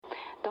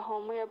The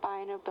home we are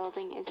buying or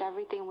building is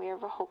everything we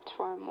ever hoped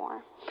for and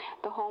more.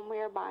 The home we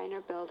are buying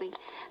or building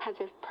has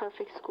a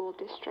perfect school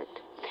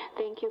district.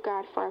 Thank you,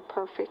 God, for a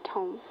perfect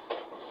home.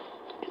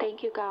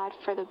 Thank you, God,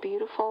 for the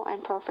beautiful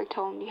and perfect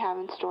home you have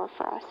in store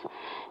for us.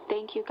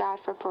 Thank you, God,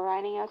 for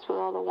providing us with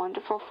all the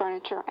wonderful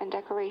furniture and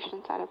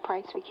decorations at a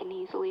price we can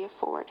easily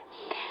afford.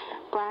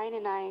 Brian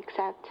and I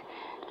accept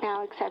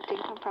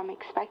income from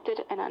expected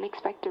and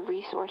unexpected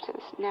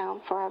resources, now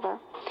and forever.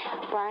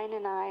 Brian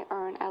and I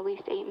earn at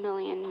least $8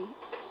 million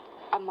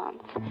a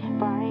month.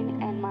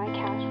 Brian and my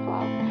cash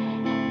flow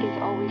is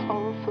always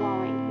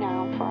overflowing,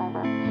 now and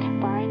forever.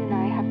 Brian and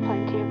I have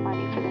plenty of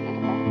money for the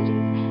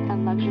necessities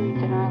and luxuries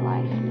in our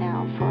life,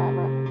 now and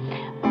forever.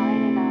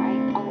 Brian and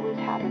I always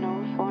have an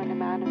overflowing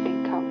amount of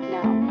income,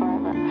 now and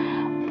forever.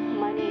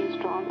 Money is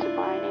drawn to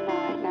Brian and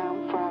I,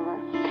 now and forever.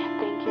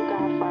 Thank you,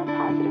 God, for our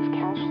positive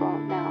cash flow,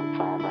 now and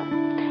forever.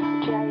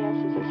 GIS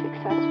is a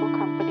successful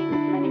company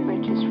with many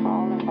riches for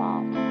all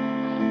involved.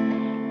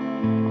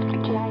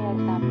 GIS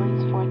now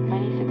brings forth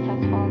many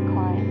successful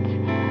clients,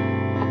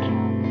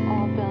 accounts,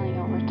 all billing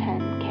over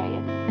 $10K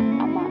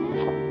a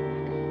month.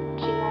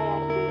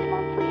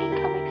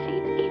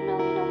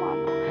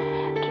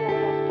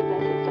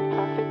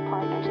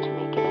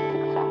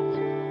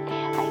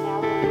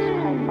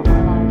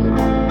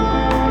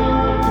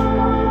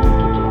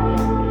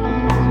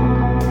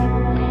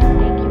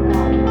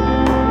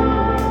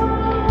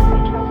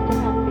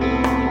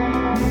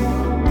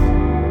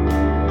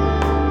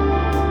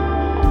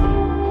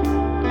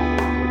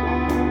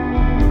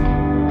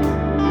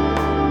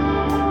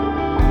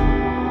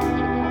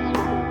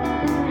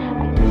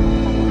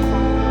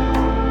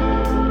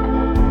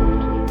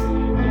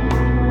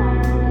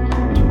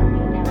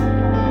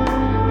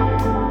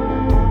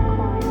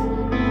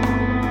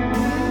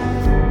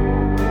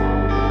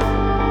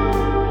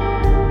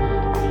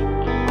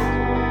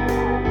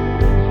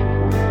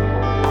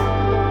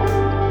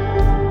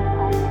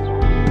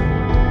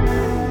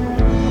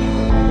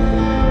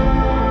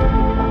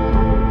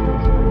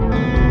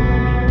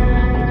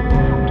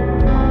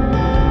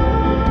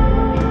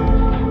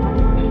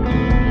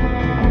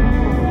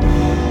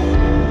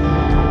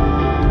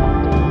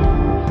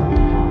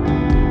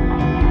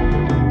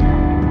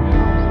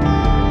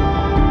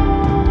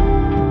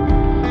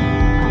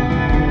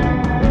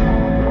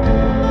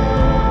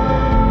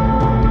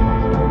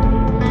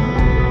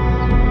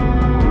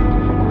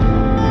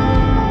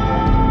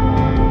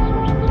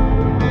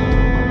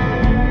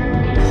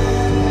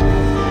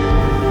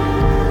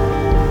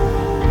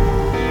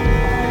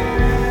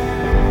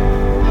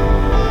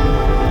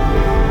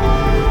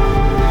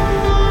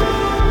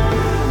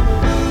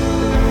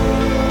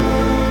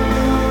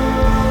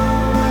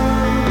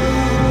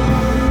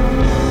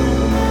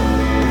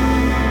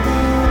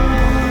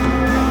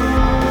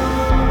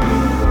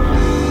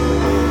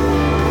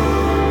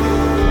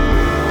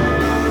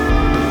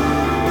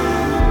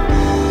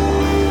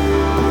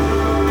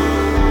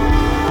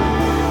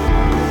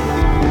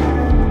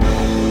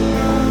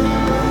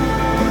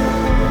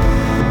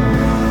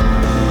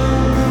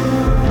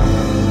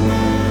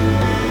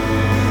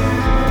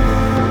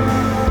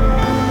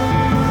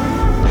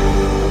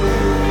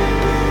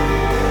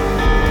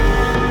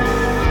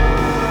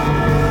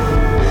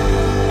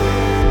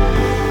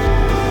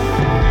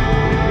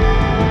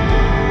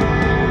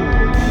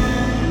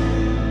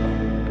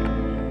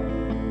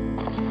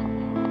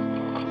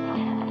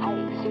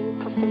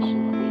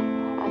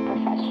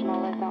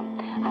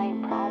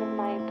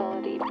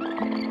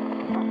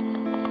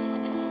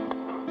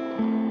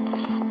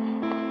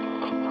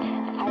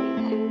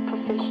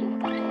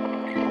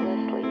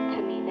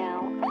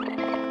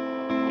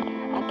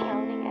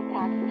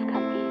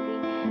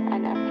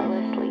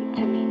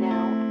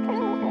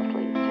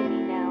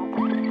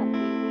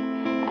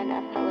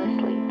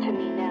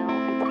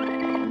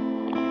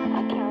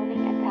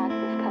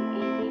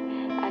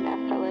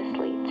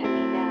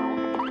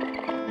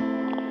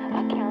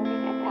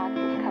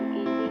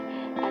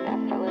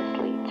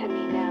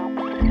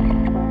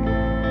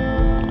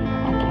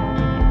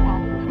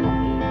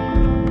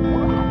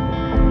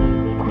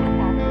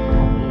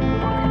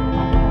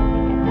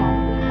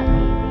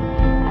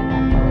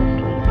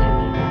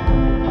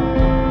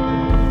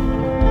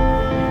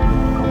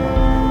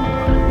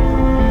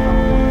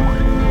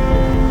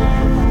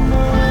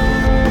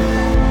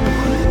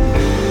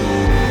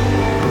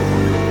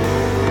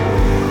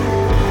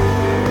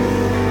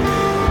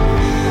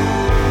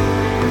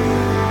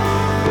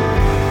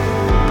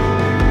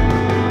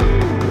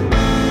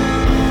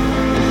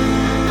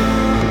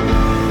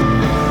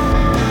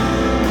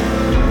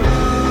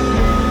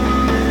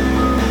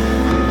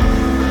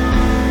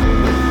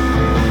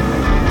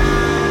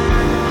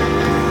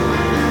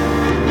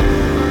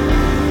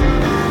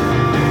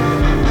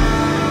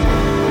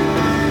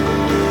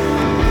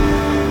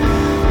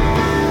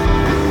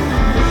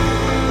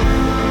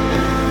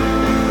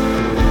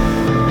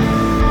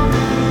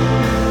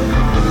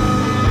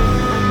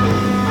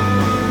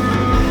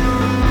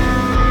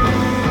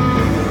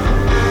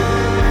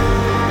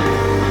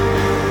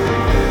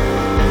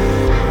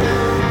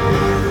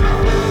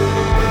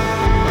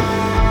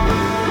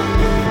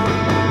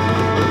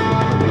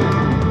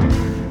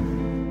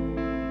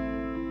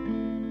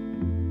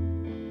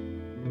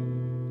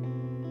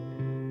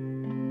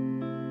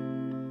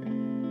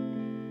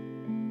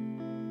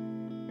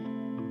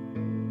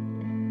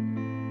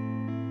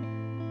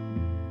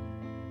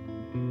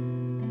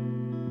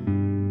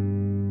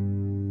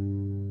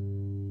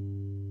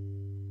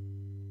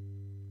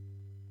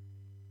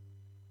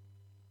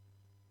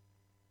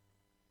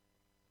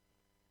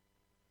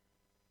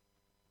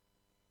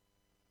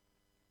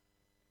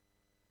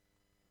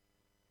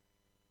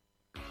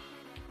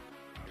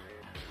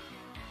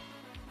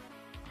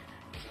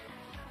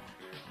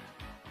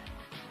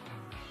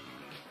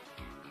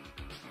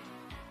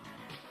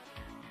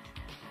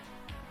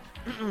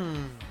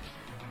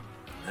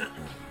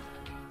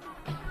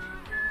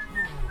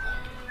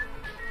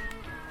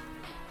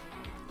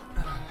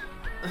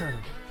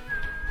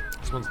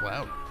 This one's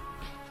loud.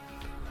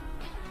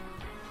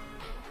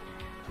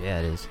 Yeah,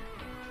 it is.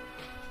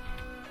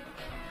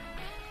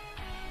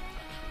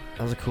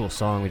 That was a cool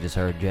song we just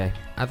heard, Jay.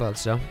 I thought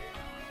so.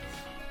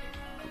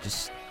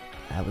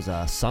 That was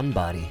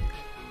Sunbody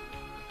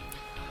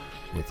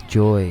with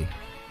Joy,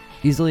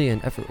 easily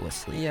and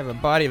effortlessly. You have a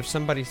body of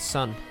somebody's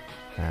son.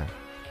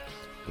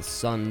 The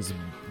sun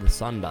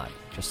body,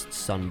 just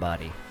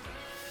Sunbody.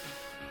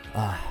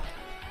 Uh-oh.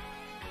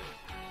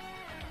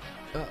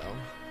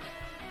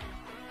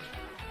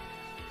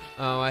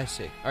 Oh, I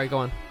see. All right, go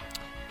on.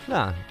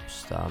 Nah,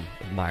 just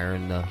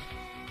admiring the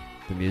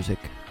music.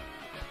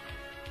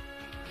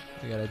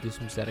 I gotta do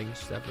some settings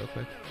stuff real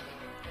quick.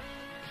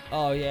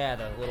 Oh yeah,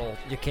 the little,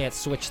 you can't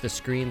switch the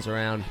screens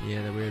around.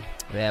 Yeah, they're weird.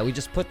 Yeah, we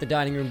just put the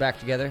dining room back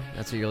together.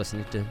 That's what you're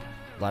listening to,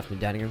 live from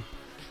the dining room,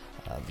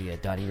 via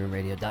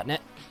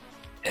diningroomradio.net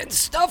and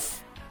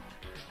stuff.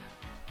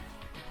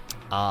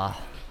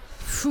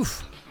 Whew.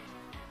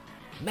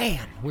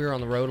 Man, we were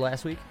on the road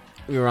last week.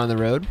 We were on the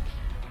road.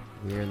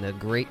 We were in the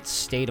great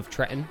state of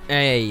Trenton.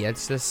 Hey,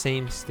 it's the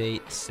same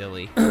state,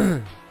 silly.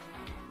 So,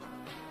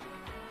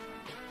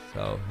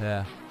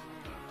 yeah.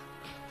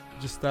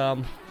 Just,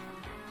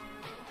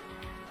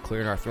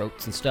 clearing our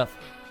throats and stuff.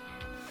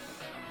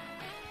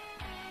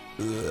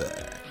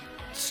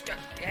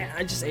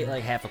 I just ate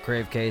like half a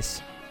Crave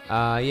case.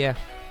 Yeah.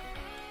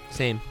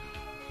 Same.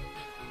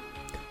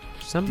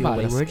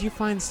 Somebody. us. Where'd you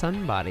find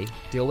somebody?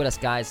 Deal with us,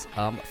 guys.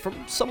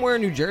 From somewhere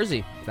in New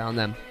Jersey. Found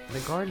them.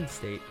 The Garden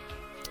State.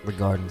 The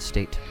Garden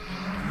State.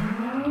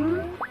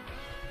 I'm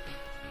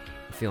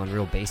feeling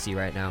real bassy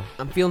right now.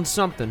 I'm feeling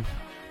something.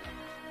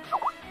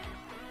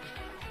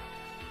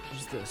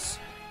 What's this?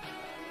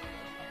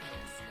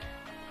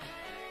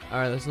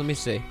 Alright, let me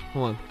see.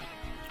 Hold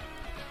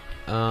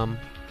on.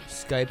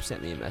 Skype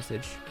sent me a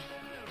message.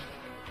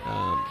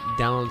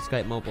 Download the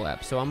Skype mobile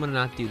app. So I'm gonna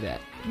not do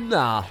that.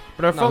 Nah.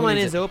 But our No, phone who line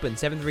needs is open,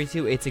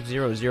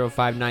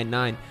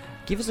 732-860-0599.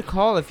 Give us a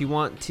call if you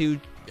want to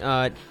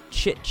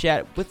chit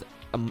chat with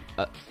a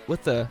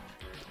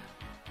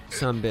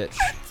some bitch.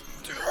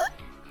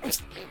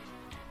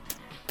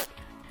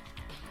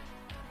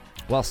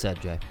 Well said,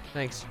 Jay.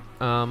 Thanks.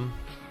 I'm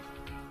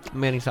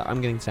getting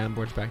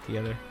soundboards back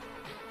together.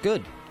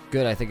 Good.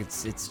 Good. I think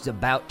it's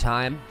about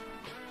time.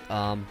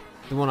 The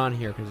one on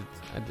here because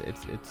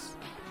it's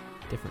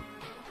different.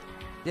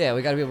 Yeah,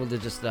 we gotta be able to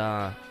just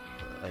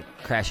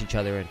crash each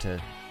other into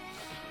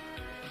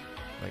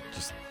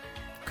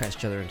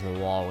the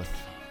wall with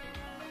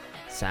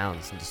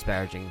sounds and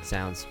disparaging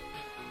sounds.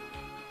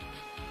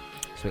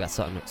 So we got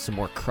some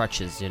more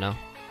crutches, you know.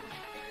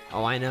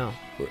 Oh, I know.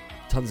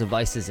 Tons of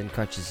vices and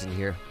crutches in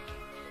here.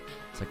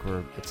 It's like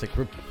we're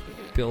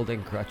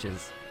building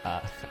crutches.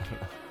 I don't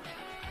know.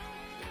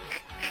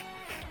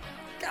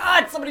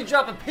 God, somebody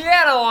dropped a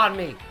piano on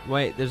me!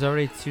 Wait, there's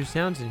already 2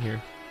 sounds in here.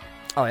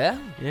 Oh yeah?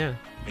 Yeah.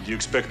 And you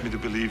expect me to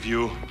believe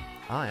you?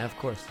 Oh yeah, of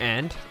course.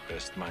 And?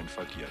 Best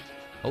mindfuck yet.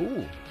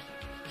 Oh,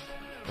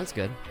 that's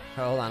good.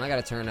 Oh, hold on, I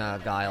gotta turn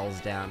Giles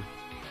down.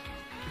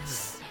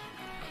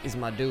 He's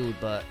my dude,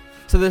 but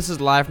So this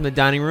is live from the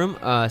dining room,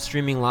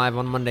 streaming live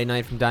on Monday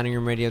night from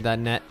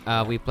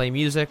diningroomradio.net. We play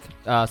music.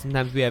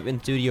 Sometimes we have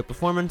in-studio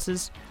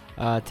performances.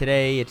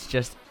 Today it's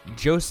just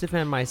Joseph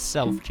and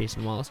myself,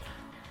 Jason Wallace.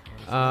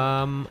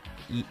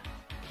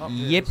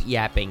 Yip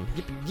yapping.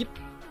 Yip.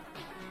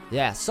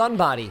 Yeah,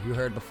 Sunbody, you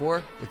heard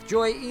before, with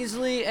Joy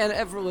easily and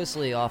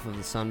effortlessly off of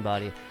the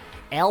Sunbody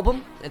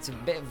album. It's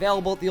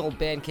available at the old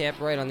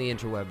Bandcamp right on the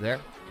interweb there.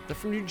 They're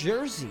from New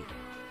Jersey.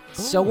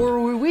 So were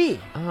we.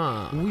 We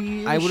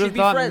I would should have be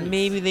thought friends.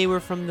 maybe they were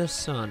from the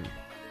Sun.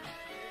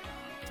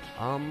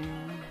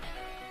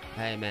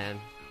 Hey man,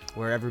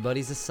 where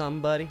everybody's a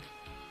somebody.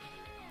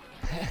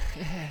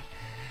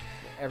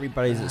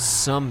 Everybody's a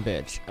some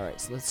bitch. All right,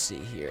 so let's see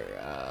here.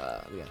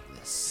 We got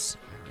this.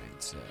 All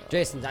right, so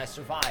Jason,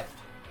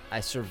 I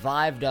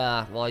survived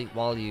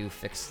while you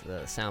fix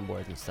the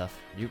soundboards and stuff.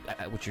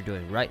 What you're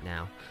doing right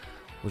now,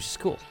 which is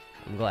cool.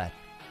 I'm glad.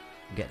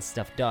 I'm getting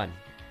stuff done.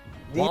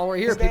 While we're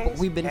here, people,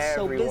 we've been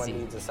so busy. Everyone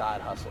needs a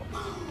side hustle.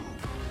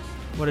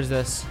 what is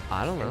this?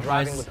 I don't know.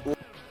 Driving with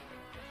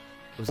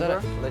Was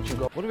that Uber let you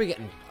go. What are we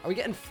getting? Are we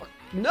getting?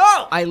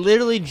 No! I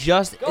literally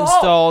just Go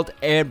installed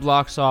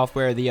AdBlock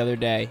software the other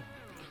day.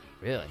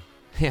 Really?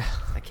 Yeah,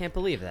 I can't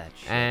believe that.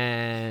 Shit.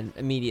 and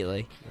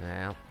immediately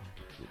Well,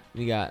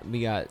 we got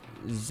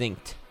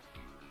zinked.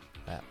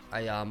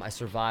 I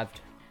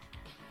survived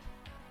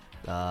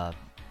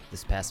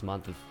this past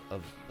month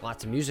of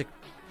lots of music,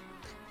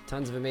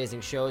 tons of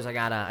amazing shows. I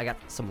got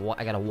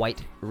a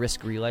white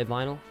Risk Relay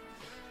vinyl.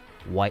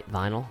 White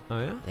vinyl. Oh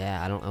yeah.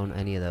 Yeah, I don't own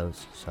any of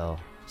those, so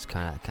just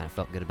kind of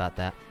felt good about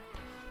that.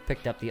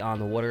 Picked up the On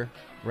the Water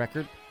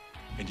record.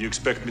 And you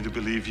expect me to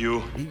believe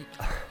you?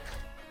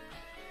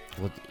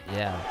 Well,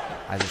 yeah,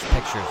 there's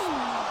pictures.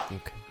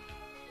 Okay.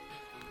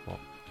 Well,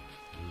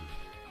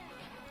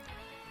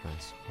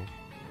 nice. Well.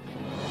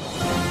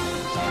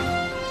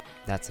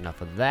 That's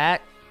enough of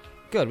that.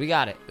 Good, we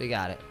got it.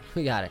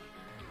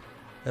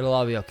 It'll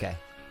all be okay.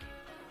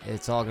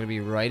 It's all gonna be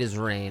right as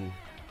rain.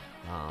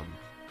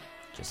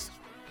 Just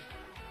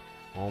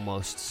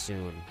almost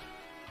soon.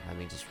 I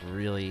mean, just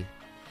really,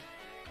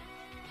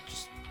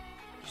 just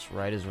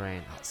right as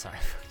rain. Oh, sorry.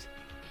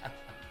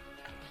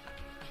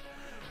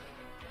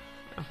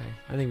 Okay,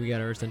 I think we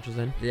got our essentials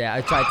in. Yeah,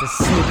 I tried to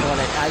sneak on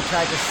it. I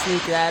tried to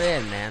sneak that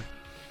in, man.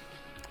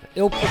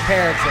 Ill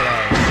prepared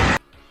today.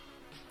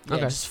 Yeah,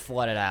 Okay. just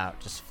flood it out.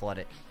 Just flood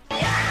it. Get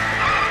it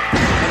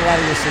out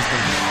of your system.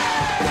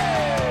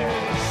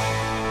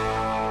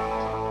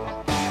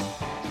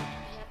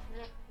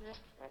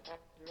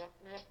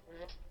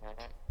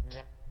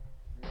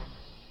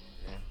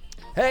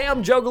 Hey,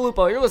 I'm Joe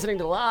Galupo. You're listening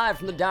to Live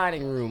from the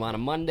Dining Room on a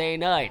Monday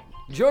night.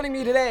 Joining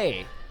me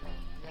today,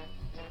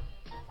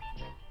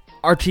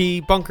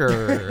 Archie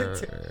Bunker.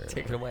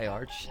 take it away,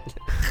 Arch.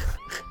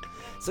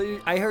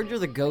 I heard you're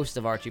the ghost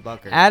of Archie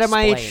Bunker. Out of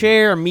my Explain.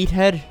 chair,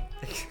 meathead.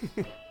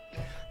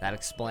 That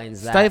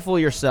explains that. Stifle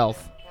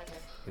yourself.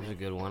 It was a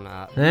good one.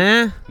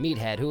 Huh?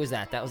 Meathead. Who was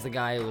that? That was the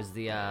guy who was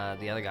the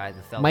other guy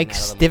that fell. Mike in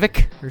that other movie.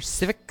 Stivic? Or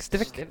Civic?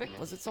 Stivic? Stivic?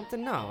 Was it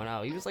something?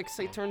 No. He was like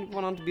turned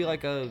on to be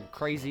like a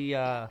crazy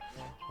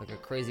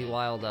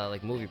wild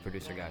like movie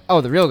producer guy.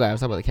 Oh, the real guy. I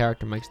was talking about the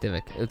character, Mike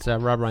Stivic. It's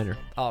Rob Reiner.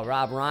 Oh,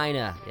 Rob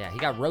Reiner. Yeah, he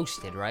got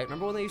roasted, right?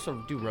 Remember when they used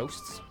to do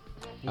roasts?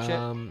 And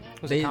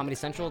shit? Was it Comedy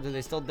Central? Do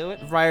they still do it?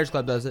 Friars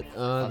Club does it,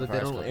 but they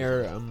Friars don't Club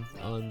air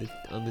on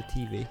the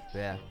TV.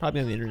 Yeah.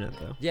 Probably on the internet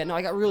though. Yeah, no,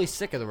 I got really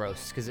sick of the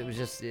roasts because it was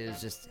just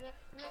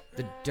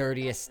the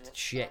dirtiest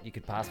shit you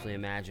could possibly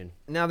imagine.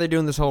 Now they're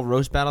doing this whole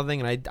roast battle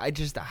thing, and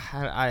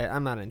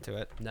I'm not into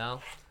it.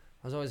 No?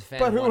 I was always a fan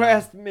But of who one,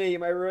 asked me?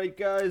 Am I right,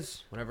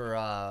 guys? whenever,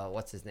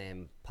 what's his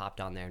name, popped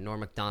on there, Norm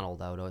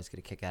Macdonald, I would always get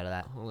a kick out of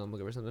that. Hold on, I'm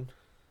looking for something.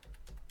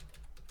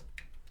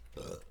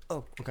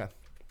 Oh, okay.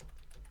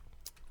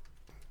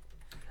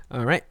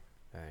 All right.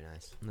 Very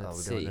nice. Let's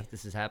we're doing see. this.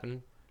 This is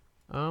happening?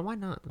 Why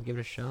not? We'll give it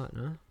a shot,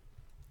 no?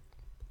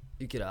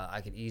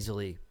 I could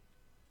easily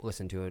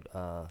listen to it,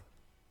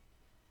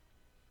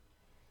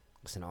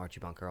 listen to Archie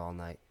Bunker all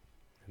night.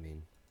 I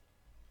mean,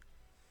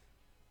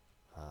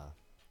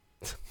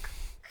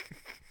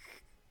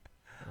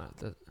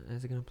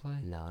 Is it gonna play?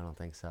 no, I don't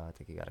think so. I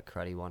think you got a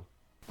cruddy one.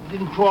 We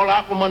didn't crawl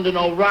out from under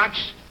no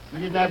rocks. We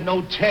didn't have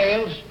no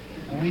tails.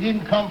 And we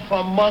didn't come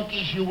from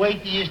monkeys. You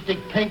wait till you stick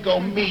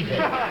pinko meat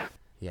in.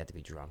 He had to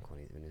be drunk when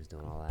he was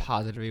doing all that.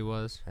 Positive he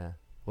was. Yeah.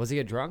 Was he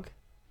a drunk?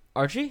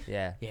 Archie?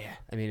 Yeah. Yeah.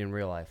 I mean, in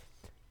real life.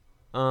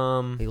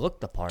 He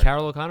looked the part.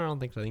 Carol O'Connor? I don't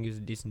think so. I think he was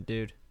a decent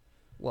dude.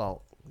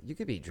 Well, you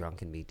could be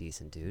drunk and be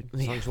decent, dude.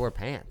 As long as you wear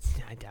pants.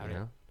 I doubt You it.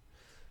 know?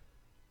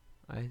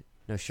 I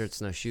No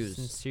shirts, no shoes.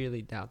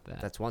 sincerely doubt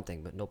that. That's one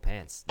thing, but no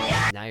pants.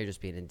 Now you're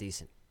just being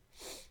indecent.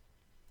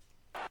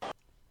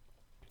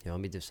 Let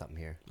me do something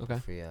here.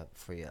 Okay.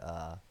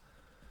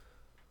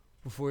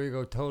 Before you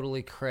go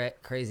totally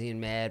crazy and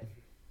mad.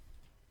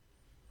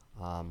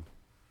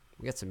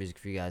 We got some music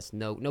for you guys.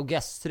 No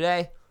guests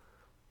today.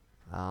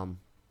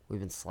 We've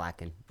been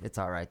slacking. It's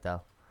all right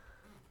though.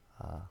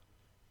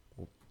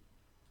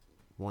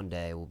 One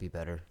day we'll be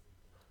better,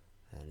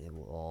 and it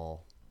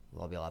will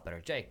all be a lot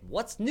better. Jake,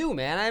 what's new,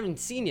 man? I haven't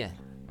seen you.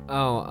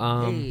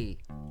 Hey.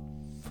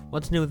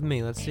 What's new with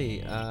me? Let's see.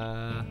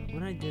 What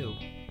did I do?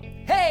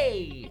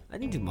 Hey! I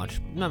didn't do much.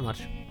 Not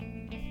much.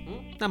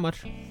 Not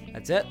much.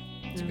 That's it?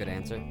 That's a good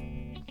answer.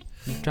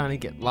 I'm trying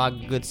to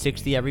log a good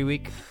 60 every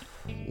week.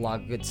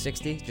 Log good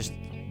 60, just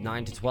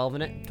 9 to 12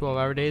 in it.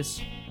 12-hour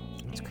days.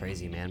 That's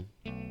crazy, man.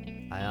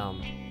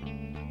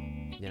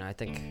 I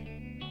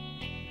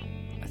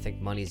think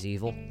money's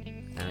evil,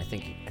 and I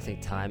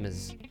think time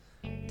is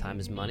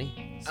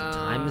money. So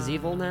time is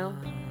evil now.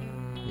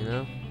 You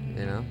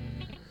know.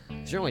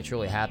 'Cause you're only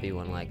truly happy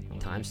when like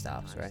time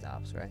stops, right?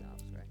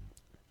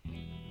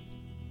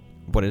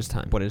 What is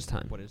time? What is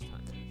time? What is time?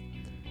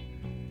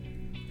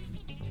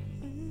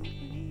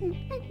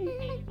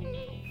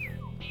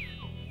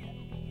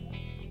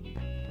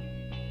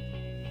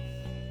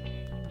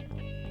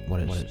 What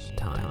is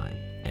time?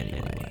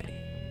 Anyway.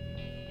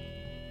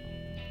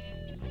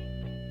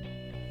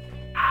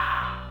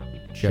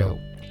 Joe.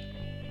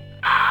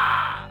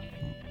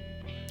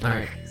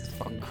 Alright.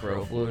 Fucking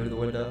crow flew into the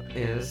window.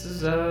 Yeah, this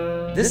is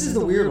This is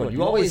the weird one.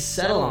 You always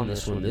settle on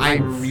this one. I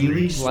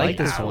really like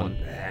this one.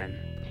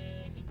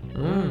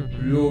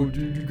 Yo,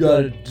 dude, you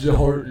got a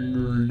dart in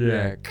your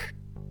neck.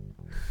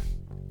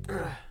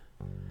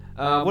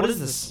 What is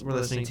this we're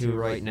listening to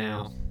right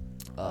now?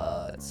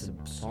 It's a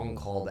song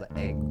called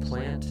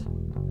Eggplant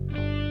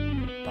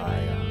by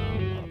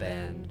a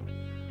band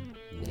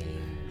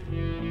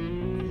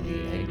named The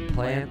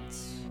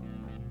Eggplants.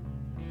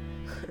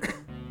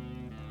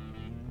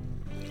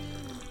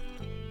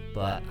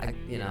 But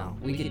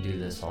we could do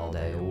this all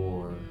day,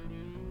 or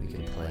we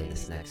can play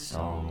this next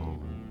song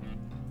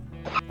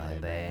by a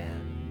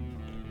band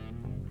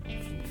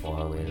from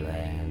faraway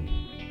land.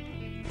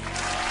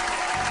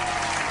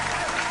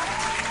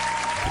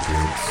 The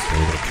great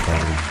state of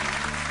trouble.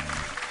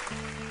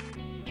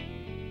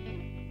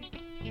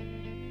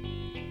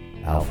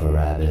 Alpha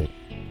Rabbit.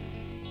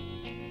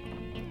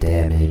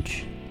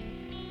 Damage.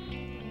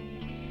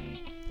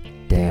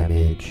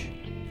 Damage.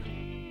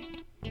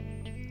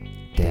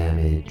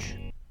 Damage.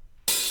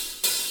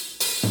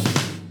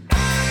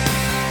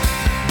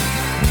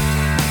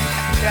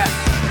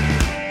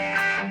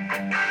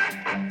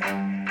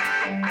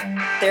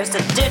 There's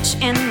a ditch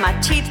in my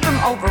teeth from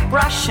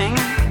overbrushing.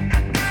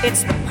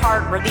 It's the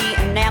part where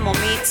the enamel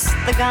meets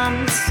the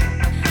gums.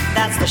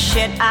 That's the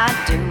shit I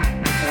do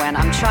when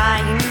I'm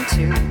trying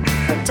to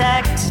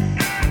protect.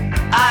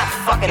 I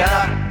fuck it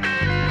up.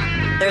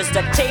 There's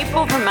duct tape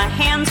over my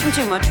hands from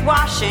too much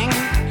washing.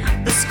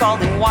 The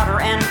scalding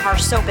water and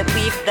harsh soap, it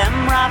leave them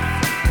rough.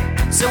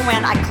 So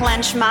when I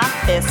clench my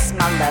fists,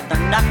 my leather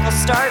knuckles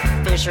start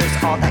fissures.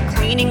 All that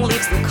cleaning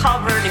leaves them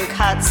covered in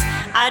cuts.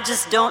 I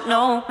just don't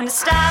know when to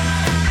stop.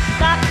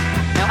 Stop.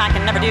 No, I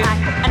can never do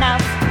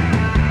enough.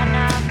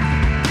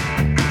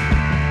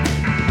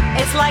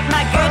 It's like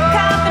my good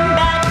cop and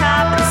bad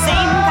cop, and the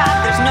same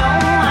cop, there's no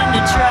one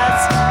to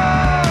trust.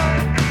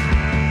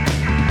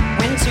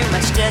 When too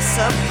much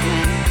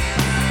discipline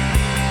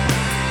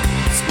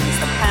swings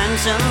the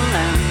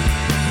pendulum,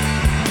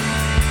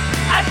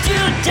 I do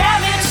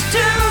damage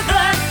to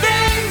the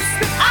things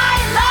I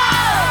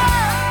love.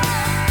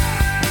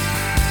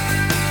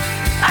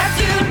 I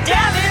do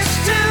damage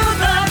to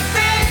the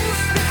things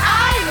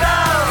I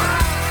love.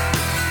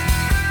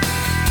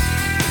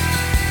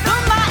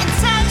 Though my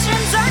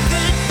intentions are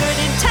good, good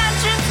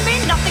intentions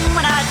mean nothing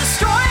when I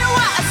destroy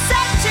what I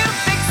set to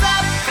fix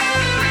up.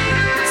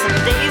 Some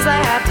days I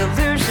have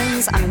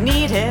delusions I'm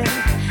needed.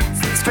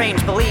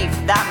 Strange belief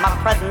that my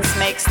presence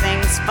makes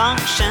things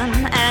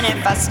function. And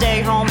if I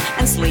stay home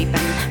and sleep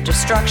in,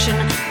 destruction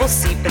will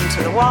seep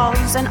into the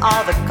walls and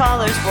all the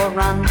colors will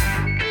run.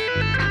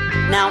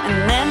 Now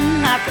and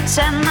then I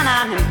pretend that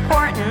I'm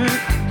important,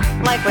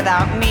 like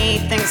without me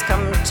things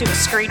come to a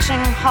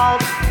screeching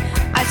halt.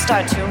 I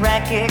start to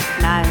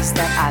recognize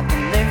that I've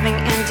been living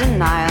in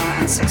denial,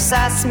 and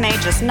success may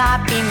just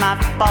not be my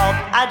fault.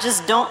 I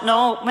just don't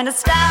know when to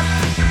stop.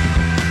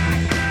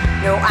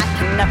 Yo, I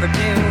can never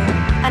do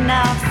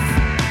enough.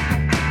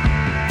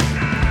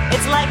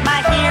 It's like my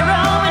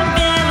hero and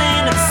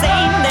villain of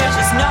Satan, there's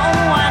just no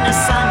one to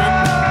summon.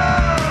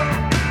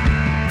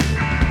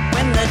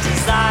 When the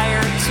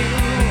desire to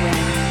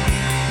win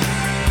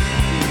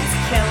means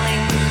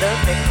killing the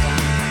victim,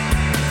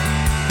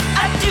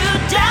 I do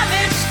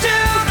damage to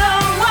the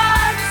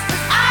ones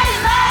I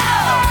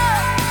love.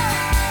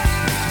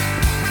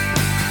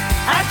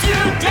 I do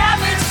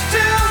damage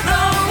to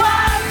the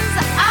ones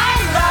I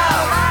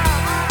love.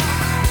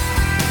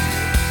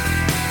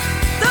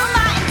 Though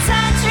my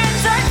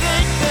intentions are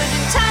good, good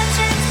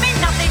intentions mean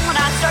nothing when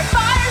I start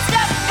fires,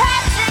 step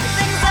patching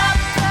things up.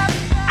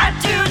 I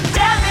do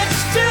damage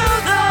to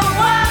the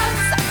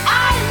ones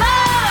I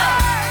love.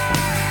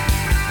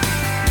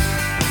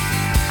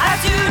 I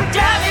do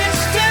damage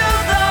to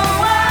the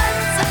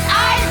ones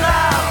I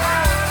love.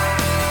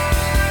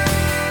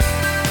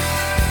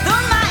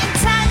 Though my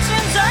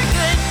intentions are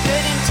good,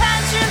 good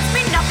intentions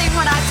mean nothing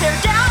when I tear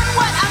down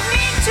what I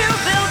mean to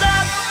build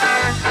up.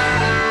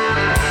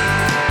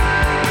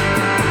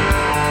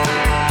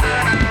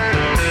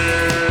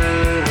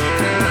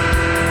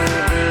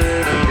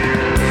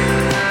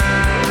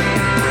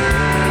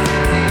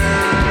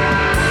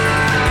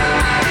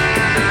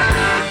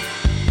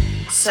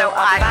 So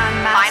I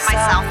find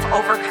myself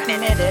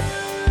overcommitted,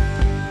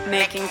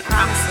 making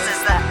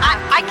promises that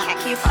I can't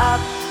keep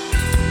up.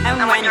 And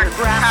when you're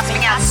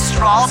grasping at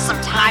straws,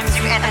 sometimes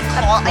you end up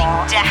falling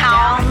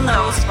down.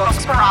 Those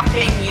folks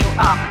propping you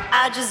up.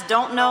 I just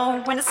don't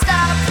know when to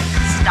stop.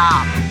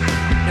 Stop.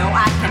 No,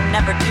 I can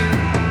never do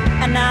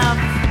enough.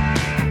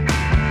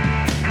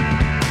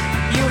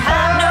 You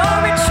have no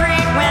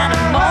retreat when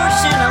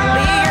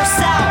emotionally you're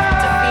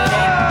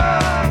self-defeating.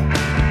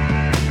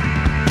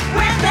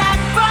 When that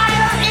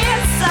fire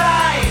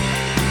inside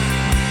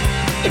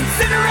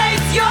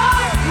incinerates your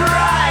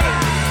pride,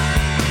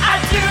 I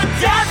do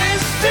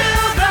damage to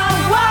the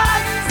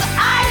ones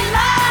I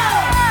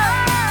love.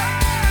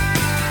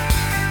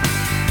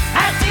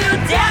 I do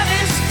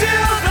damage to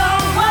the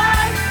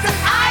ones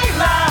I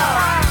love.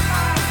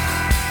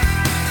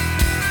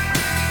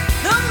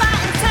 Though my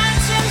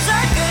intentions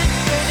are good,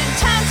 good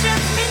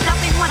intentions mean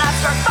nothing when I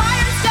start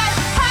fires, dead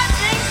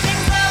patching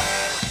things up.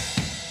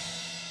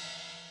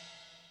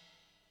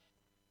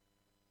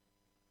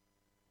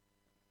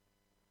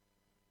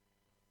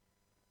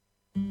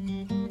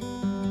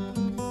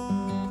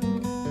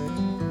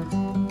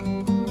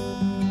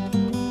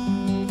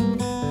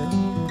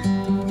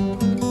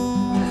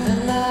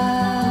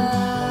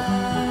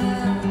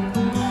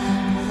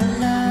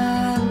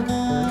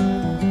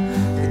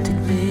 You took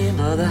me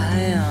by the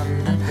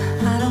hand,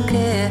 I don't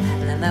care,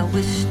 and I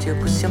wished you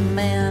was your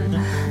man.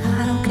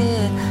 I don't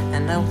care,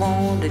 and I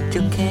wanted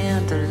your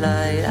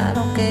candlelight. I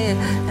don't care,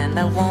 and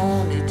I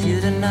wanted you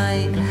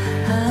tonight.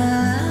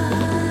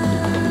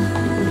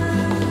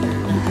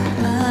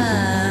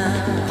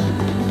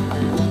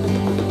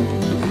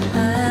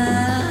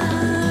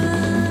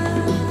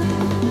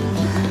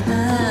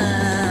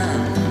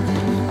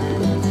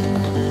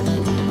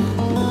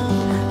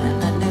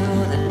 And I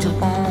knew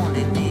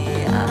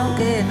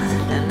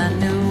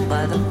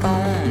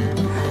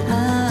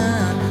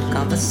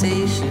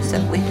conversations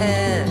that we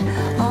had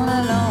all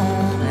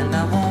alone, and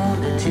I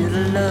wanted you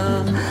to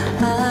love.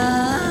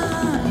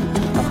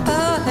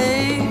 Papa,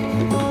 hey,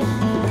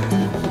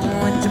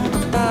 went to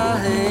Papa,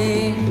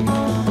 hey,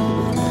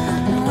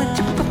 went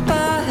to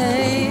Papa,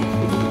 hey,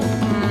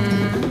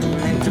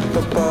 went to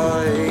Papa,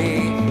 hey.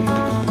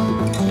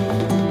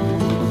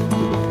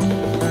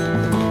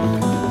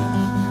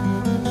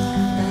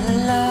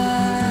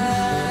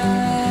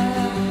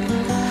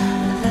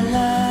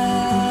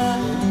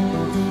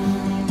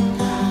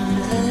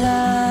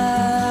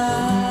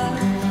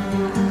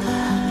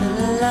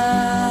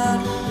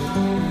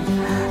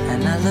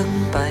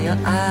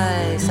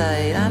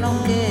 Eyesight, I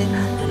don't care,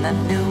 and I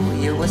knew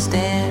you were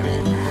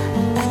staring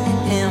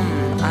at him.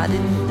 I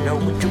didn't know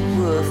what you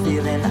were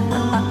feeling,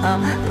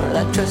 but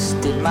I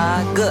trusted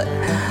my gut.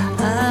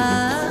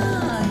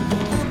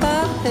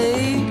 Papa,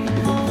 hey,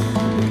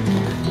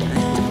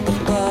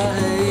 Papa,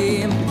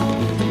 hey,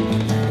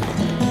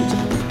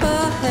 Papa,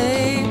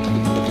 hey,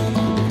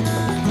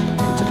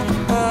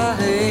 Papa,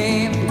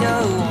 hey,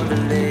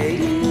 yodelay,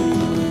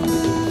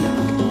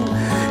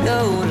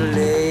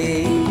 yodelay.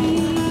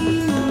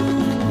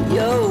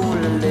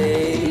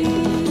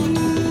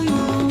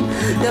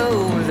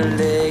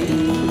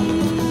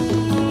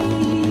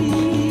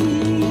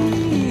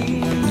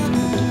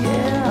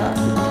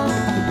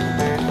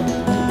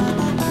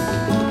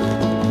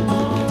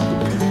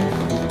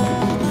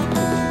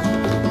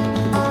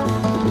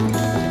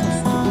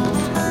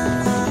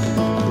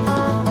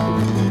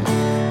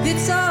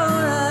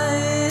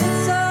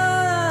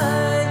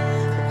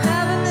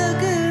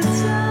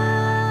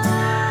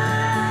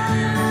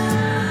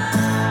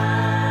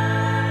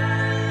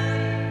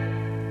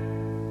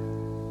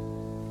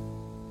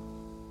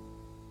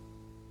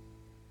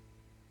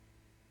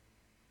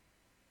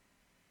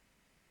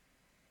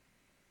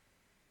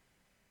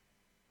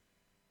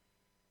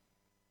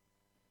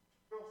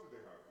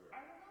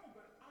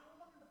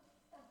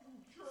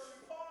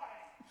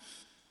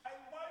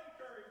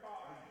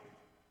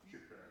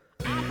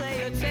 I play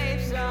your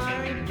tapes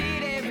on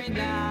repeat every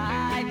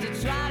night to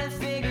try to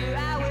figure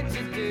out what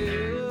to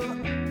do.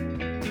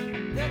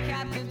 The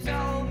captain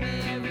told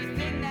me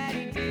everything that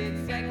he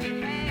did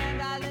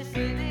secondhand. I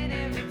listen in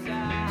every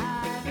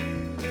time.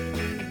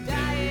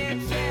 Diane,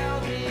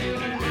 tell me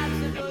what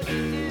I'm supposed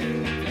to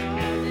do,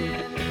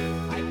 darling.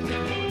 I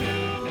don't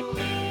know.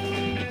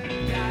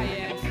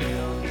 Diane,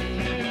 tell me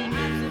what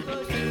I'm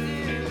supposed to do,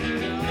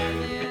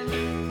 darling.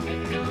 I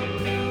don't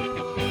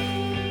know.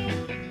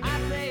 I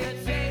play your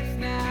tapes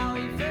now,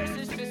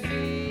 verses to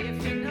see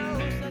if you know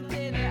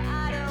something that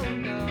I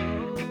don't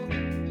know.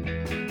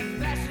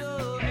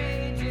 Special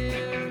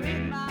agent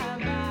in my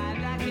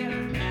mind, I can't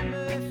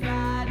remember if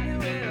I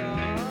knew it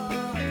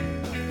all.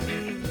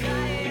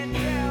 Diane,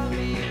 tell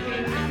me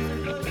what I'm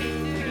supposed to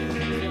do,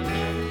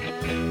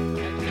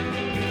 darling. I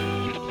don't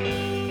know.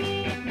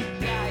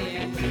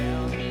 Diane,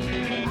 tell me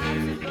what I'm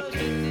supposed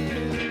to do,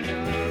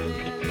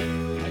 darling.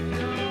 I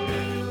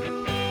don't know.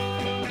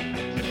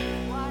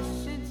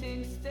 Washington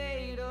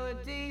State or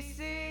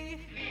DC,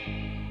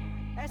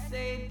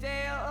 S.A.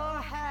 Dale or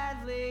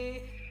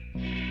Hadley,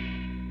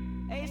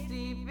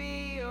 ACB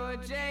or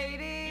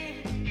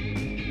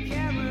JD,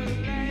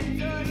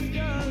 Cameron or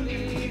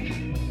Scully.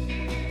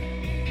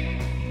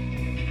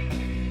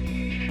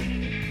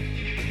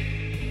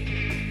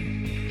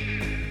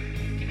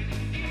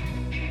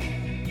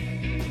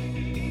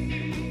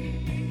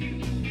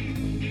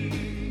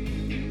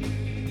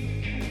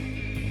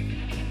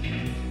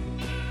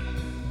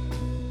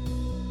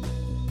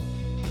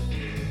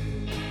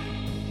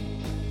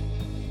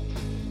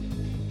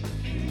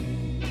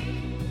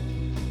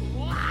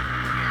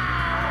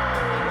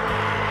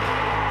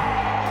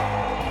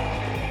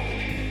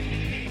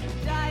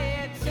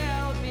 Diane,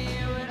 tell me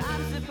what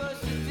I'm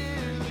supposed to do,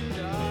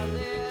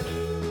 darling.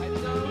 I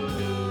don't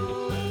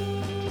know.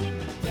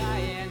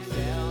 Diane,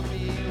 tell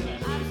me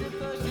what I'm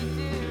supposed to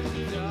do,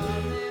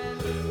 darling.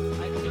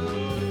 I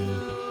don't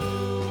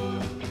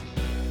know.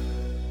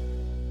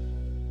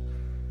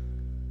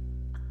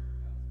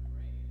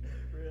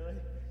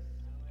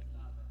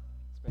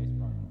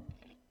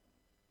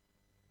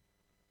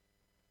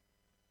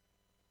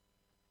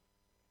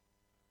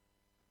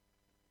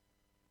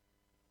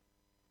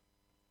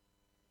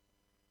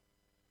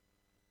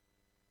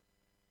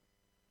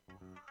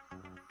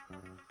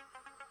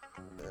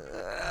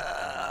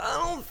 I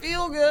don't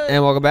feel good.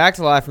 And welcome back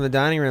to Live from the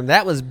Dining Room.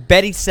 That was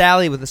Betty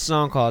Sally with a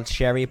song called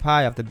Cherry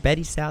Pie off the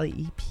Betty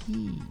Sally EP.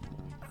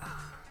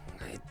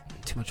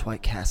 Too much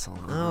White Castle.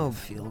 I Oh, don't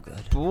feel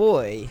good.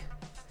 Boy.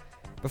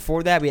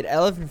 Before that, we had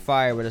Elephant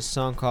Fire with a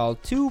song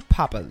called Two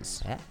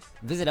Papas. Yeah.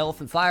 Visit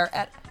Elephant Fire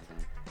at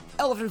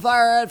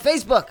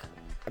Facebook.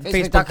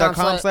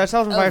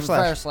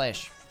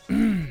 Facebook.com/elephantfire/.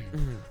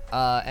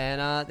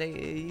 And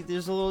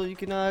there's a little you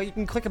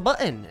can click a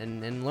button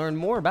and learn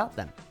more about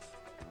them.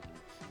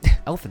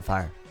 Elephant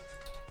Fire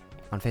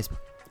on Facebook.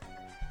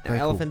 Very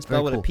cool, Elephant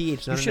very spelled with a cool.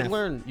 PH, not an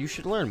F. You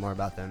should learn more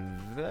about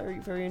them. Very,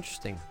 very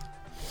interesting.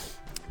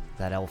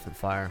 That Elephant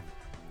Fire.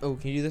 Oh,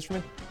 can you do this for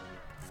me?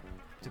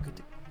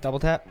 Double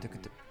tap.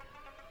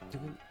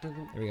 There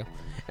we go.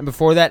 And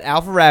before that,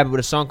 Alpha Rabbit with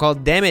a song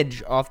called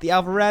Damage off the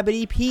Alpha Rabbit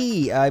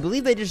EP. I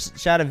believe they just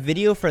shot a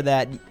video for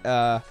that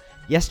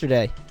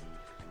yesterday.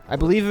 I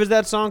believe it was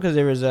that song because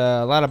there was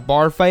a lot of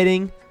bar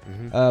fighting,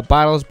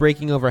 bottles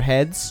breaking over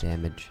heads.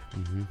 Damage.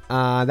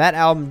 That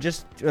album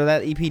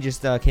that EP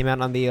just came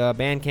out on the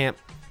Bandcamp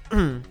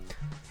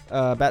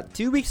about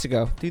 3 weeks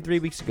ago.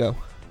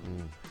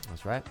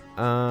 That's right.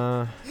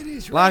 A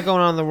lot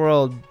going on in the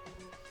world.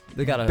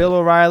 They got Bill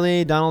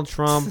O'Reilly, Donald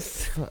Trump,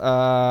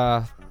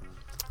 the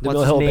what's Mill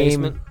his Hill name?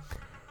 basement.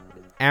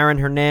 Aaron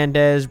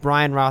Hernandez,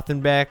 Brian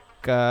Rothenbeck,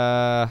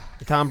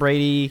 Tom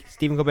Brady,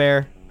 Stephen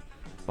Colbert.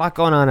 A lot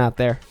going on out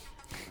there.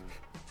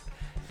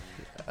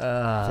 It's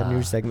a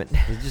news segment.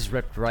 We just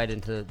ripped right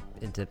into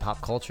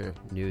pop culture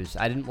news.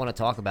 I didn't want to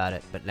talk about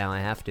it, but now I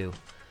have to.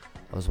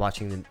 I was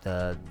watching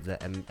the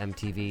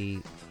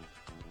MTV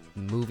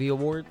Movie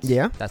Awards.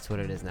 Yeah? That's what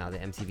it is now, the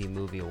MTV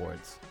Movie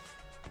Awards.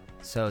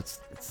 So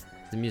it's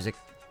the music.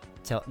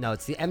 It's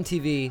the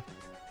MTV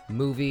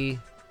Movie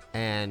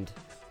and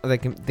They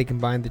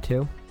combined the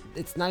two.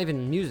 it's not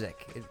even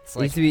music. It's It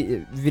like used to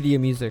be video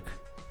music.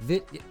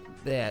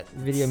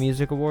 Video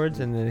Music Awards,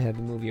 and then they had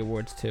the movie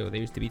awards too. They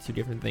used to be two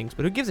different things,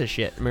 but who gives a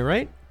shit? Am I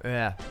right?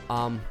 Yeah.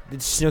 Did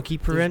Snooki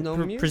no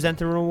music. present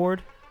the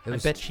award? It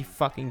was- I bet she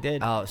fucking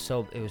did. Oh,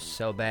 so it was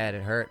so bad.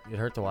 It hurt. It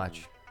hurt to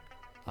watch.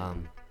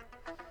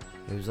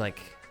 It was like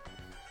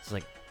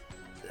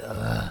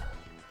a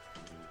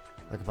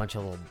bunch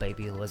of little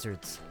baby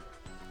lizards.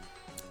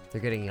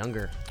 They're getting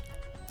younger.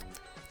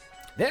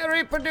 They're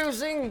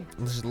reproducing.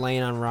 Just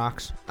laying on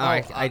rocks. Oh, I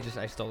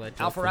stole that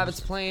joke. Alpha from Rabbit's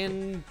this.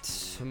 playing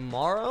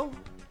tomorrow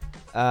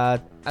at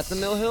at the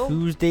Mill Hill.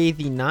 Tuesday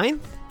the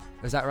 9th?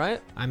 Is that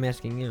right? I'm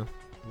asking you.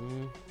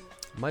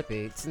 Might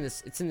be. It's in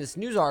this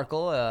news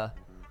article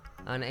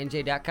on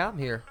NJ.com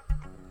here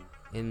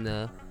in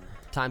the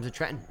Times of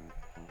Trenton.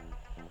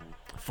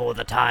 For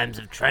the Times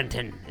of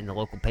Trenton in the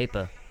local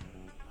paper.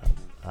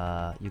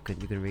 You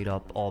can read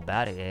up all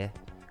about it, eh?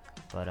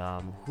 But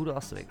who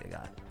else do they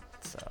got?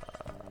 It's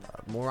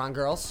Moron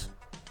Girls,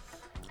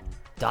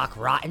 Doc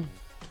Rotten,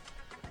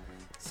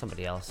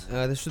 somebody else.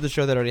 This was the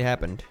show that already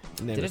happened.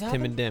 And Did it it was Tim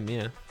happen? and Dim,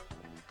 yeah.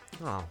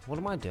 Oh, what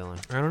am I doing?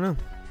 I don't know.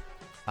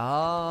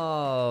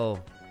 Oh,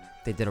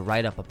 they did a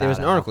write-up about There was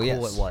an article, how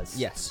cool yes. it was.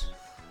 Yes.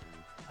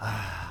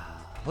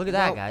 Look at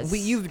that, Well,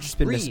 guys. you've just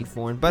been Read.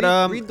 misinformed. But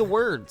read the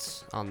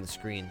words on the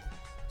screen,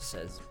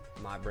 says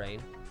my brain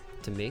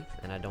to me,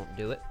 and I don't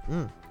do it.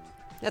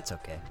 That's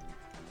okay.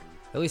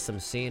 At least I'm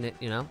seeing it,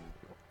 you know.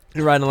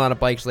 You're riding a lot of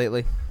bikes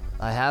lately.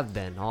 I have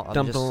been.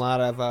 Dumping a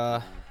lot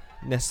of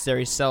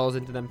necessary cells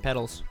into them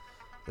pedals.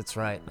 That's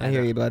right. I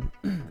hear you, bud.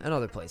 And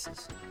other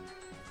places.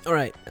 All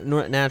right,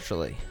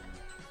 naturally.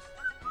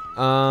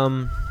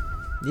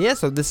 Yeah.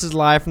 So this is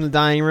live from the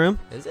dining room.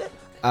 Is it?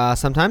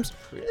 Sometimes.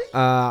 Really?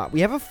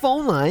 We have a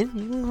phone line.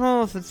 You can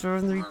call us at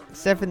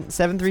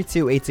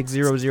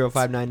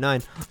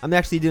 732-860-0599. I'm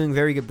actually doing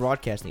very good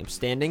broadcasting. I'm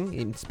standing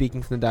and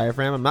speaking from the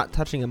diaphragm. I'm not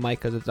touching a mic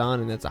because it's on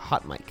and it's a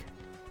hot mic.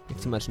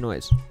 Makes too much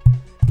noise.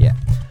 Yeah.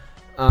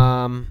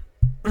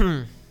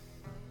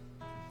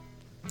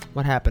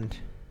 What happened?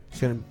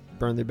 Just gonna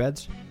burn their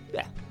beds?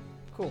 Yeah.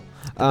 Cool.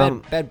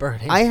 Bed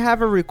burning. I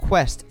have a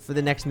request for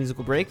the next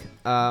musical break.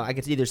 I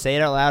could either say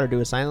it out loud or do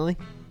it silently.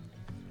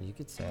 You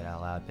could say it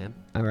out loud, man.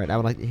 All right, I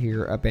would like to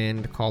hear a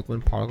band called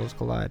When Particles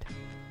Collide.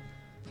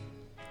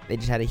 They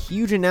just had a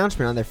huge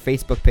announcement on their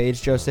Facebook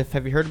page. Joseph,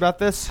 have you heard about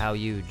this? How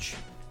huge?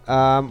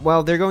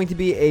 Well, they're going to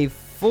be a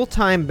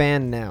full-time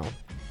band now.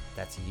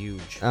 That's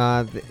huge.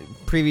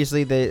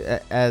 Previously, they,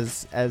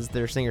 as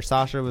their singer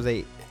Sasha is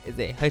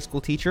a high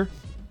school teacher.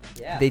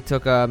 Yeah. They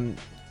took anytime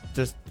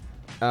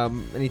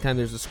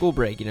there's a school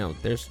break,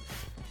 there's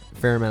a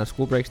fair amount of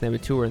school breaks, and they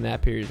have a tour in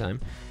that period of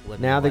time.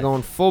 Living Now they're life.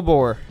 going full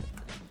bore.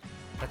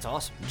 That's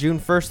awesome. June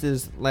 1st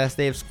is last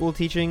day of school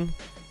teaching, and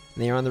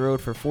they are on the road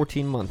for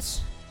 14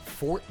 months.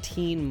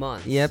 14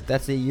 months. Yep,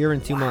 that's a year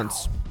and 2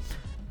 months.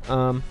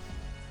 And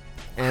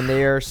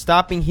they are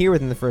stopping here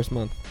within the first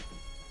month.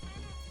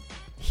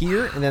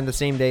 Here, and then the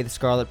same day, the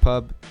Scarlet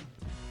Pub.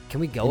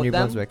 Can we go in with New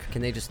them? Brunswick.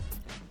 Can they just?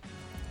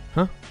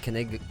 Huh? Can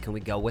we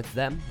go with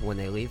them when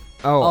they leave?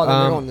 Oh, then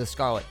they're going to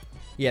Scarlet.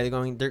 Yeah, they're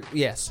going.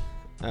 Yes,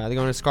 they're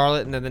going to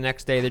Scarlet, and then the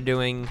next day they're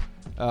doing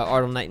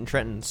Arnold Night in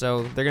Trenton.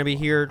 So they're gonna be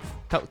here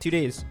 2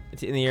 days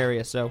in the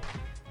area. So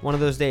one of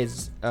those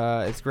days,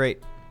 it's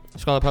great.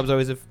 Scarlet Pub's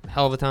always a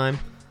hell of a time.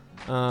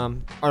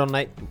 Arnold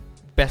Night,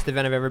 best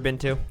event I've ever been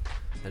to.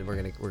 And we're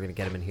gonna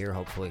get them in here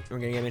hopefully. We're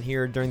gonna get them in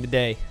here during the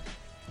day.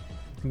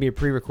 It'll be a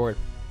pre-record.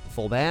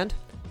 Full band.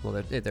 Well,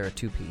 they're a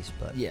 2-piece,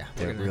 but Yeah,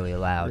 they're really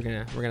loud.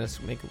 We're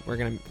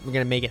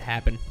gonna make it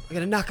happen. We're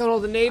gonna knock on all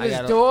the neighbors'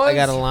 I doors.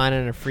 got a line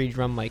and a free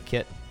drum mic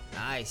kit.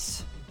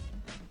 Nice.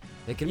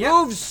 Making Yep.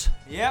 moves.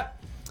 Yep.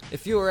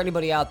 If you or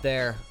anybody out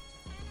there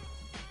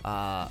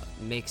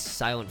makes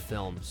silent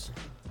films,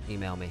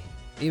 email me.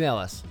 Email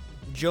us.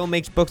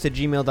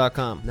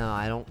 JoeMakesBooks@gmail.com. No,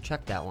 I don't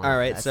check that one. All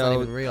right, That's so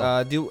not even real.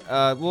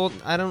 well,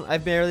 I don't.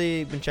 I've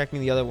barely been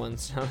checking the other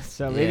ones,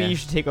 so maybe Yeah. you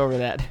should take over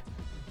that.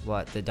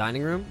 What, the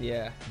dining room?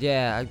 Yeah.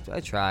 Yeah, I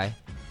try.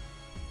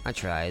 I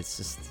try. It's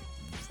just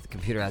the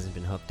computer hasn't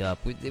been hooked up.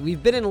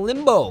 We've been in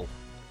limbo.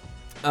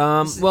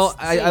 Well, this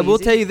ain't I will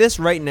easy. tell you this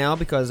right now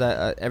because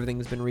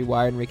everything's been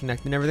rewired and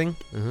reconnected and everything.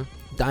 Mm-hmm.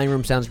 Dining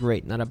room sounds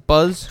great. Not a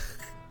buzz.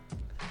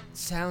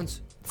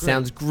 Sounds great.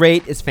 Sounds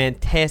great. It's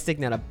fantastic.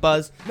 Not a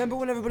buzz. Remember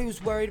when everybody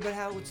was worried about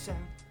how it would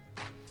sound?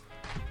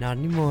 Not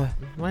anymore.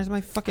 Why is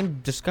my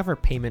fucking Discover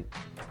payment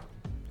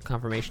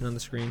confirmation on the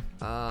screen?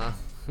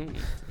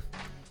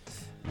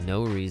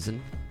 No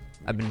reason.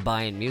 I've been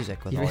buying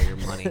music with You- all your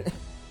money.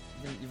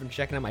 You've been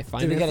checking out my Did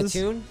finances. we get a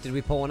tune? Did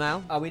we pull one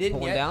out? We didn't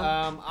pull yet. one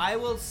down? I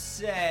will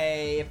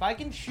say if I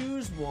can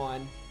choose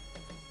one.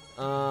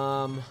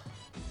 I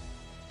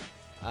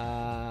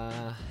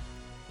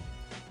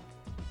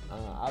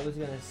was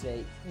gonna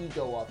say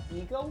Ego Up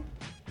Ego.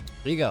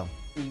 Here you go.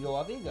 Ego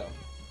Up Ego.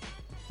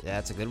 Yeah,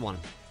 that's a good one.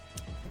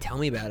 Tell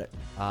me about it.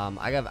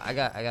 I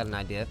got an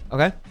idea.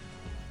 Okay.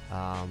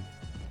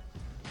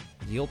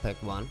 You'll pick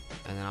one,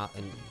 and then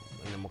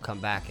then we'll come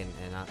back and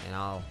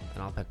I'll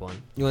pick one.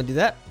 You want to do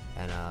that?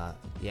 And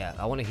yeah,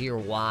 I want to hear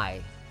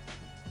why.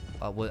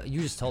 Well,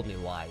 you just told me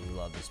why you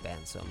love this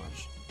band so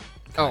much.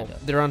 Kinda.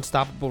 They're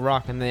Unstoppable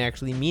Rock, and they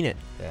actually mean it.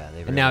 Yeah,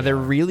 they. And now they're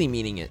really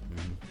meaning it.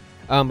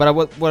 But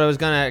what I was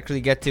gonna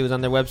actually get to is on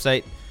their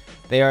website,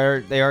 they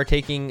are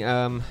taking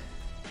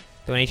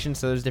donations.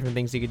 So there's different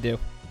things you could do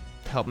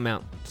to help them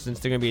out. Since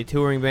they're gonna be a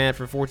touring band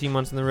for 14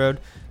 months on the road,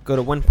 go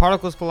to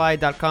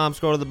whenparticlescollide.com.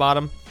 Scroll to the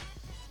bottom.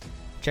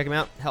 Check them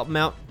out. Help them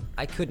out.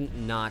 I couldn't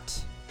not.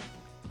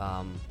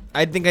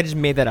 I think I just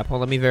made that up. Hold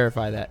on, let me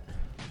verify that.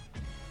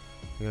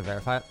 You gonna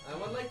verify it? I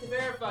would like to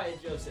verify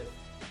it, Joseph.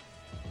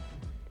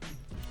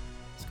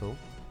 It's cool.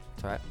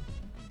 It's alright.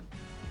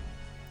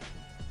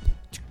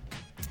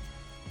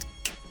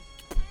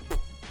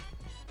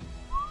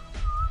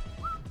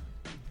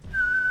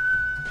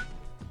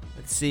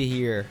 Let's see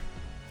here.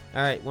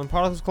 All right,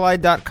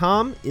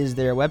 whenparticlescollide.com is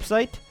their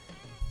website.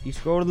 If you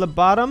scroll to the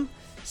bottom,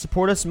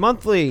 support us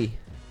monthly.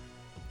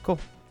 Cool.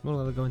 We'll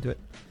let it go into it.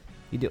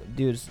 You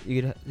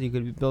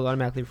could be billed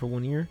automatically for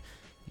 1 year.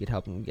 You could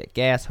help them get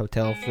gas,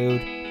 hotel,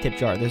 food, tip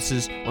jar. This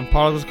is When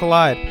Particles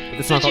Collide. With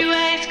the song Put called your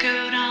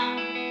waistcoat on,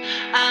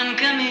 I'm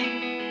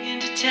coming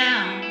into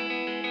town.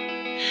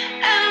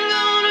 And I'm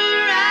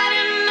gonna ride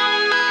in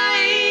on my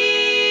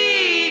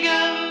ego.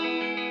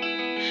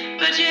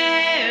 Put your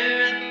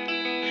hair up,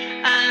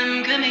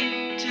 I'm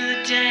coming to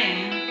the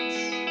dance.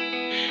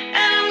 And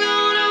I'm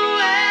gonna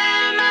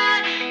wear my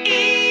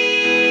ego.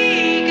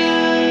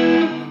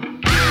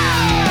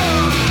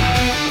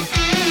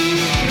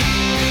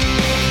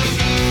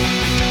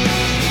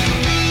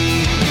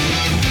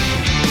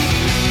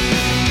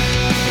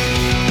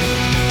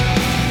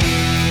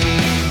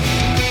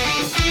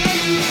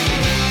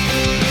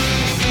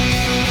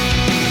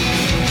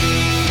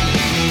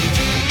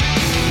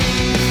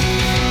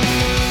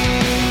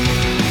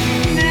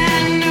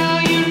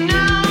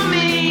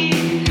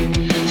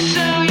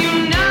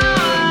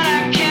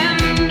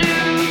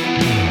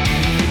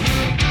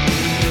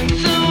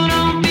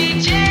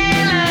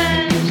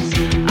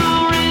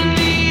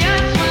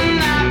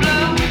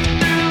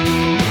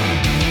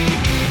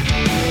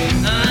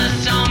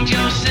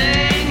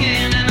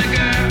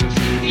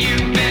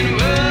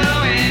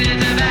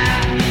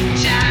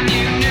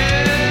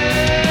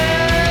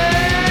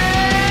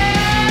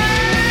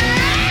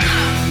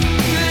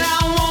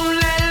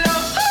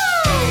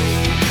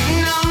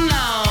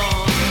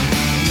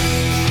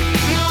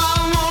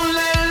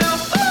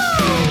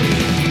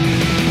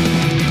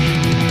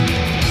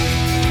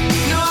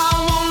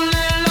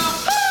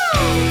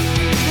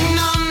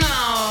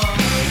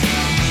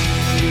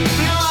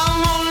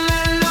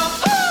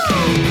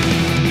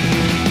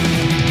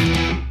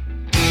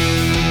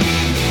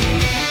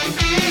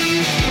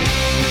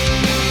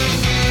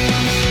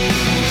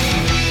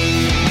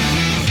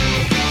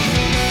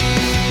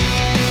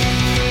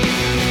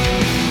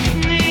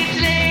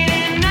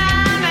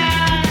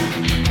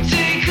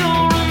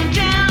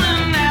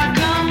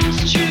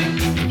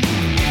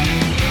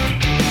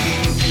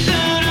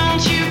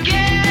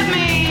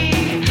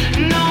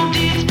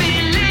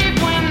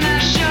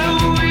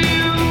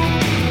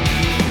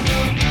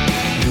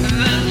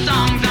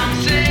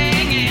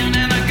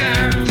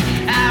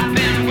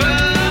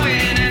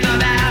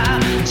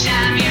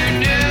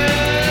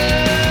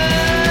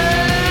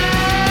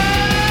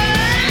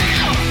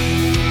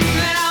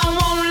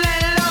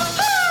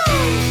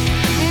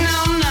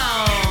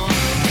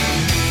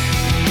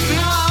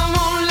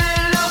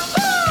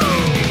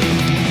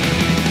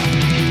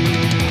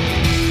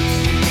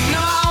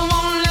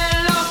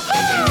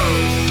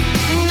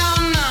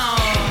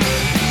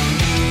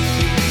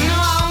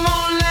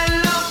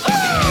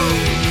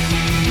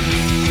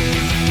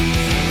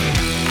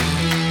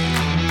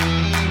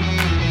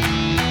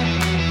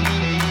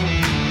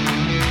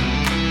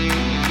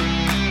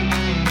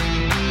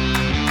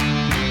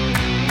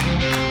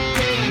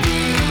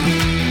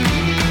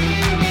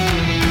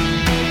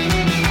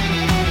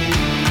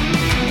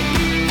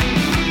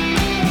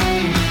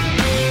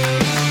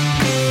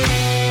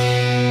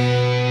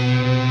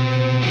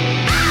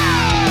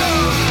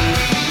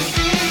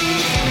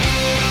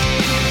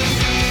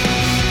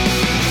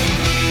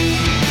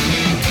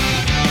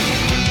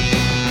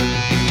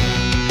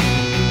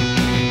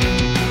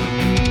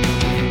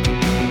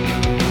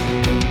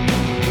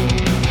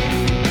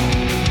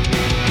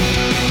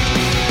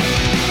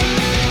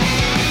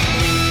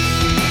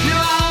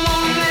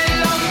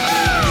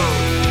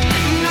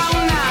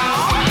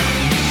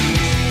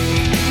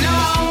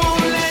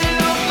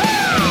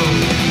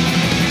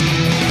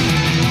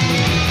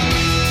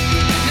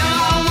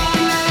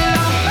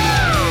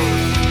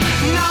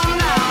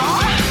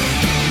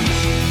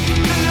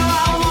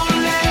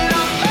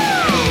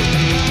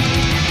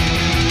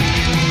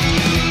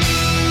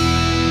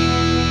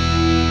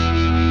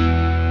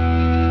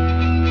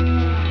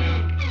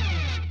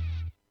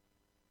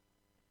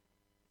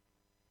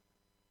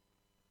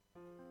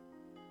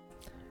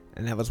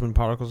 And that was When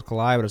Particles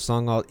Collide with a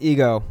song called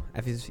Ego.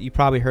 You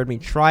probably heard me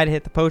try to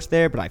hit the post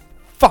there, but I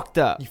fucked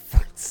up. You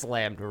fucking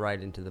slammed right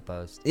into the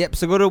post. Yep,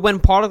 so go to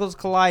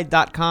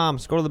whenparticlescollide.com.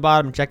 Scroll to the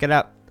bottom and check it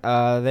out.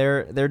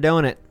 They're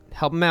doing it.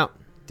 Help them out.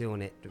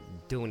 Doing it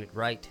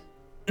right.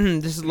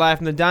 This is live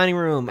from the dining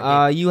room.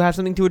 You have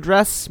something to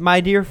address,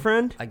 my dear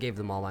friend? I gave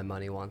them all my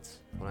money once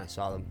when I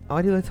saw them. Oh,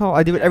 I do it all.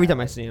 I do it every time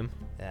I see them.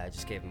 Yeah, I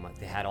just gave them.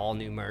 They had all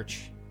new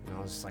merch, and I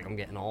was just like, I'm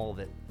getting all of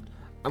it.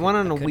 I went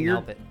on a couldn't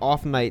help weird it.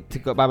 off night to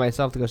go by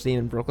myself to go see him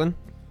in Brooklyn,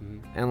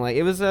 and like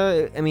it was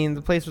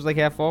the place was like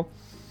half full,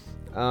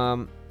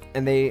 and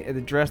they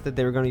addressed that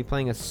they were going to be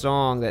playing a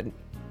song that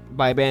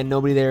by a band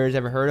nobody there has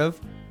ever heard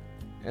of,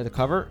 as a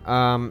cover,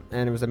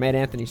 and it was a Mad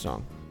Anthony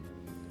song.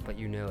 But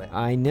you knew it.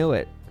 I knew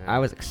it. Yeah. I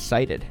was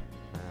excited.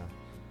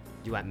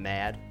 You went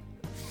mad.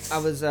 I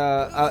was.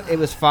 It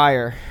was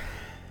fire.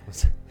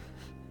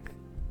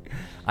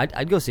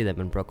 I'd go see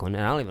them in Brooklyn,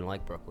 and I don't even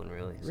like Brooklyn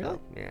really. Really?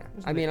 So, yeah.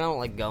 I mean, I don't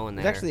like going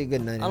there. It's actually a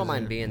good night. I don't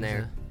mind being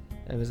there.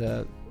 It was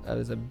a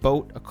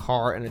boat, a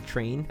car, and a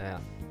train. Yeah.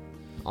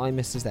 All I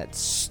missed is that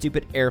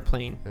stupid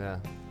airplane. Yeah.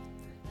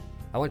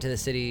 I went to the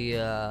city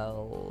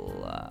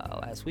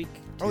last week.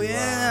 To, Oh,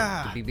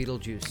 yeah. to be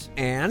Beetlejuice.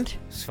 And It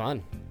was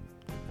fun.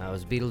 I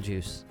was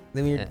Beetlejuice.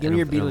 give me And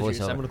your a Beetlejuice.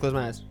 voiceover. I'm gonna close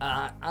my eyes.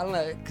 I don't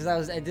know, because I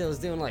was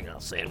doing like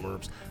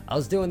sandworms. I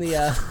was doing the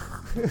I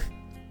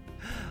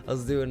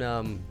was doing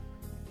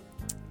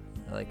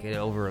like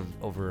over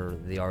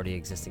the already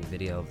existing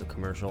video of the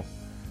commercial.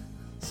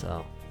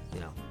 So,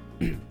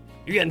 you're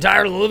getting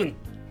tired of living.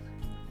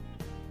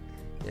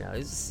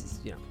 It's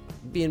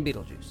being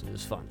Beetlejuice. It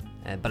was fun.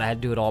 But I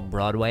had to do it all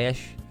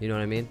Broadway-ish, you know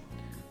what I mean?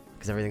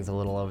 Because everything's a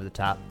little over the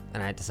top,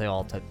 and I had to say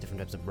all different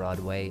types of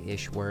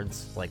Broadway-ish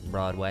words, like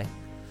Broadway.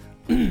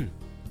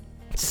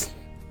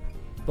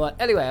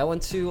 But anyway, I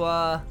went to,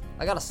 I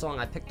got a song,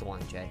 I picked one,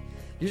 Jay.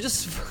 You're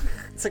just,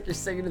 it's like you're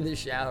singing in the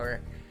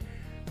shower.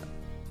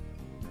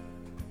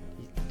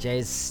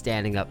 Jay's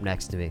standing up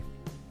next to me,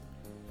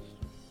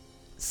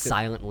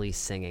 silently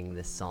singing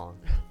this song.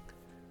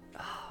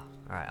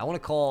 Alright, I want to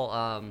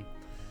call,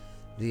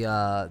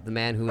 the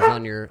man who's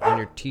on your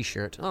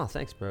t-shirt. Oh,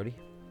 thanks, Brody.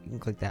 You can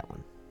click that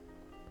one.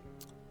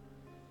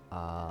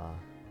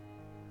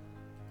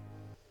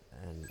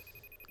 And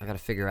I gotta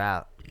figure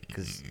out,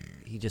 because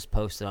he just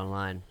posted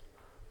online.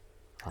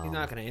 He's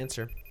not gonna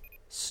answer.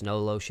 Snow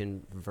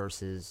lotion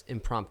versus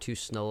impromptu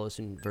snow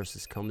lotion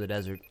versus comb the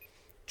desert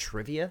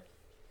trivia.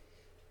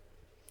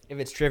 If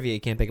it's trivia, he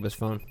can't pick up his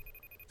phone.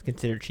 It's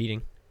considered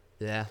cheating.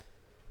 Yeah.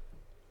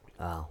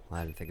 Oh,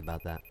 I didn't think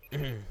about that.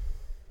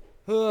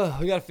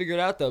 We gotta figure it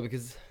out though,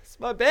 because it's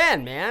my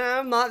band, man.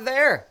 I'm not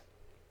there.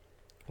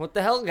 What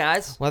the hell,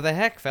 guys? What the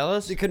heck,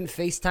 fellas? They couldn't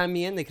FaceTime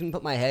me in. They couldn't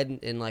put my head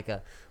in like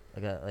an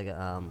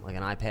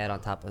iPad on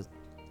top of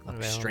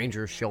a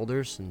stranger's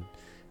shoulders and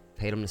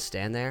paid them to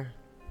stand there,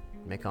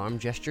 make arm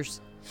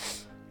gestures.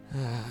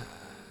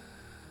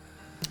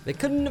 They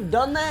couldn't have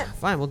done that.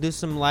 Fine, we'll do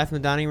some Live in the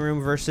Dining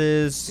Room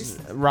versus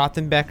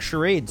Rothenbeck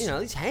charades.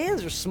 These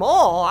hands are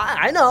small.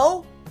 I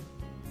know.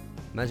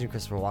 Imagine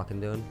Christopher Walken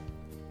doing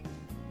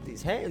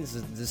these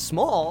hands. They're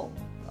small.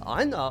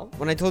 I know.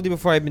 When I told you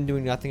before I've been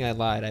doing nothing, I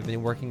lied. I've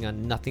been working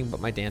on nothing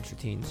but my dance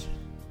routines.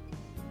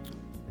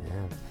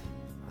 Yeah,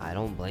 I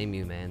don't blame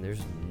you, man.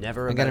 There's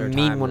never a I got a better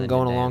mean time one than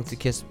going to along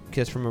dance. to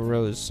kiss from a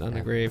rose on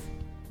the grave.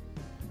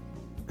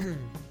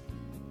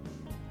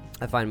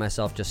 I find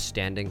myself just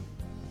standing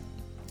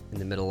in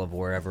the middle of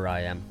wherever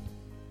I am,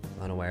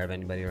 unaware of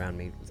anybody around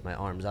me, with my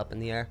arms up in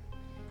the air,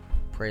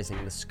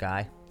 praising the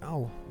sky.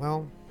 Oh,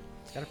 well,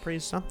 it's gotta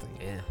praise something.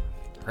 Yeah.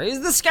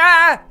 Praise the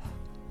sky,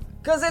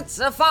 'cause it's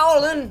a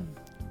falling.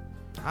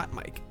 Hot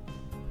mic.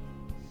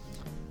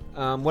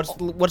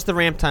 What's the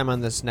ramp time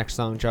on this next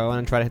song, Joe? I'm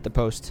gonna try to hit the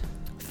post.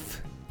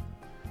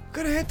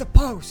 Gonna hit the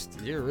post.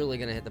 You're really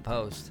gonna hit the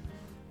post.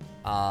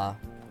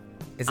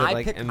 Is it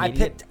I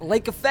immediate? picked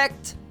Lake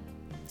Effect,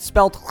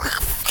 spelled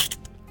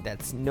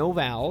That's no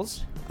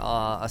vowels.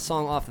 a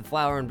song off the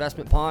Flower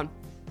Investment Pond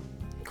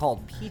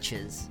called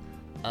Peaches.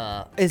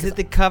 Is it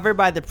the cover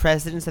by the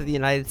presidents of the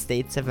United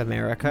States of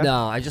America?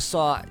 No, I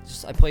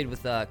I played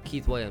with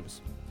Keith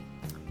Williams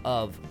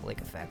of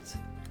Lake Effect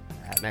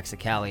at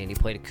Mexicali, and he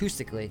played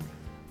acoustically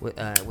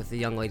with the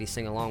young lady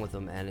sing along with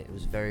him, and it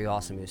was very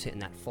awesome. He was hitting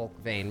that folk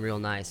vein real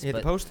nice. You hit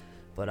the post?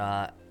 But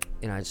I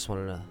just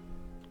wanted to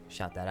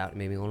shout that out. It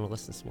made me want to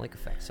listen to some Lake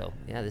Effect. So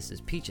yeah, this is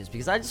Peaches,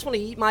 because I just want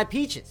to eat my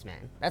peaches,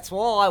 man. That's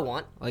all I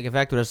want. Like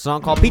Effect with a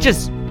song called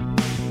Peaches.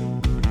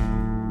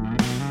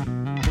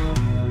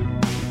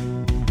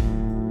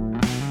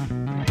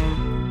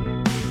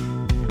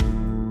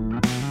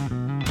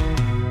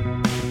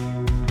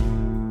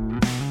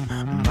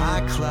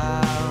 My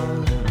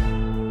cloud,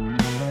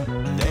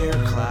 their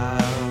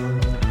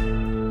cloud.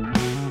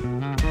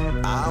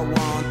 I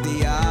want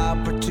the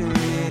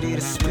opportunity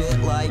to spit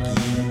like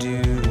you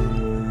do.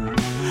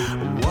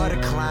 What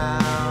a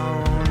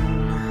clown,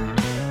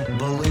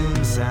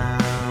 balloon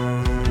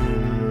sound.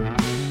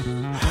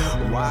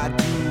 Why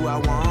do I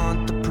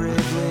want the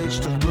privilege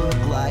to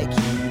look like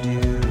you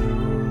do?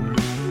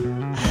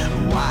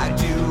 Why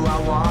do I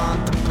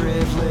want the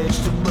privilege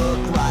to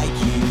look like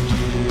you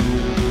do.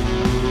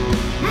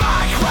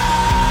 My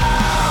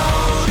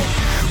cloud,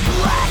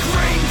 black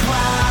rain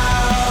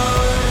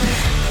cloud.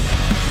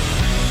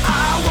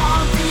 I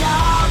want the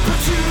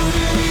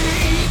opportunity to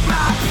eat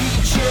my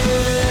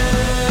peaches.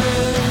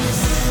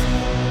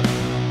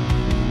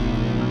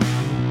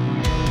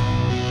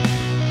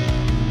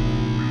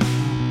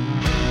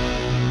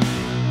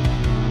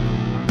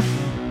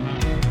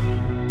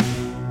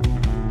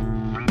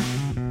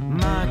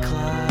 My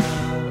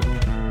cloud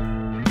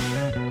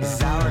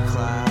is our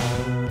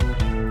cloud.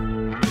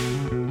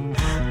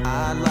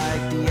 I'd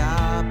like the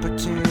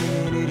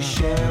opportunity to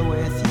share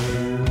with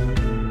you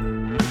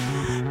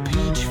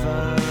peach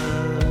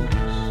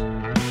fuzz,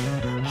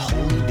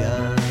 holy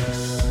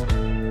dust.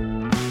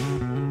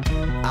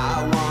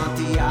 I want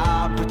the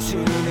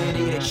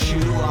opportunity to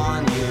chew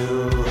on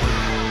you.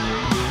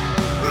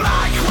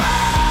 My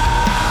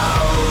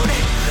cloud,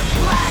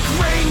 black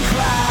rain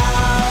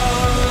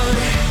cloud.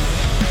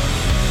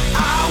 I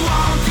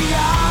want the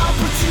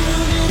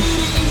opportunity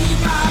to eat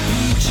my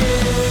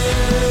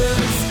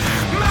peaches.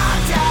 My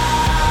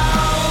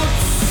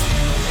doubts,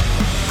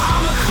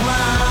 I'm a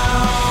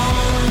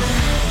clown.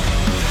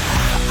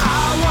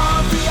 I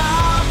want the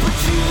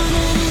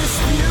opportunity to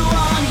spew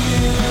on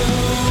you.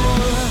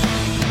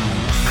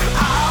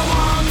 I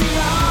want the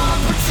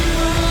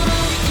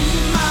opportunity to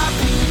eat my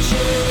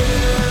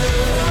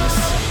peaches.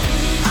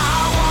 I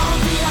want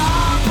the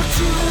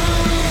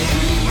opportunity to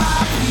eat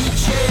my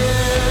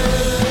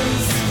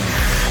peaches.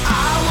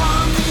 I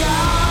want the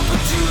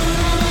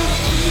opportunity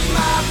to eat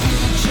my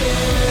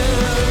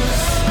peaches.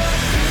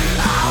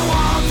 I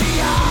want the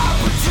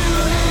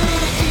opportunity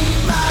to eat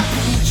my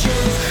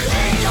peaches.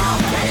 Eat your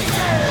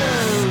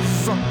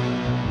peaches.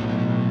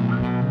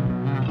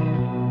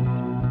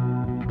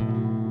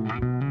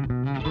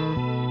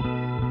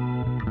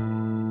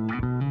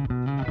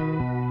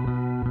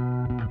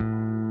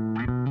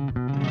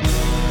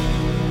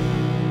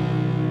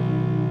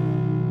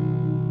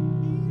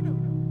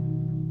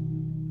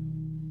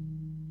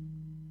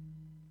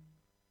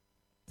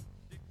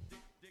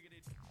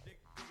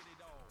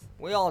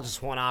 We all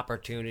just want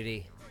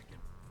opportunity.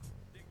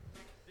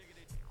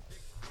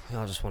 We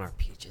all just want our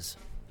peaches.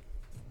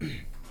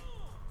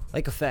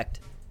 Lake Effect.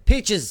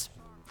 Peaches!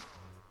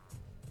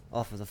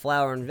 Off of the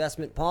Flower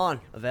Investment Pawn.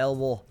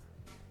 Available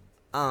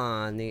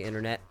on the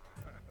internet.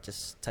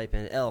 Just type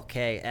in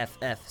LKFFCT.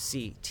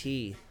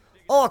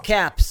 All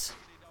caps!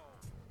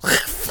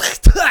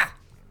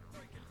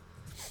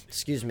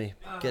 Excuse me.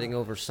 Getting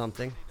over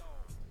something.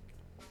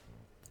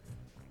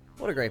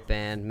 What a great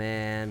band,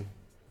 man.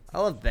 I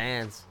love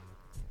bands.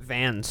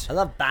 Vans. I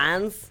love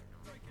bands.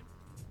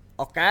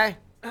 Okay?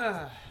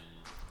 I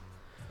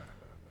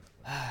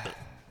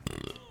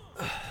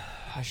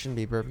shouldn't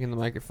be burping in the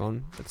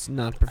microphone. That's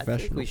not I professional.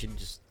 think we should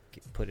just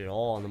put it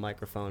all on the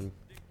microphone.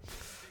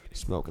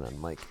 Smoking on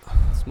mic.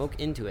 Smoke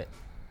into it.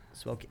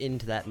 Smoke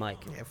into that mic.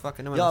 Yeah,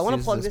 fucking. Yo, I want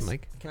to plug this this.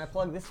 mic. Can I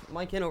plug this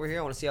mic in over here?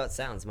 I want to see how it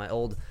sounds. My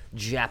old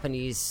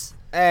Japanese.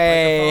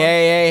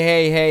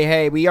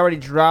 Hey! We already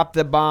dropped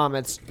the bomb.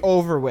 It's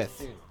over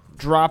with.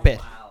 Drop it.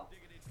 Wow.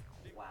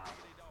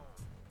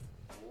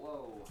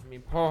 Whoa. I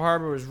mean, Pearl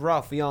Harbor was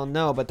rough. We all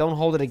know, but don't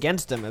hold it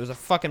against him. It was a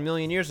fucking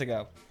million years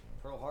ago.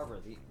 Pearl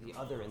Harbor, the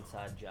other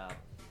inside job.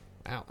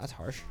 Ow, that's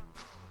harsh.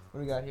 What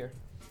do we got here?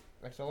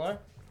 XLR?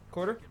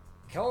 Quarter?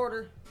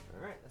 Quarter. All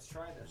right, let's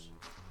try this.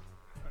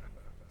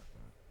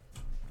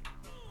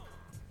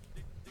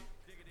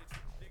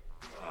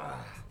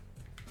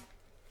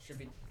 Should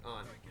be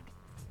on.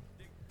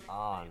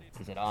 On.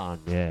 Is it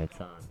on? Yeah, it's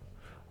on.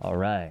 All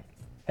right.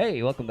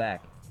 Hey, welcome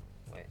back.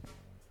 Wait.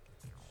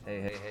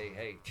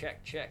 Hey.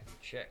 Check.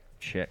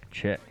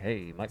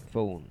 Hey,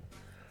 microphone.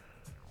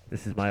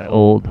 This is my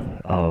old.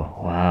 Oh,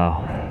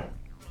 wow.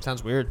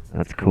 Sounds weird.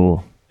 That's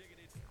cool.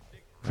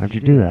 How'd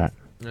you do that?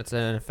 That's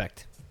an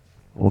effect.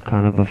 What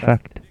kind of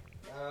effect?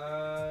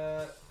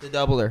 The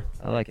doubler.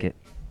 I like it.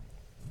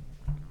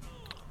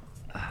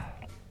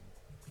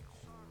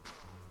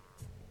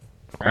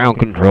 Ground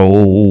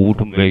control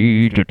to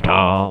Major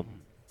Tom.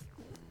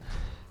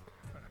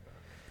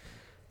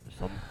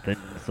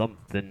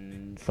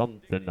 Something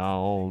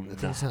on. That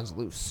thing sounds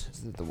loose.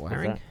 Is it the Is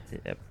wiring?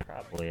 that- Yeah,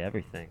 probably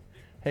everything.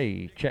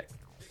 Hey, check.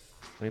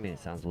 What do you mean it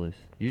sounds loose?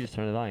 You just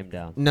turn the volume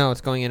down. No,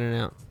 it's going in and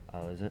out.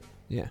 Oh, is it?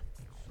 Yeah.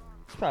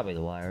 It's probably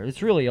the wire.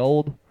 It's really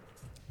old.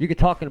 You could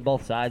talk into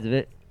both sides of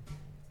it.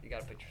 You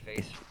gotta put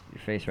your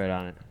face right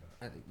on it.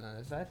 I think not.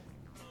 Is that?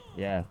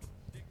 Yeah.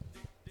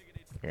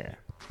 Yeah.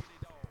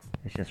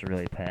 It's just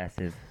really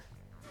passive.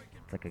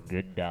 It's like a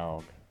good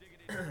dog.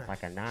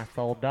 Like a nice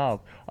old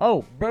dog.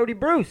 Oh, Brody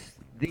Bruce,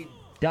 the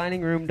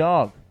dining room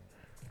dog,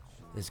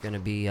 is gonna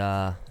be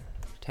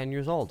 10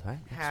 years old, right?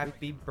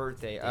 Happy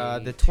birthday.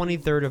 The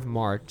 23rd of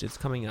March. It's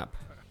coming up.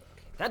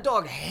 That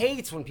dog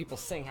hates when people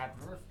sing happy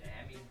birthday.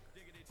 I mean,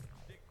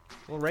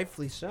 Well,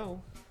 rightfully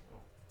so.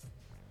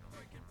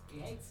 he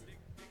hates it.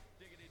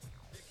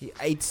 He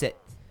eats it.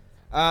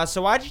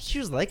 So why'd you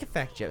choose Lake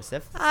Effect,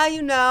 Joseph?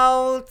 You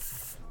know,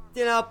 it's,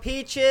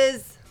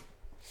 peaches.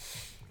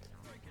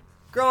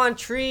 Grow on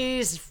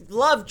trees.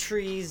 Love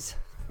trees.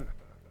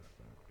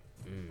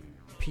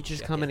 Peaches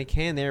come in a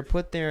can. They are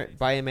put there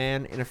by a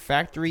man in a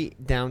factory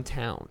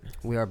downtown.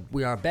 We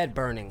are bed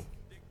burning.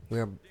 We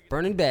are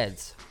burning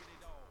beds.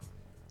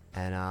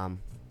 And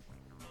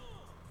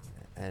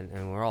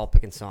we're all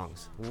picking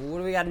songs. What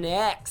do we got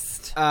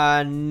next?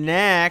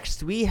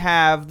 Next, we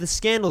have The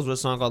Scandals with a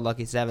song called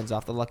Lucky Sevens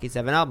off the Lucky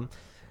 7 album.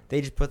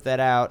 They just put that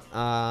out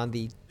on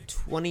the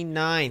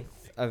 29th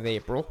of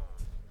April.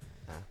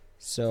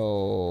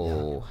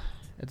 So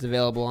it's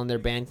available on their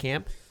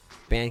Bandcamp.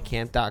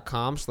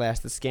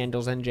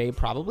 Bandcamp.com/thescandalsnj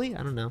probably.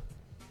 I don't know.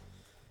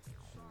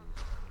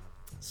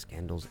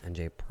 Scandals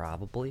NJ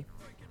probably.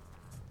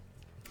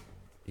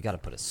 You got to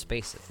put a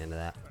space at the end of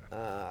that.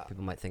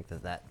 People might think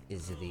that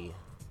is the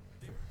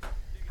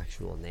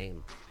actual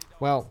name.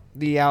 Well,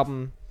 the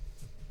album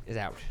is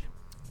out.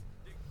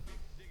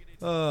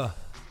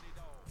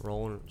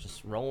 Rolling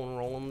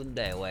the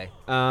day away.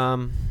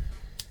 We're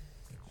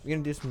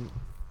gonna do some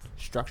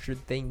structured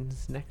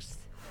things next.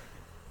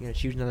 We're gonna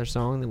choose another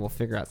song, then we'll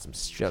figure out some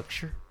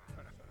structure.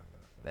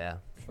 Yeah.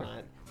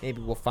 Maybe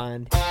we'll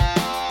find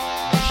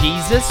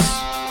Jesus.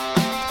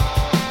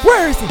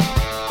 Where is he?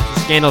 The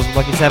Scandals with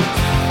Lucky Sevens.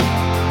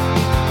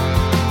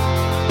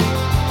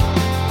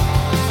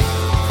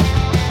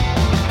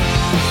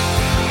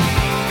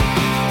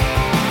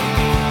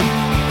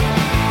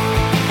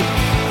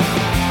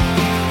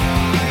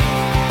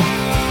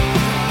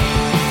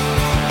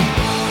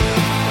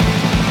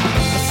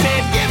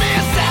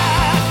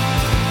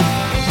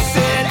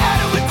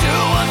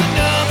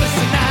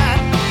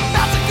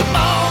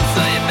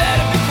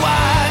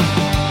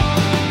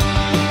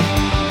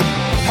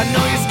 I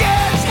know you're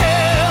scared as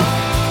hell.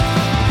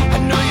 I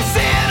know you're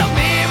saying on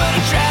me, but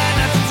I try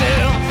not to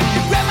tell. You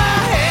grab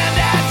my hand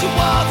as you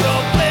walk your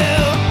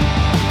blue.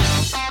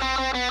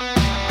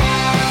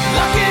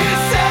 Lucky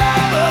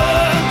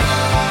seven.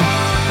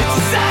 It's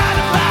a sign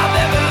if I've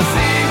ever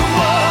seen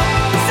one.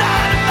 A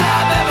sign if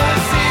I've ever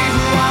seen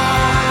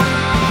one.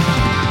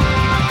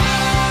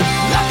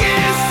 Lucky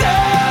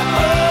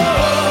seven.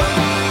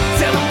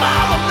 Tell them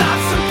all I'm not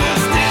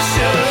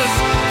superstitious.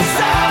 A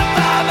sign if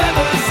I've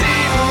ever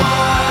seen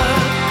one.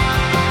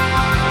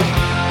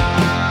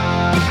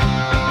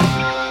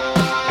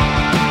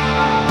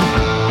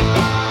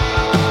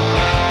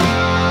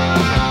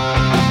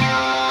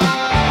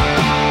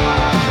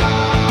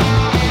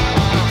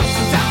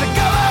 Sometimes I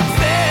go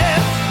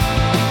upstairs,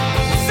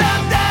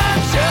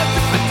 sometimes just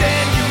to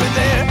pretend you were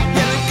there.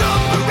 Yelling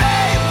good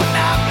parade when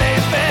I play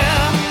fair.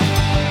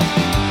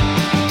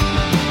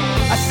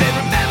 I said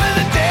remember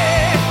the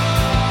day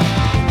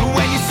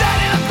when you sat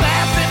in a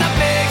class and I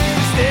begged you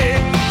to stay.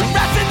 And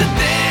I said the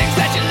things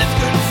that your lips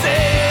couldn't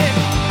say.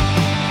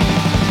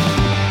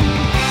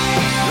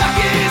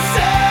 Lucky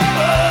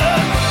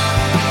seven.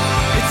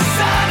 It's a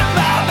sign if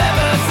I've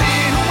ever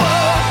seen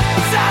one. A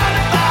sign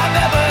if I've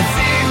ever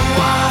seen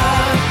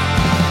one.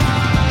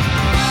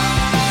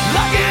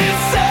 Lucky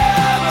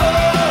seven.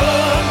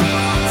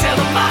 Tell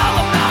them all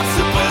I'm not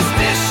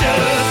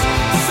superstitious. A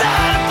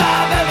sign if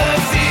I've ever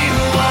seen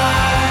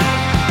one.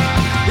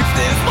 If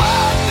there's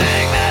one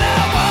thing that I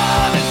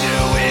wanna do,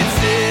 it's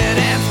sit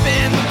and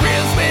spin the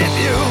reels with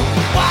you.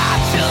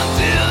 Watch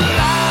until the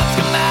lights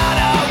come out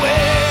our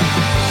way.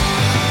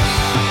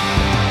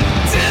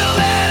 Till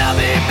then I'll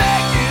be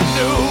making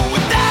do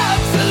with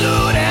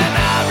absolute and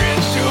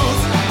orange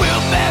juice.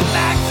 We'll bet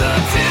max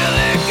until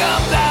it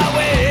comes our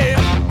way.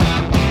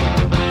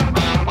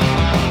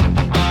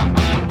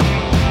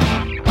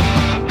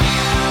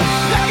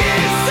 Lucky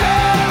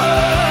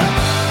seven.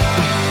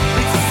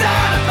 It's a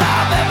sign if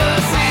I've ever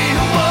seen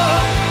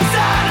one. A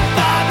sign if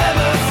I've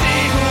ever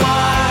seen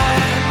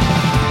one.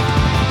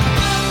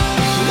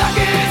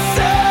 Lucky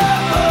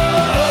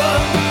seven.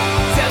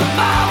 Tell them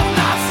all I'm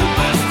not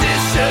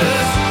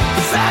superstitious. A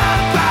sign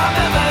if I've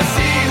ever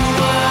seen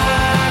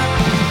one.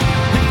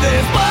 If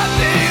there's one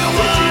thing I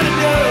wanna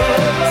do,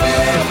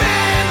 live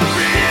in the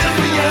real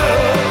for you.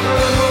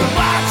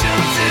 Watch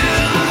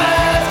until the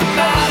lights come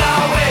out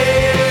our way.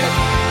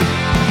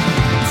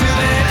 Till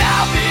then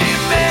I'll be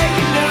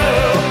making new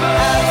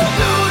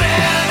absolute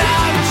and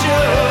orange.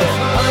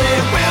 Honey,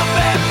 we'll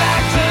bet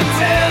back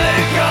until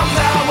it comes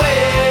our way.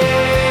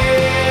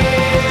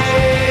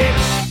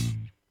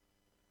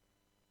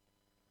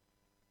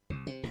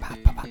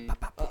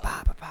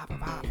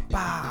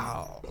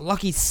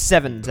 Lucky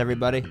Sevens,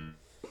 everybody.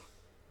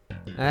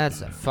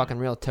 That's a fucking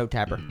real toe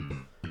tapper.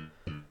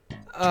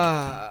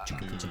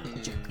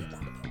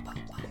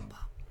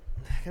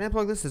 Can I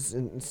plug this?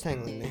 It's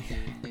tangling me.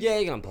 Yeah,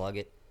 you can unplug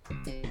it.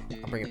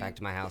 I'll bring it back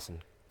to my house and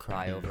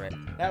cry over it.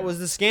 That was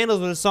The Scandals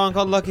with a song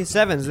called Lucky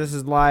Sevens. This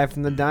is live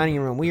from the dining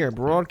room. We are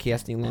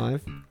broadcasting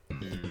live from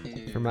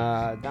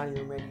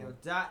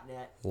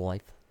diningroomradio.net.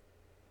 Life.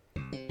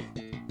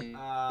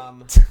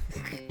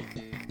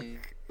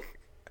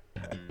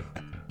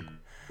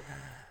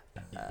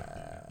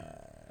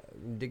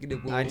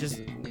 I just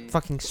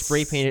fucking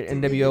spray painted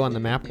NWO on the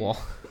map wall.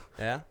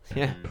 Yeah?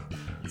 Yeah.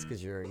 That's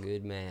because you're a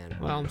good man.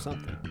 Well, I'm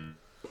something.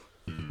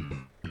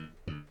 I'm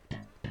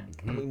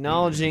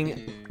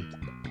acknowledging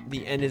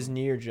The end is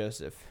near,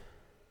 Joseph.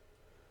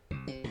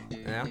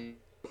 Yeah.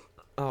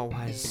 Oh,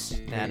 why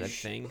is that a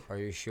thing? Are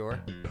you sure?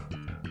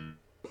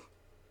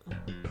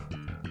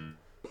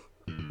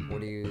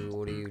 What are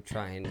you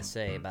trying to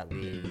say about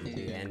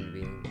the end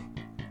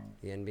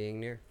being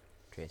near,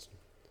 Jason?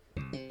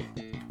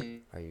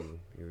 Are you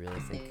really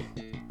think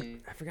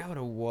I forgot what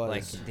it was.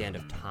 like the end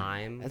of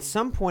time? At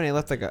some point, I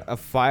left like a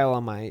file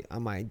on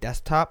my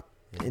desktop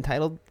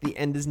entitled "The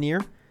End Is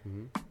Near,"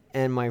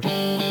 and my it's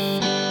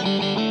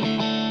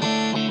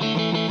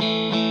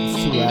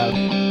too loud.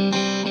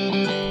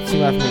 It's too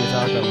loud for me to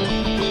talk over.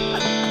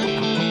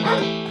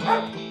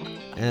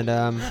 And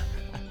I'm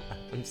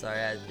sorry,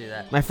 I had to do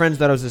that. my friends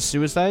thought it was a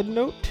suicide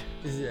note.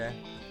 Yeah.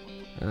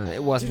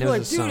 It wasn't. It You're was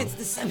like, a song. dude, it's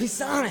the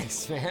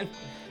Semisonics, man.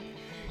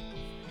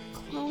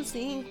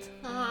 Closing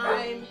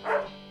time.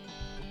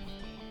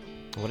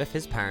 What if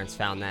his parents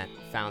found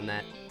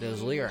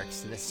those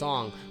lyrics to this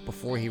song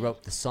before he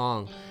wrote the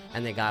song,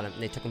 and they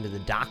took him to the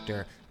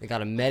doctor, they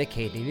got him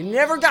medicated, and he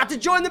never got to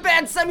join the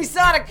band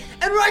Semisonic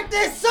and write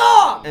this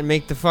song! And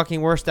make the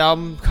fucking worst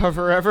album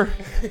cover ever.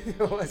 It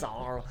was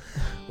horrible.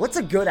 What's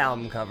a good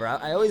album cover?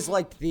 I always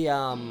liked the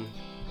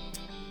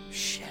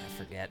shit,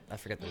 I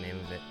forget the name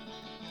of it.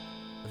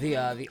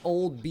 The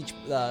old Beach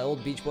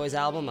Boys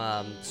album,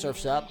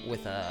 Surf's Up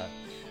with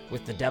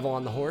the devil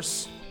on the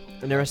horse.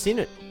 I've never seen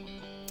it.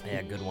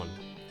 Yeah, good one.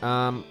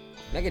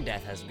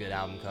 Megadeth has good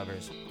album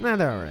covers. Nah,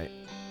 they're alright.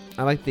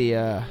 I like the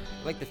I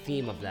like the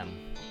theme of them.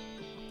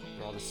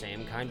 They're all the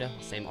same, kinda.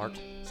 Same art.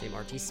 Same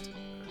artiste.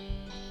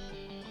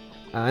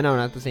 no,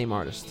 not the same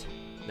artist.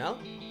 No?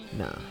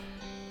 Nah.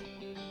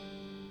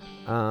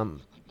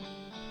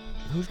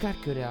 Who's got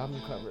good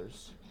album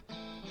covers?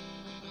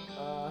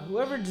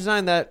 Whoever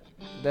designed that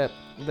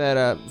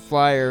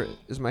flyer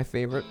is my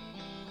favorite.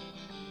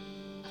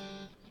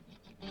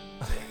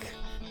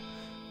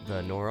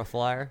 The Nora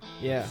flyer?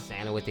 Yeah.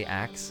 Santa with the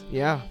axe?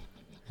 Yeah.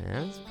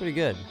 Yeah, that's pretty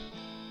good.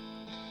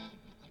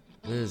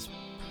 This is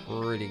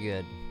pretty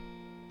good.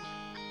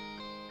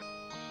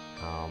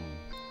 I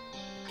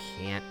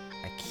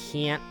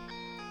can't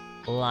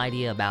lie to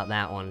you about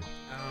that one.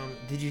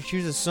 Did you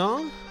choose a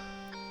song?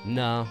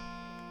 No.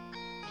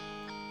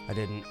 I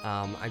didn't.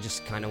 I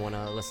just kind of want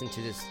to listen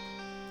to this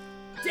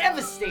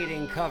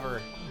devastating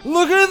cover.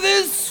 Look at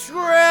this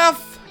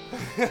graph!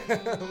 We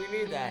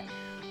need that.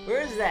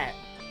 Where is that?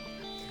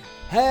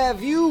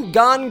 Have you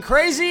gone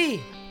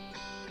crazy?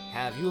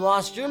 Have you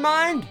lost your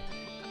mind?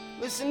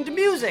 Listen to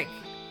music.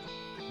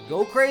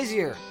 Go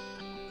crazier.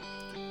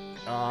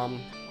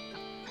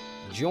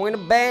 Join a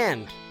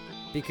band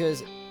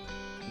because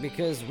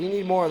we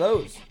need more of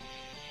those.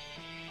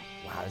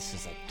 Wow, this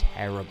is like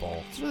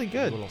terrible. It's really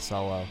good. Little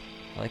solo.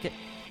 I like it.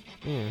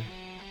 Yeah.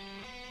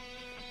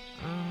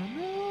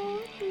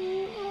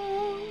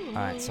 All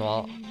right,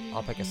 so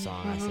I'll pick a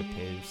song. I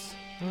suppose.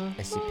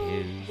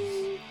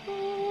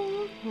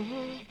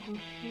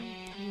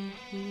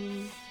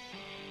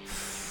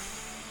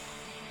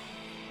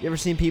 You ever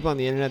seen people on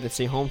the internet that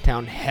say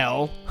hometown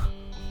hell?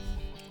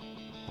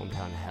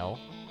 Hometown hell?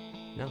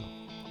 No.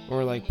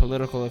 Or like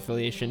political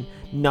affiliation?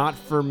 Not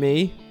for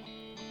me.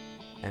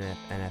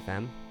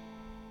 NFM?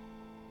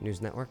 News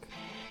Network?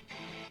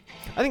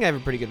 I think I have a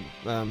pretty good.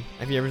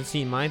 Have you ever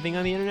seen my thing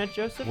on the internet,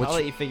 Joseph? I'll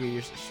let you figure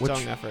your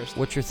song out first.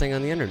 What's your thing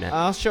on the internet?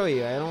 I'll show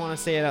you. I don't want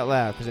to say it out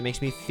loud because it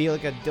makes me feel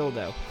like a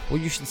dildo. Well,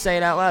 you should say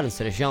it out loud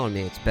instead of showing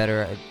me. It's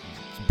better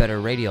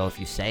radio if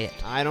you say it.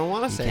 I don't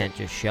want to say it. You can't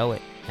just show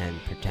it and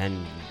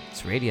pretend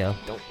it's radio.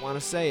 Don't want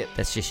to say it.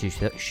 That's just you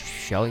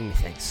showing me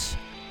things.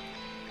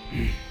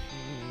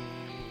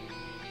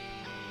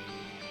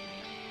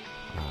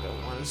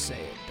 Don't want to say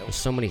it. There's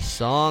so many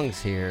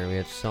songs here. We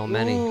have so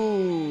many.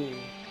 Ooh.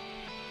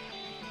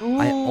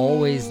 I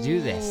always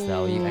do this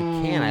though.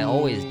 I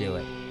always do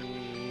it.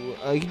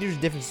 You can do a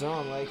different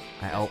song, like.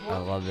 I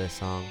love this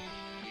song.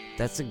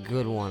 That's a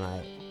good one.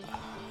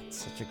 It's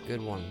such a good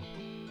one.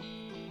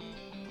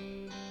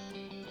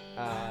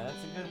 That's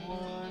a good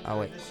one. Oh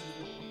wait.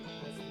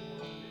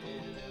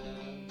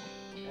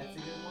 That's a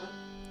good one.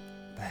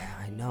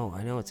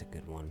 I know it's a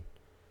good one.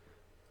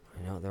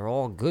 I know they're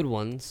all good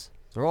ones.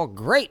 They're all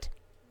great.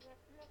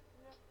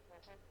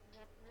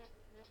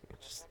 It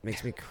just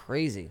makes me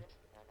crazy.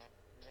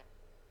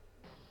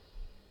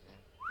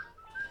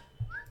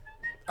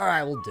 All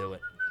right, we'll do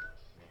it.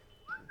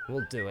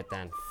 We'll do it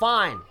then.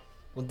 Fine.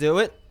 We'll do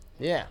it.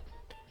 Yeah.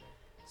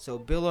 So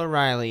Bill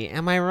O'Reilly,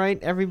 am I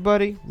right,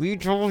 everybody? We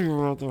told you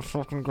about this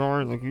fucking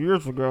guy like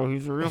years ago.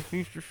 He's a real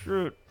piece of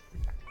shit.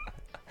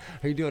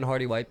 Are you doing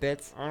Hardy White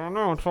bits? I don't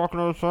know. I'm talking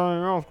about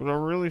something else because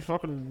I'm really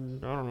fucking.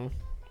 I don't know.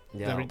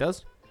 Yeah. Is that what he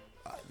does?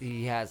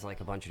 He has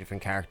like a bunch of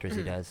different characters.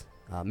 He does.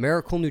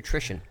 Miracle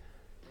Nutrition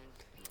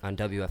on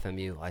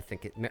WFMU. I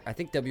think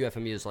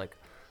WFMU is like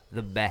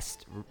the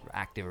best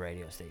active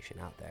radio station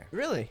out there.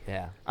 Really?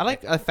 Yeah. I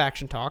like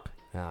Faction Talk.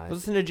 No, I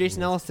listened to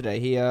Jason Ellis today.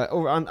 He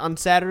over on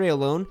Saturday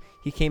alone,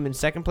 he came in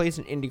second place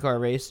in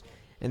IndyCar race,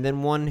 and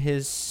then won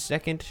his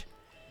second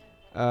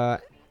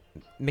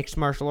mixed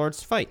martial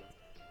arts fight.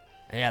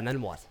 Yeah, and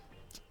then what?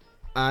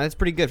 That's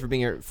pretty good for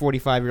being a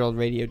 45-year-old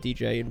radio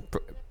DJ and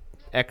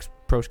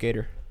ex-pro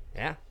skater.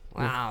 Yeah.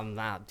 Wow,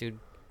 nah, dude,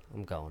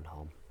 I'm going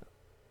home.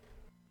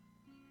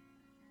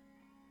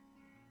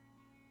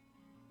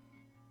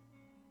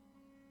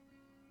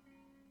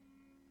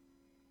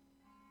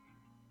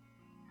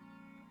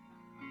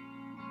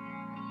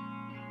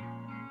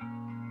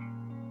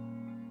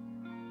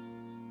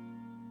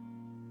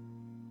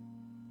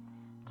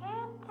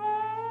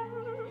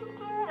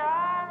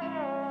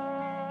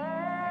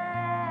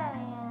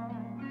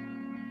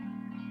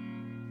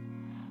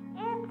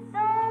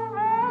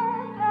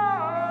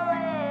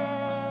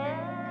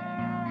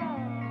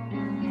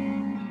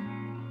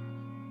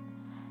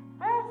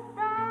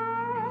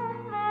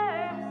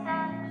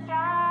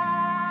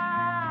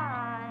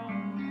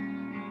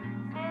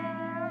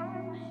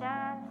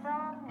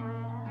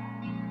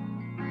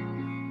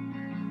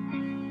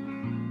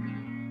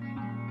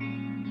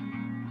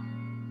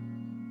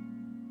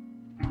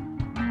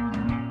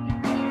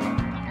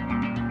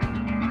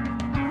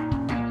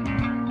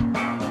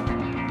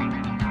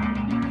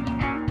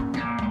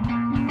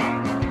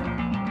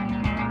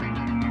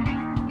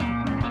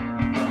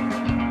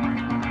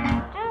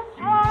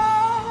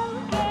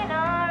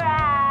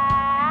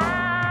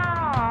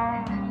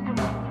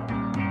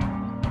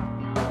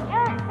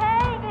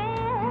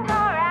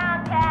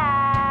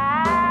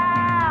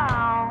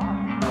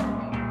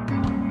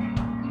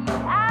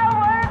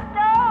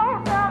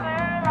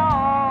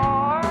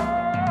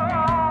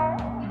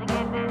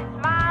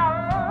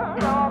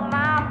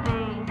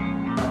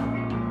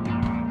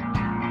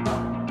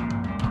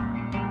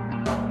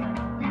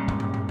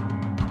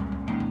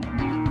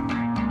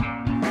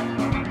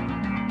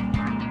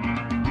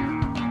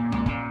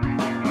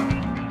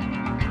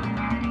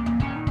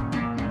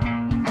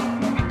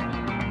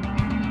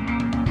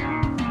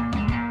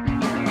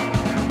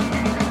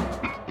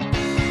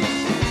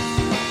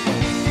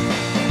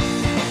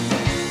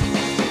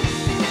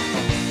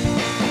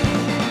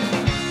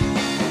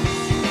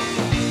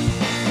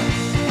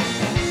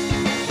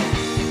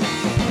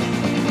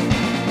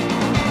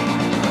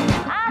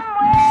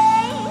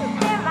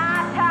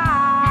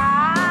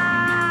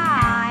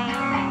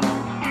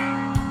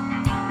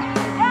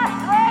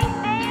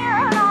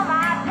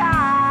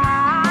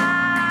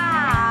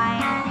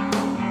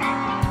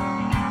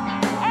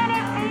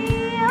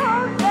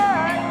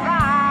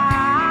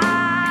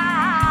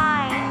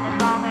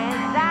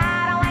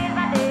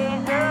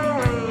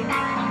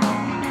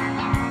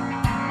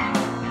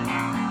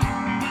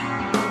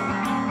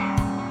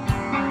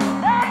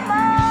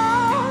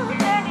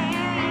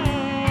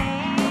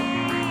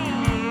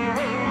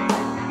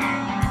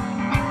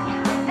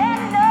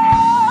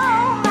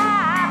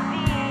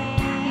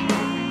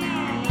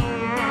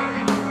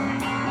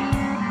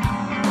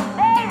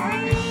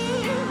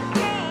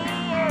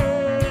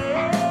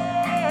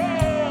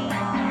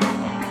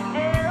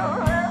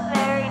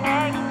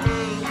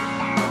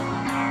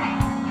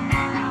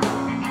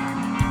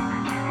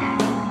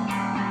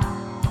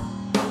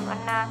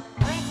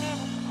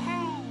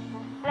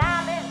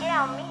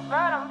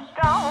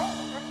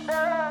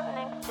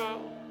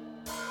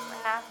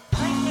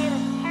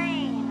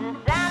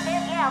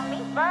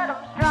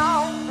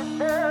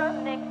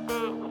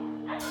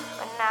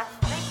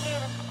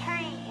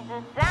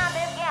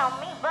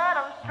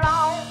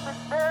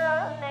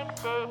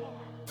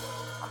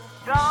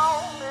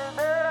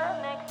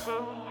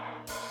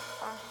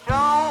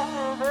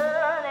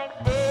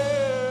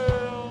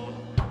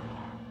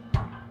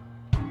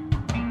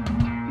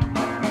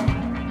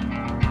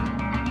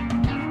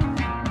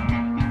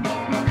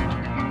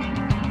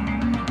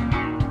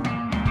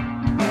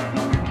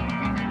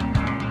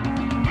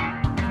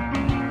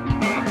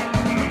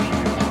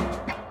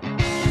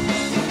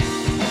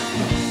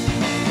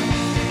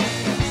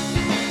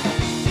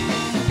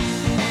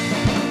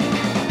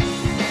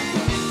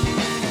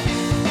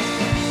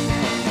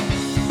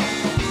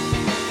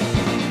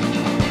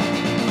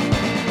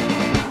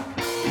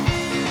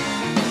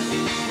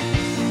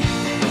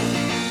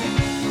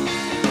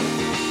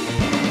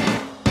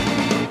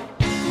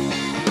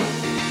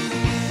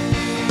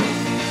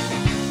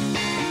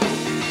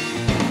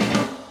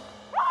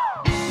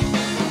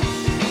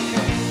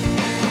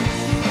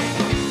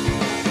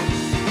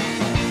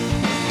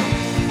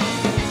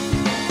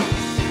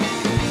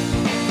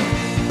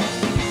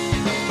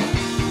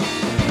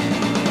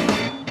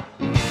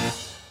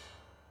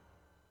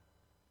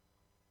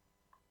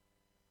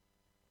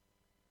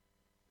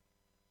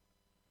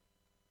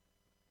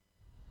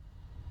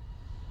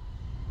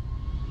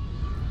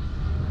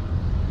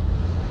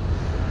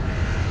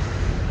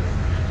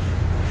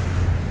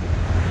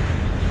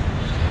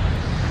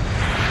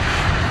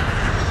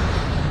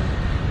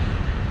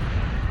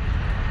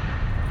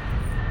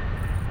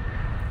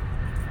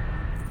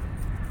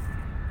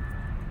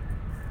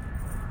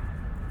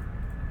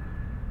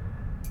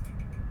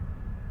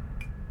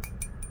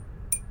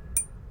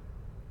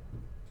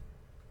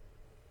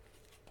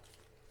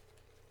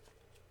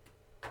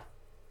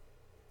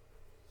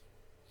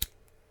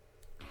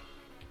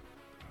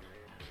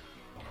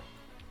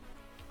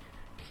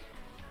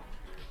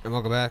 And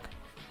welcome back.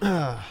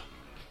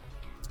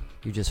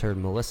 You just heard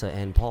Melissa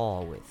and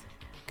Paul with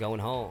Going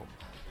Home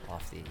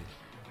off the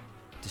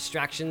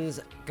Distractions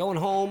Going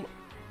Home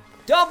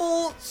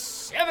double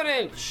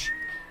 7-inch.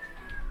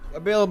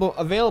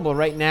 Available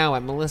right now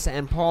at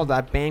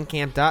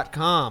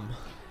melissaandpaul.bandcamp.com.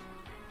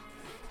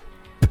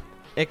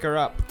 Ick her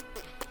up.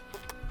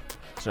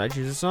 Should I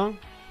choose a song?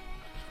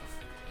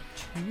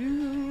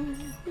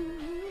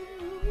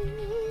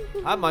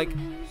 Hi, Mike.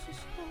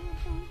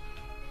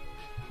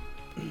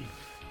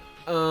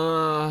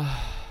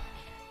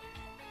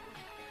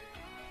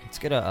 Let's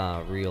get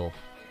a real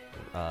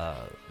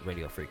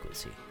radio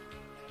frequency.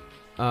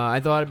 I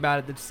thought about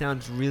it. That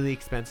sounds really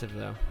expensive,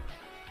 though.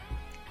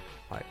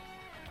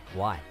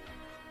 Why?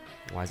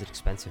 Why is it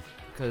expensive?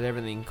 Because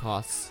everything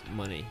costs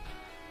money.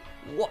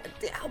 What?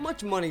 How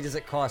much money does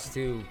it cost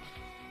to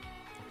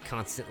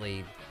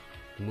constantly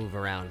move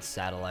around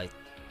satellite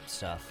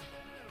stuff?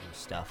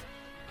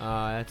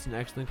 That's an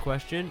excellent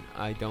question.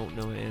 I don't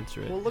know how to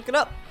answer it. Well, look it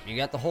up. You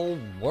got the whole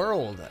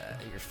world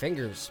at your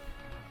fingers.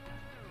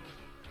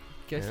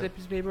 Can I see that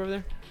piece of paper over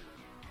there?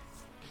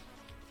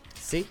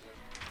 See?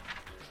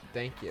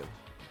 Thank you.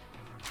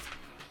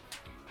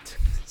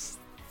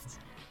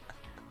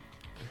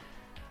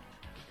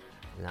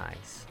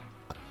 Nice.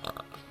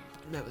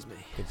 That was me.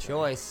 Good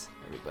choice.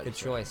 Good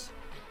choice.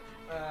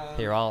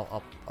 Here,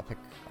 I'll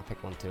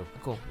pick one too.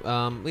 Cool.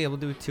 Yeah, we'll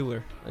do a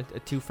twofer. A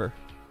twofer.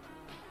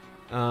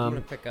 I'm gonna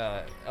pick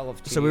a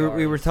LFT. So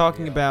we were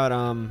talking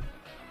about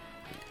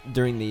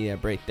during the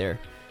break there,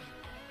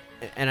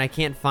 and I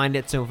can't find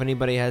it. So if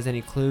anybody has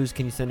any clues,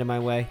 can you send it my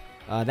way?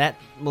 That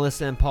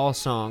Melissa and Paul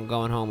song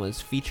 "Going Home" was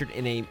featured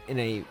in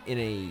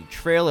a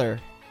trailer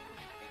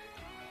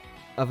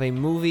of a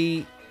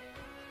movie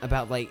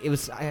about like it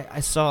was.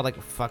 I saw it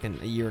like fucking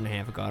a year and a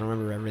half ago. I don't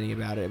remember everything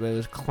about it, but it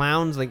was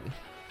clowns like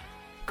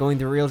going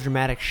through real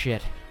dramatic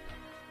shit.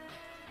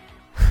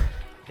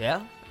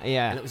 Yeah.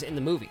 Yeah. And it was in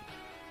the movie.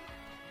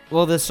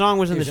 Well, the song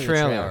was in the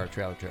trailer.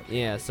 Trailer.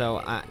 Yeah,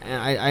 so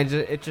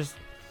it just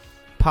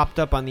popped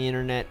up on the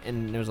internet,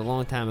 and it was a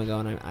long time ago,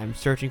 and I'm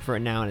searching for it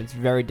now, and it's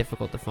very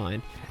difficult to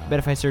find. I bet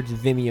if I search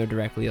Vimeo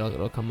directly,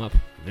 it'll come up.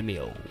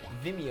 Vimeo.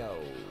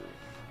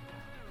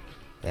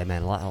 Yeah,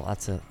 man,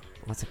 lots of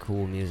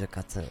cool music,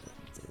 lots of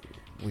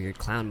weird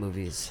clown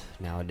movies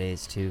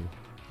nowadays too.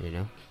 You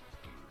know.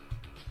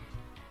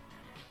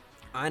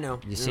 I know.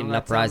 You seen an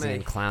uprising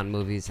in clown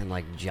movies and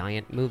like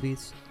giant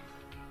movies?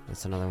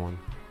 That's another one.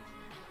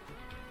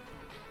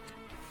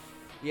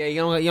 Yeah,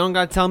 you don't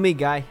gotta tell me,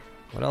 guy.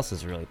 What else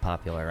is really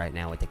popular right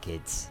now with the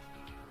kids?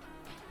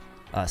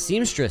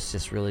 Seamstress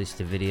just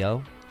released a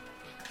video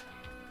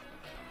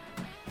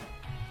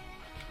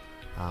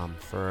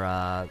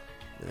for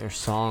their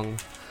song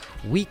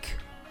Week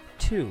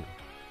 2.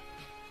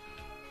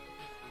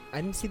 I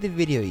didn't see the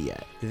video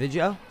yet. The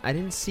video? I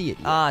didn't see it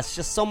yet. It's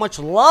just so much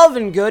love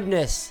and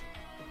goodness.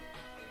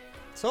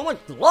 So much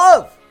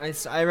love.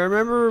 I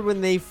remember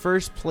when they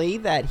first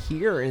played that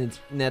here in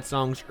that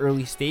song's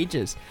early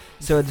stages.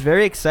 So it's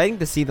very exciting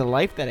to see the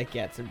life that it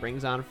gets and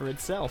brings on for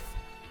itself.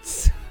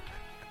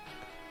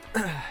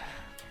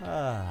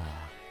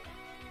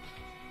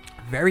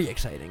 Very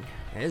exciting.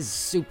 It is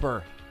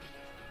super.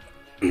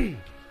 Trying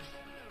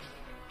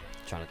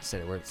to say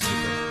the word super.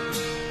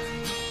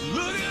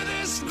 Look at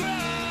this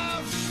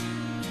graph.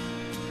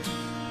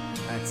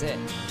 That's it.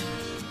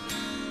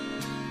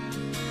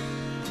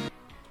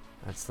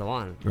 That's the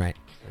one. Right.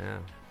 Yeah.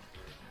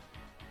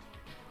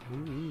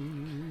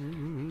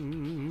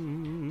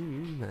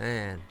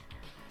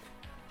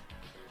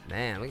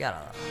 Man, we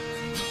gotta.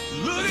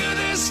 Look at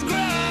this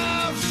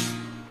graph.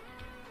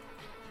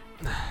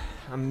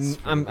 I'm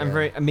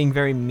being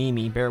very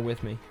memey. Bear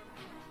with me.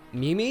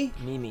 Mimi?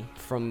 Mimi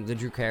from the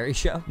Drew Carey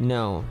Show.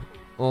 No.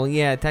 Well,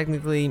 yeah,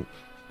 technically,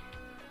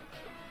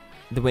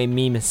 the way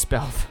meme is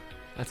spelled.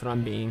 That's what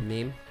I'm being.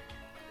 Meme.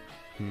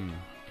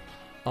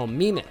 Oh,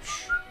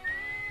 meme-ish.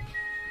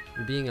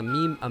 You're being a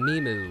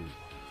meme-moo.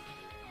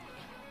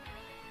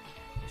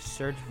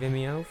 Search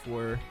Vimeo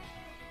for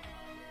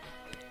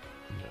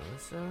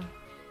Melissa.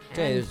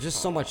 Okay, there's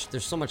just so much.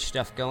 There's so much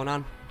stuff going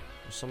on.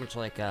 There's so much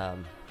like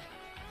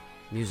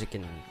music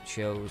and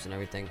shows and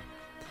everything.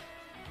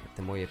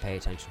 The more you pay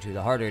attention to,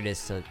 the harder it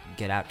is to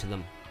get out to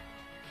them.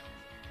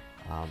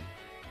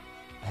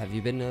 Have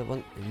you been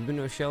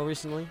to a show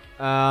recently?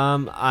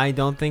 I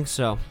don't think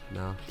so.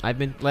 No.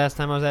 Last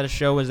time I was at a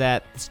show was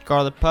at the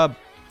Scarlet Pub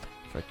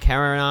for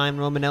Caroline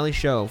Romanelli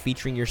show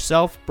featuring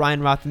yourself, Brian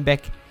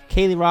Rothenbeck,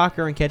 Kaylee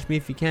Rocker, and Catch Me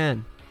If You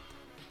Can.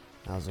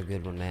 That was a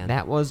good one, man.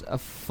 That was a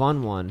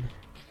fun one.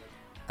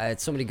 I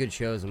had so many good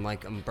shows.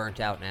 I'm burnt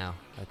out now.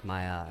 Like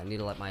I need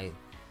to let my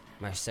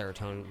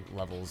serotonin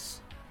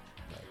levels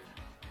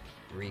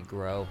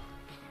regrow.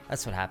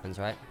 That's what happens,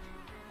 right?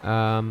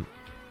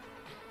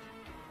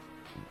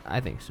 I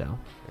think so.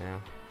 Yeah.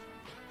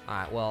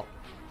 Alright, well.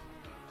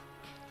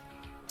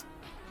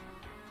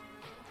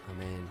 I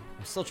mean,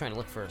 I'm still trying to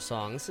look for a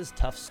song. This is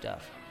tough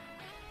stuff.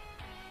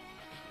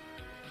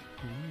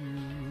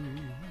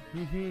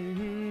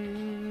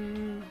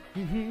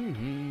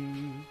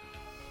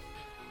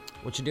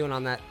 What you doing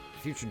on that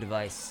future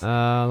device?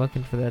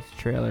 Looking for that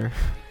trailer.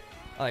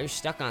 Oh, you're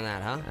stuck on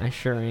that, huh? I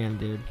sure am,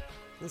 dude.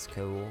 That's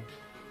cool.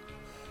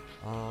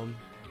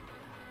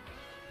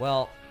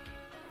 Well,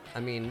 I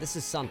mean, this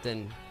is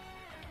something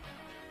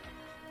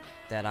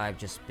that I've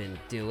just been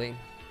doing,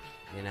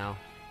 you know?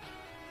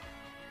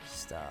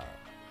 Just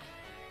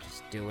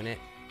doing it.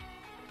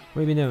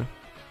 What have you been doing?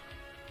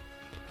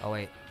 Oh,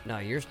 wait. No,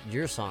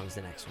 your song's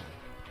the next one.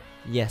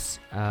 Yes.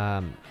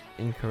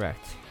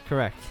 Incorrect.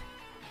 Correct.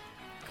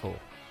 Cool.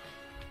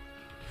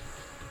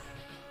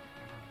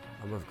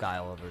 I'll move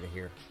Guile over to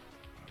here.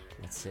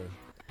 Let's see.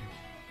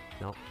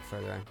 Nope,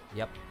 further in.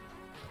 Yep.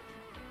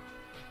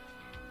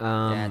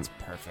 That's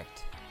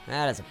perfect.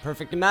 That is a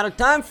perfect amount of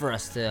time for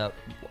us to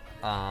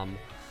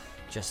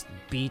just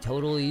be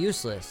totally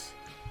useless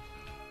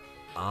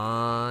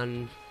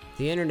on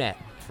the internet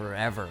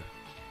forever.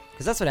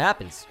 Because that's what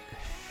happens.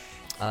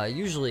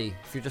 Usually,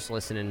 if you're just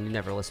listening and you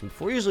never listened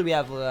before, usually we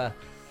have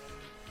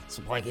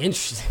some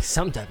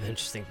some type of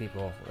interesting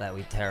people that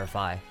we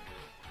terrify,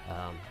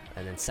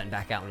 and then send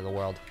back out into the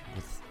world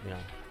with, you know,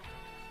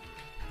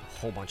 a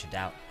whole bunch of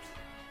doubt.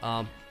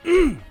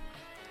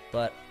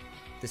 But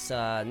this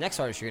next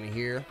artist you're gonna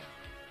hear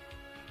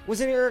was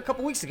in here a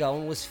couple weeks ago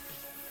and was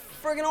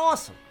friggin'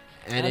 awesome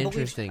And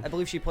interesting. I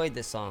believe she played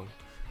this song.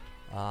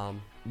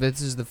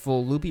 This is the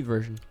full loopy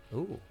version.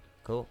 Ooh,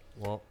 cool.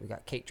 Well, we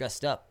got Kate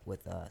dressed up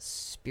with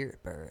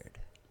Spirit Bird.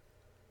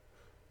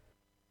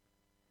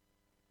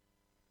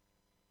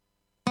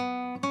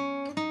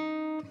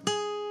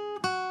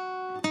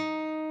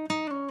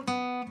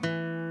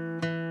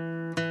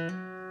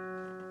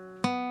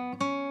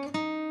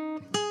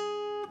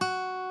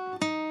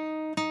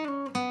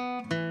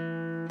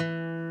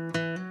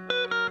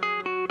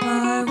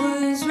 I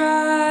was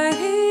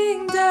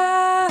riding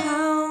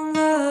down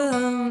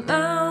the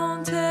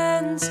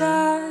mountainside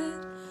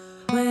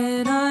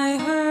when I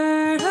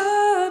heard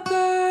a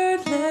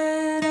bird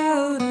let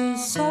out a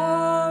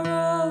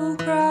sorrow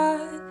cry,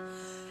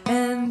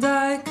 and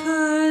I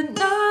could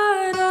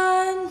not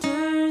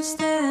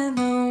understand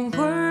the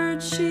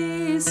words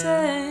she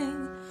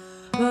sang,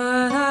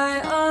 but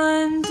I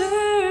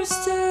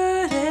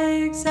understood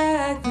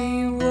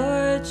exactly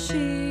what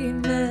she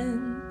meant.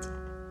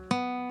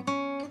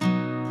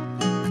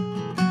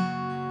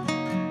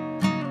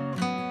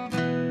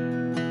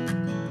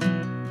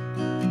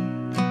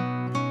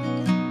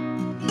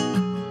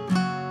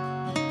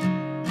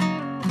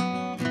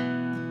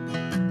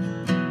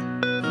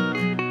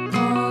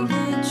 On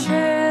the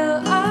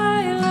trail I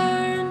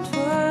learned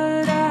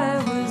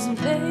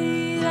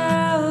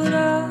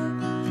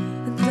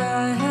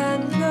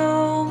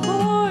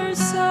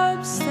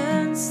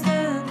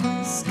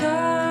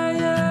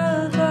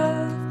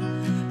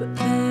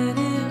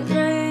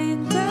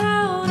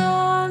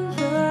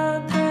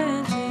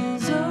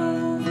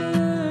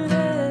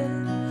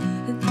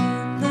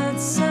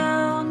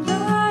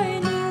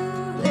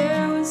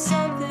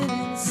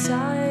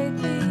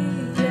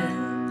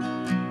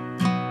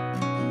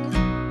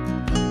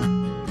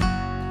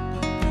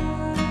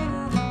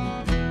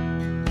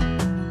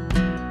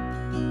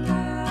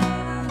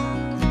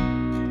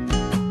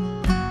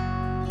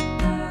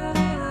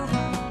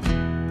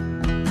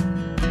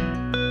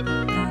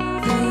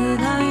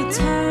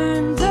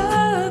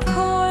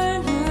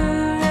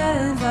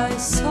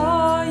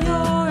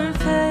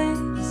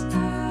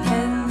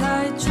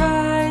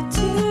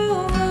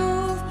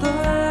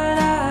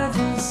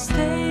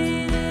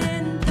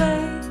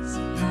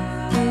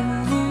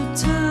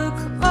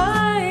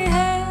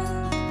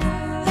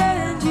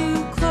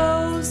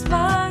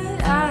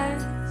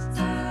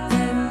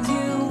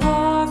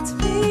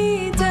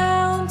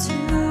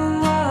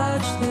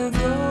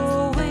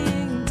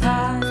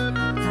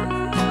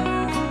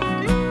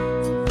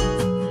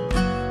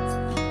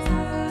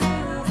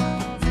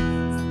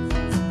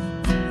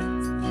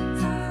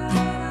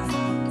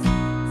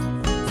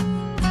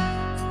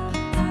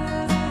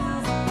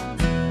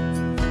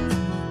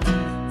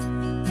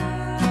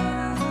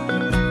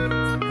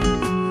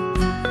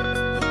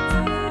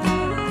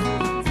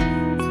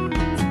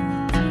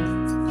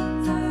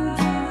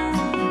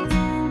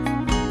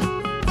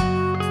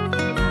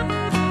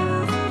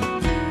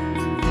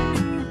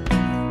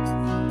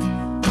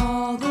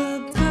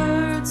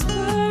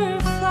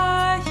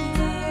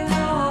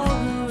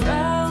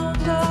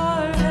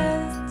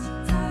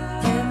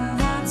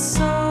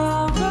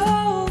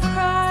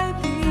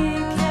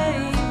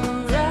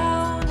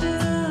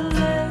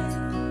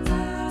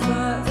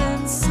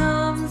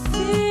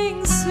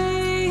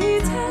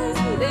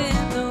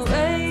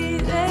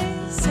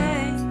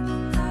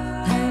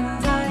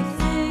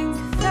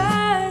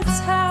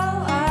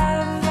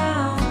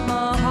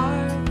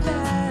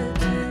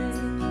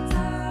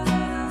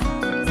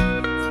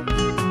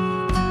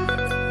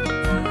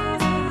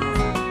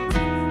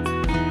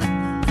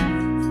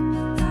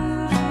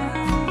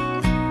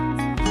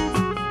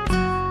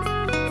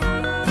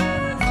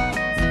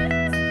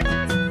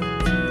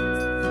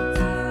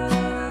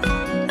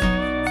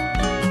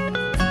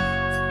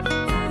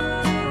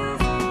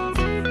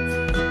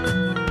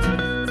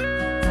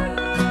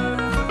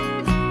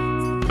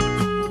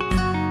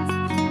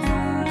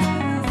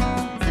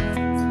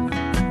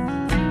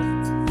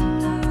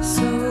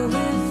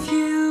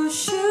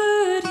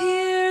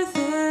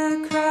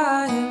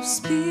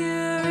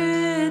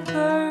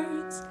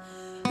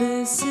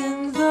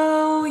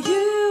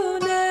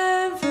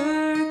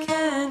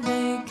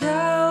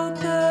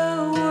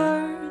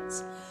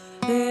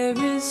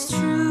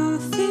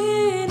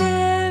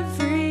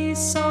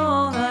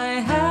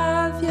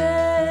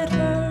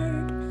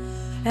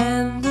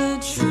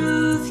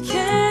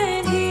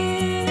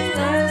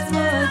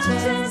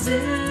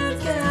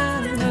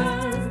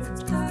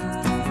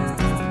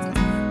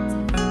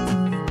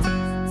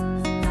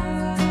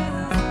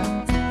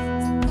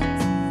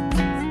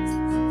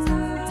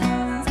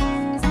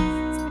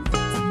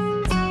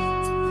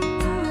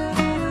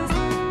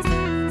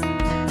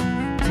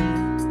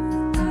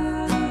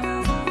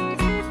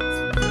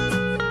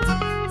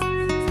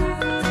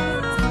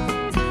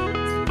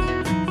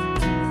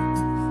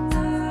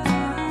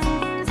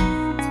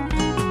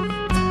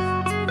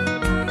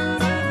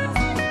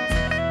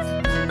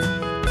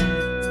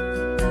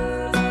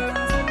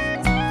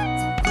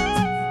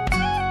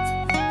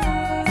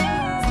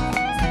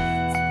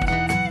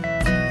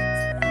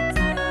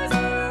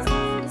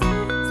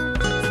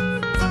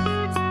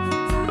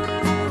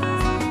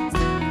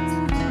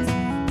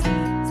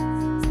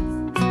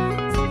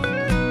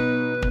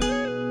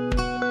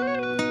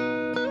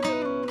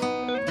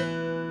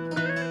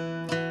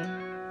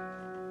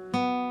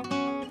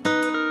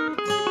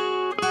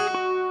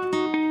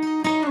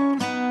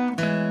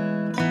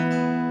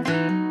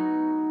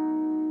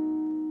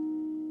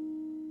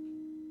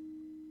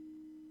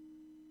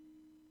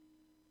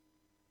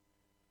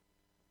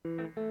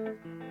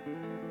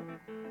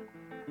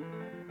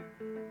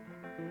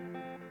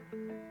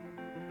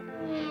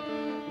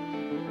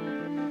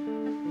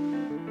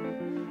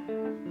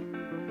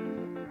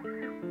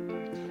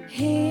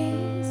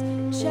He's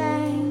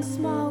chain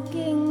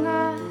smoking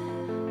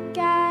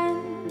again,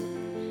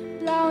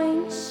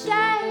 blowing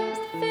shades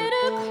through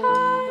the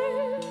car.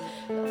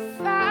 The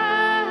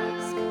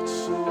fast could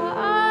show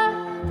up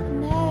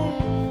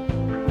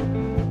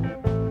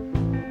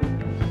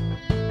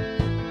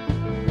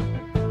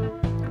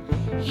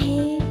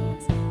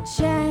He's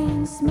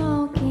chain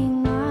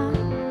smoking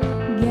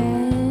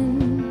again,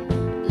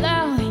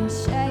 blowing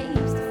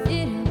shapes to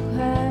fit a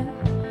curve.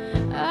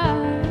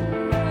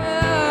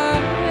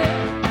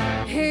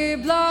 He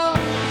blows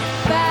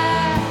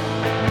back,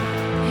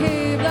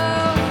 he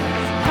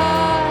blows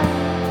hard,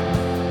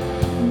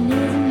 and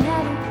he's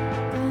never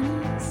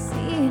gonna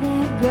see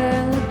that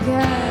girl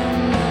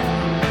again.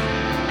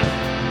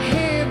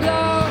 He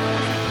blows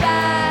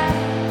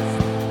fast,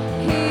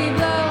 he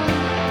blows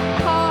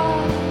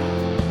hard,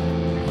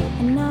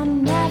 and I'm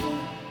never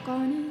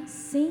gonna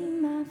see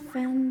my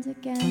friend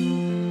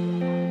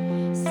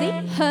again. See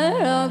her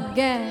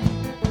again.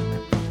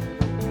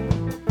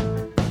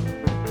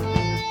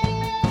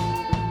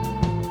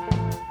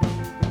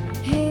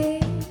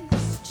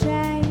 He's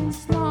chain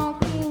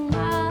smoking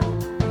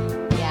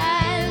again,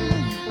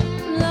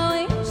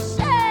 blowing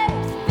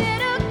shades through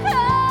the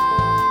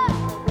car.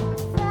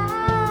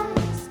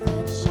 Fast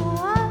could show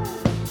up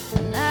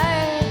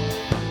tonight.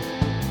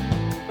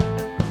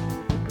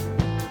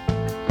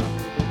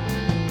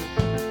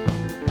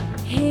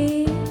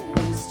 He's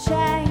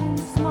chain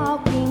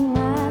smoking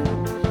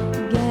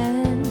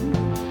again,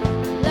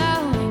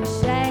 blowing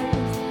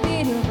shades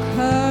through the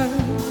car.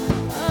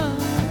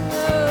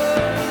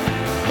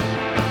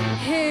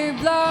 He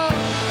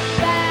blows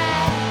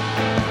back,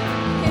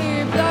 he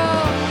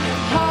blows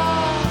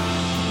hard,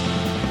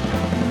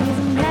 and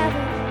he's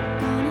never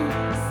gonna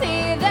see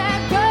that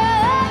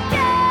girl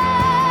again.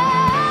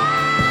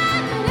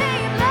 He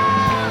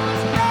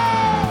blows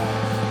back,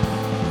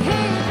 he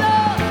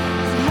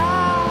blows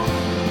hard,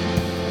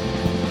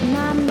 and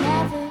I'm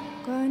never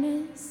gonna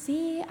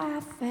see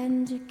our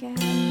friend again.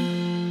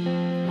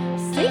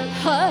 See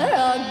her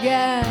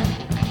again.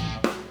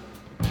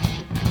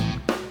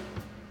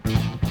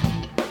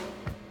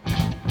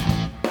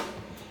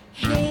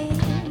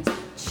 He's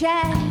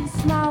chain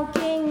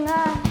smoking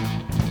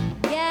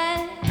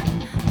again,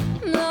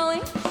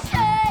 blowing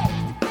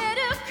shades through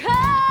the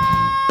car.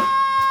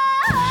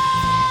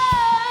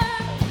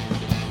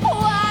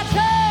 Watch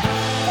her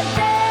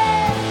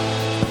dance,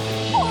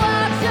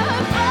 watch her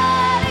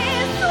body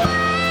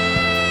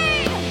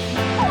sway,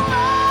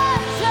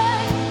 watch her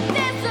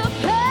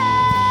dissipate.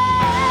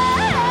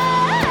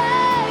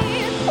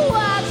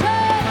 Watch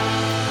her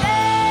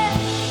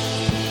dance,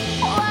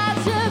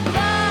 watch her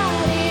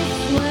body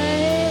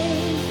sway,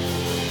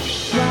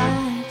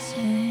 watch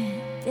her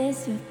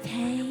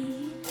dissipate.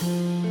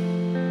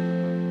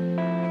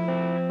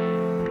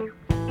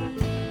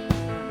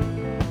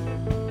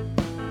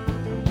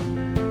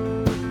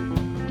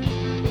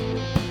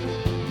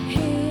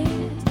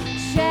 He's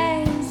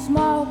chain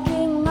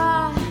smoking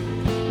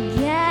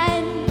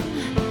again,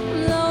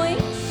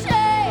 blowing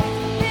shades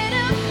through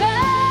the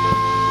car.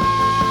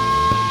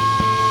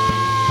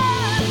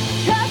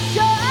 'Cause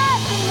you're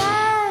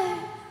alive.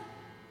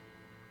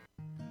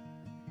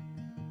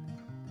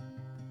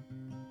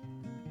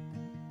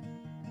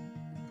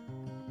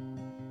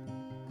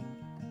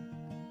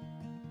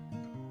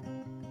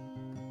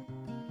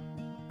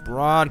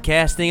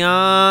 Broadcasting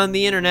on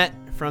the internet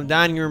from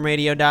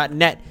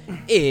diningroomradio.net.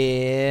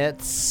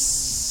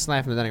 It's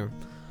live from the dining room.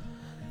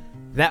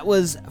 That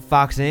was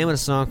Foxanne with a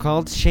song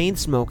called Chain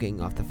Smoking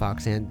off the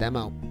Foxanne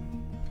demo.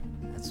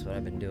 That's what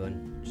I've been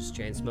doing. Just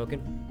chain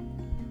smoking.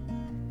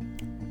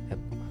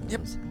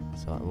 Yep.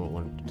 So I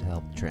wanted to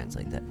help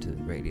translate that to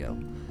the radio.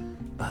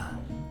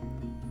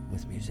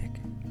 With music.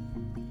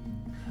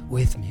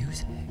 With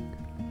music.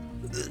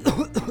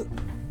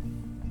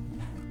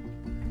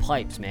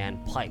 Pipes, man.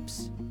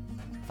 Pipes.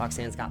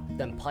 Foxanne's got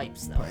them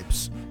pipes, though.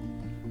 Pipes.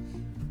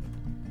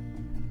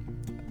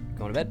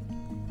 Going to bed?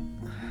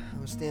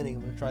 I'm standing.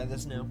 I'm gonna try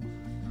this now.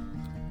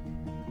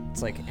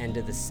 It's like end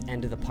of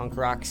the punk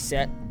rock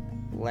set.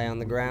 Lay on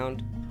the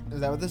ground. Is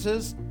that what this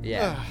is?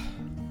 Yeah.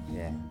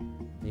 Yeah.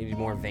 You need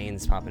more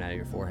veins popping out of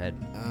your forehead.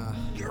 I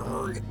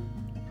wonder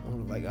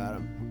if I got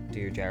him. Do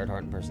your Jared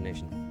Hart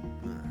impersonation.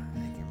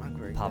 I'm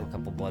very Pop good. a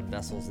couple blood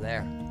vessels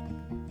there.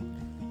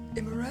 Am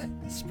I right?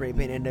 Spray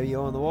paint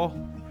NWO on the wall.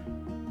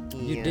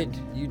 You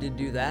did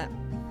do that.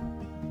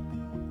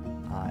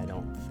 I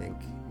don't think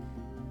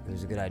it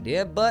was a good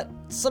idea, but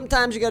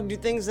sometimes you gotta do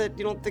things that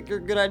you don't think are a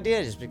good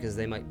idea just because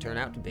they might turn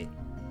out to be.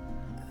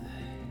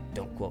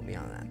 Don't quote me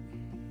on that.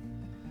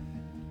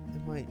 I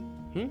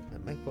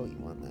might quote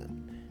you on that.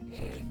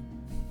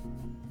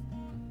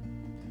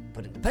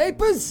 Put in the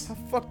papers! How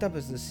fucked up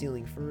is the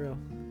ceiling for real?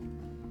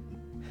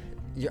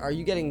 Are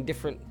you getting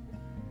different...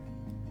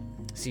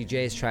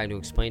 CJ's trying to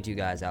explain to you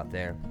guys out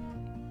there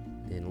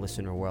in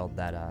listener world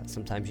that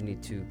sometimes you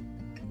need to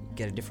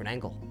get a different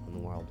angle on the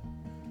world.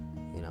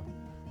 You know,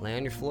 lay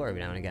on your floor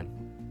every now and again.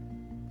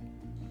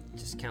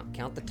 Just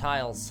count the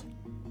tiles.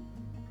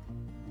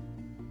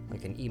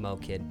 Like an emo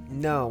kid.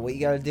 No, what you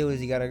gotta do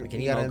is you gotta Like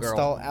an gotta emo girl.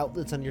 install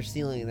outlets on your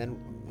ceiling and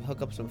then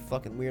hook up some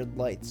fucking weird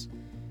lights.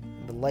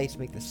 And the lights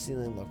make the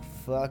ceiling look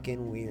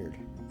fucking weird.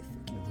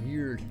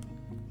 Weird.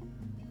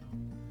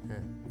 Huh.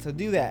 So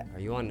do that. Are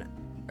you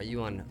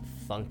on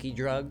funky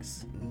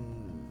drugs?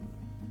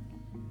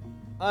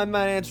 I'm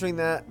not answering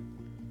that.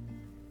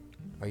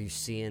 Are you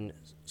seeing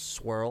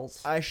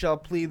swirls? I shall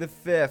plead the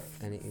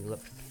fifth. Any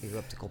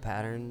elliptical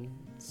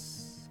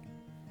patterns?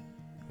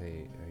 Are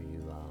you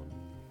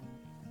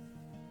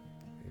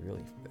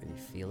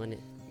feeling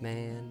it,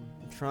 man?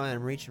 I'm trying.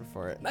 I'm reaching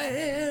for it.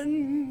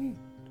 Man!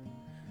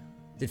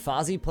 Did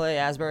Fozzy play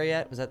Asbury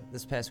yet? Was that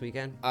this past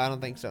weekend? I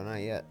don't think so.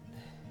 Not yet.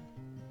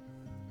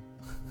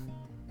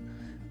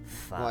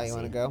 Why, you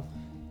want to go?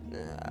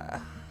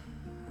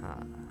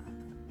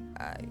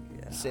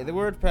 Say the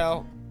word,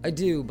 pal. I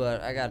do,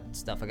 but I got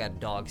stuff. I got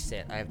dog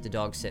sit. I have to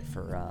dog sit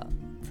for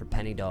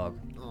Penny Dog.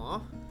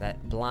 Aw.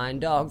 That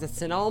blind dog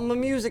that's in all my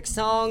music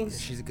songs.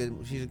 She's a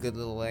good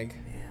little egg.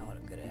 Yeah, what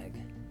a good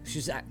egg.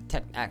 She's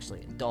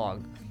actually a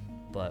dog,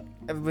 but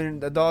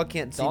When a dog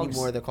can't see Dogs-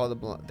 anymore, they're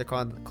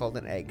called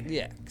an egg.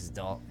 yeah, because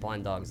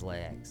blind dogs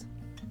lay eggs.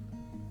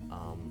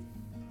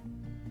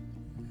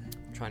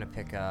 Trying to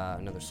pick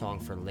another song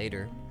for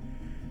later,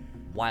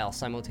 while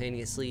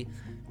simultaneously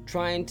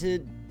trying to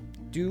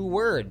do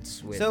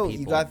words with So people.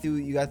 you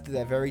got through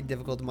that very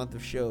difficult month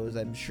of shows.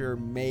 I'm sure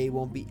May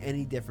won't be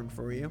any different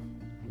for you.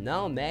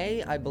 No,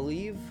 May, I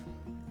believe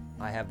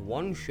I have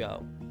one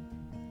show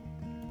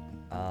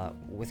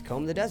with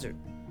Comb the Desert.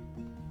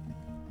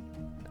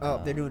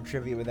 Oh, they're doing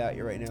trivia without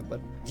you right now,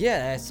 but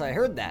Yes, I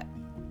heard that.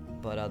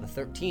 But the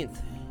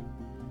 13th,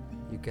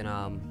 you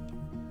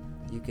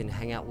can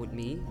hang out with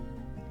me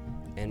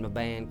and my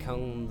band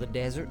Comb the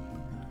Desert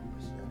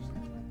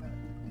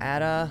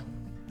at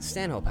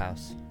Stanhope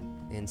House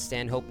in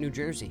Stanhope, New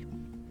Jersey.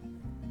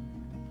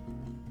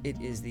 It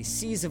is the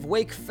Seas of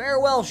Wake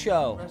farewell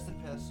show. rest in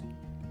peace.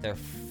 They're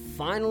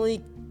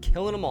finally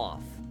killing them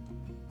off.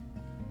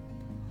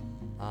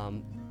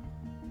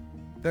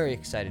 Very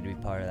excited to be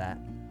part of that.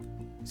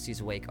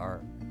 Seas of Wake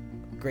are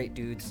great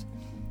dudes.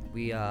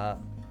 We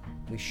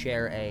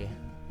share a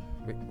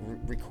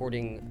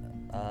recording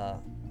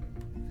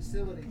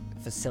facility.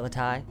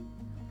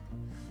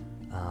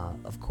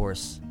 Of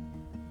course,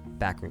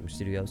 Backroom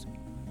Studios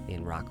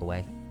in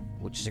Rockaway,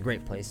 which is a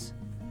great place.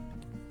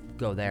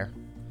 Go there,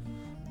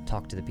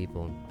 talk to the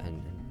people,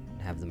 and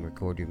have them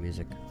record your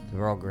music.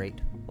 They're all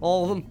great,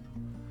 all of them.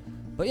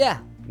 But yeah,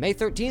 May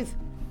 13th,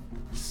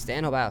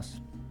 Stanhope House.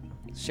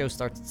 The show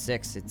starts at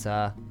 6. It's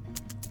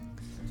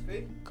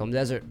Comb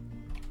Desert,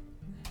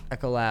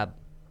 Echo Lab,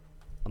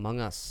 Among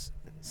Us,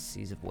 and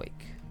Seas of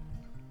Wake.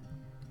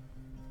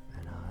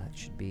 And it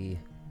should be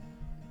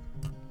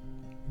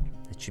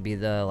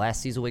the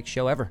last Seas of Wake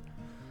show ever.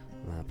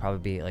 Probably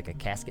be like a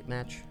casket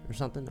match or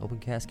something, open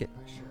casket.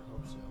 I sure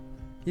hope so.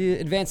 Yeah,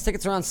 advance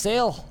tickets are on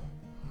sale.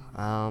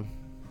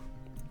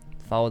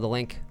 Follow the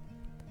link.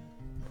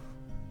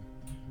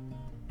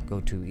 Go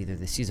to either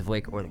the Seas of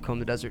Wake or the Comb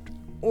the Desert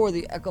or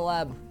the Echo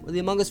Lab or the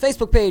Among Us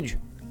Facebook page.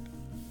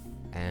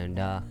 And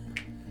go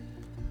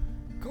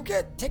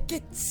get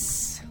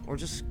tickets. Or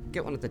just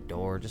get one at the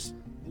door. Just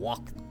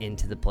walk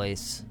into the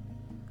place.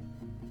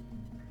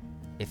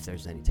 If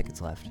there's any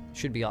tickets left.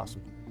 Should be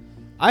awesome.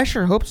 I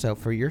sure hope so,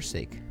 for your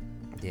sake.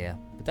 Yeah,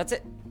 but that's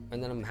it.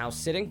 And then I'm house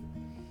sitting.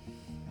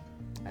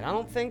 And I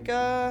don't think,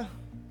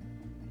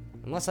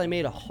 unless I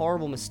made a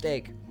horrible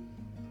mistake,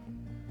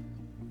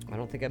 I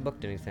don't think I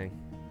booked anything.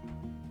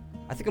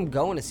 I think I'm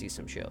going to see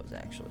some shows,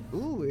 actually.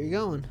 Ooh, where you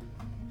going?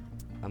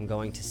 I'm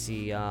going to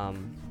see the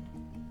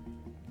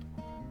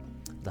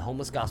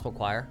Homeless Gospel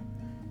Choir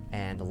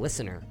and a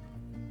Listener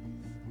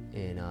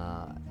in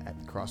at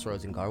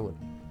Crossroads in Garwood.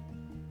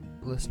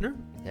 Listener?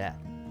 Yeah.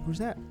 Who's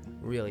that?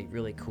 Really,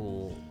 really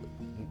cool.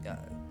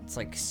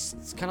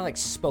 It's kind of like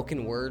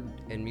spoken word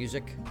and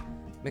music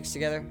mixed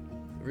together.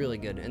 Really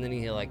good. And then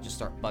he'll just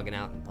start bugging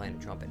out and playing a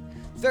trumpet.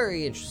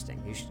 Very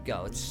interesting. You should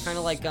go. It's kind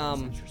of like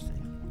interesting.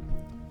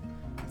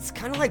 It's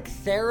kind of like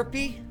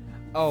therapy.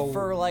 Oh,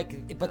 for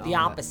but the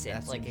opposite.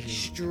 that's Like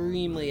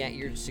ingenious.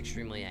 you're just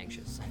extremely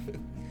anxious.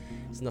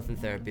 There's nothing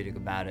therapeutic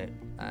about it.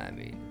 I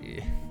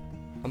mean,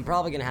 I'm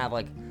probably gonna have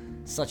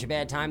such a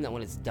bad time that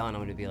when it's done,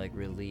 I'm gonna be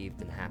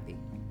relieved and happy.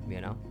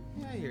 You know?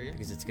 Yeah, I hear you.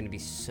 Because it's gonna be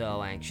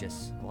so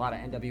anxious. A lot of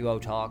NWO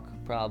talk,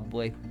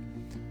 probably.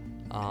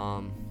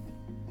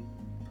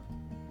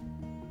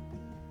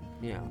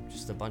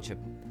 Just a bunch of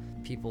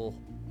people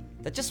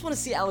that just want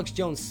to see Alex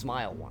Jones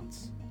smile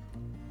once.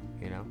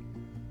 You know?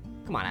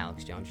 Come on,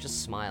 Alex Jones,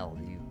 just smile,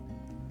 you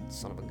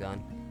son of a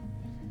gun.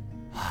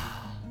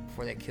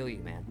 Before they kill you,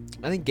 man.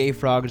 I think Gay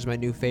Frog is my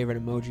new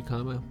favorite emoji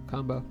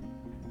combo.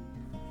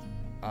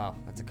 Oh,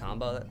 that's a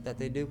combo that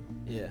they do?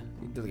 Yeah,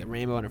 you do a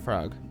rainbow and a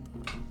frog.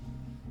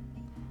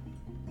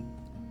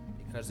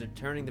 Because they're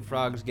turning the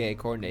frogs gay,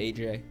 according to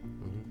AJ.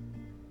 Mm-hmm.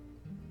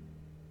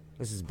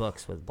 This is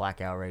Books with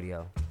Blackout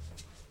Radio.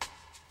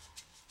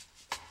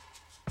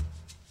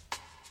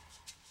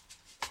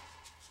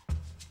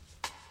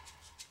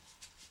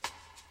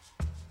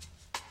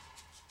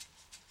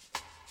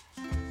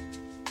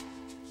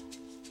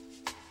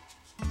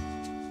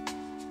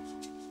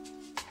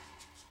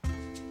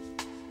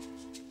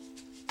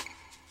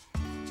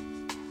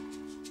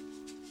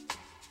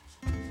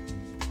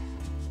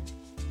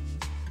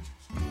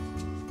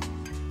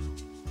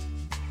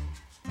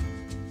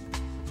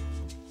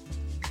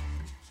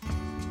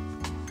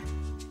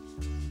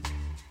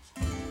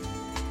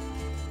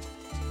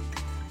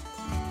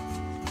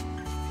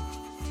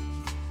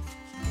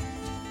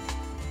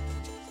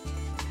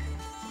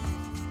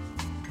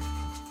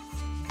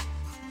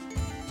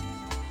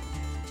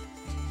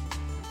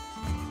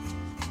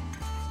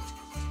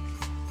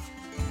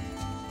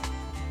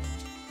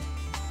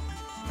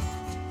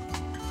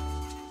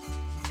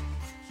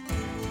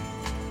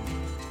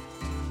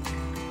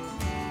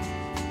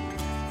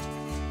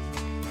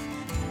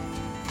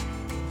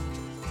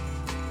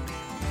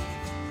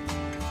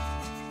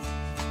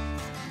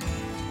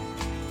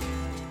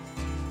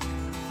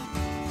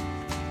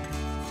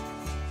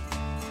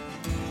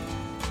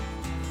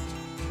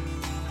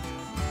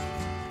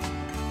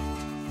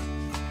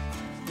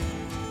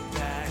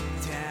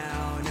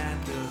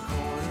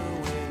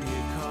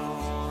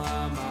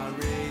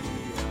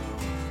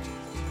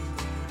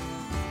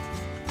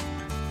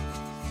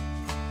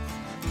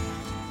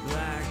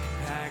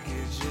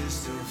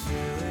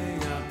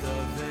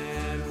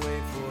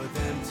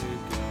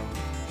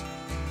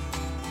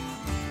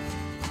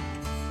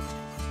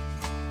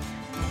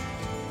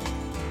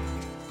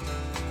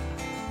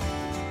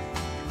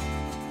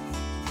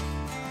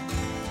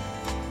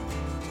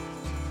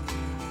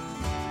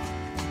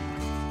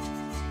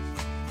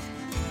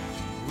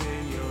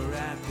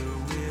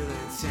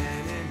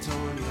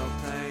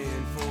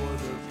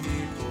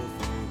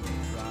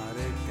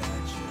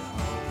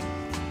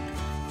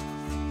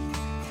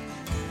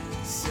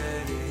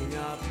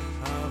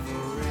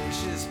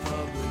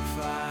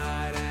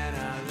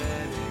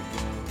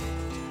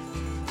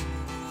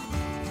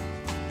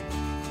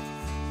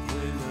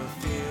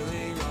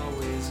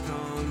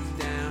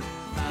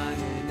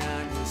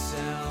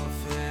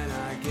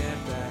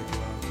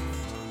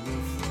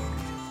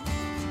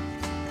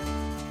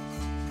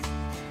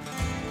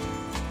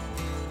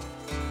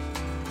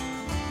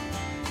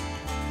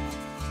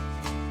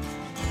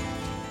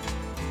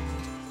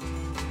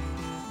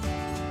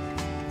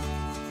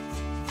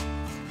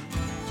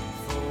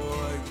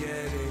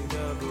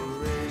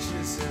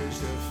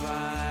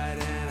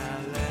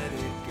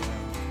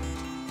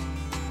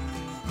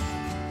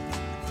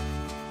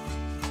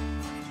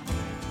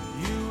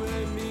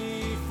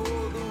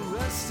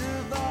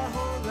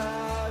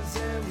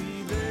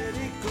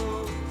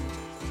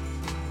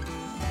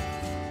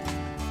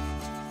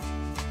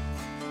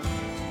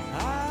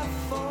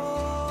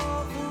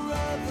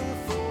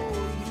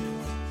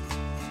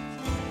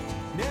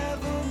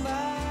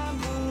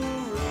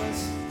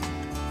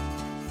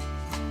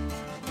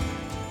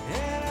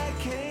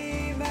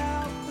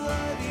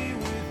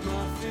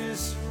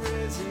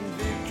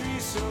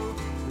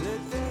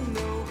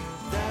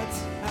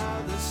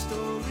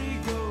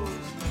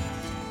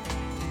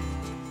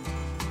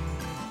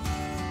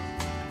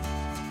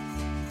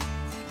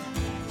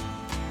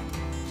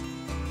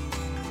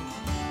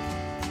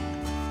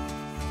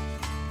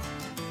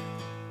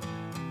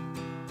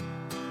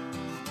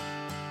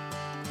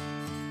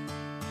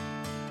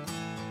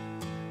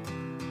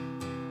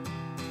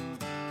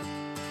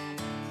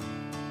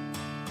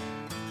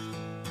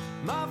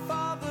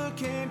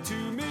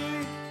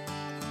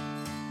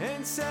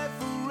 sign said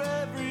for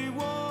every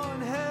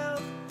one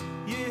health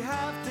you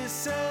have to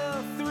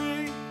sell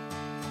 3.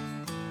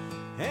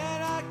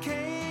 And I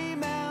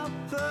came out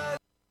the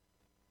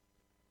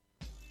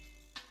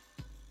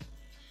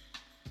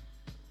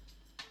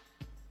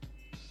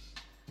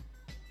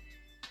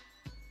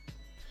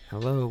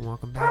Hello,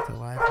 welcome back to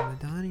Live from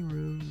the Dining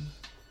Room.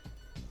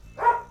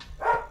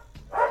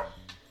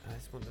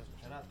 This one doesn't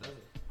shut up, does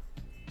it?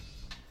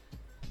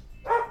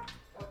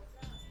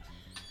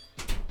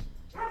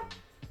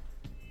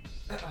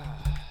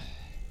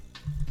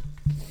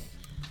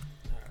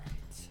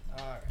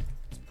 Alright.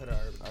 Let's put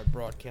our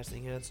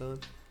broadcasting hats on.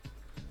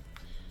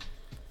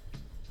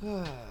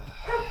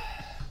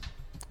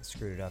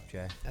 Screwed it up,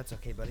 Jay. That's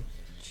okay, buddy.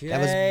 Jay,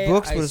 That was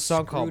Books I with a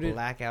song called screwed it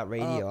Blackout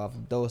Radio off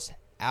of Dos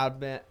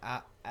Album.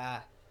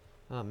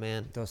 Oh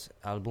man, Dos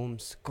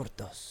albums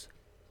cortos.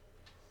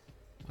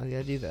 why did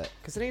I do that?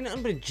 Because it ain't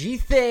nothing but a G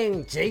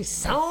thing,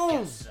 Jason.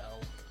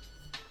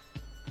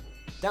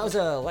 That was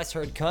a less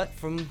heard cut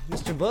from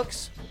Mr.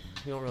 Books.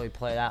 We don't really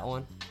play that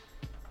one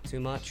too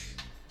much.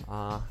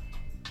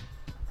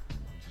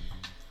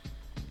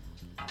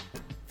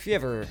 If you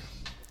ever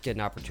get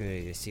an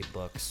opportunity to see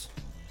Books,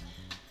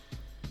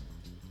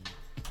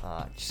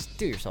 just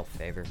do yourself a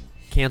favor.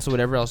 Cancel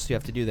whatever else you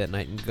have to do that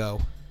night and go.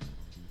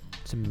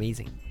 It's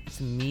amazing. It's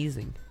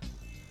amazing.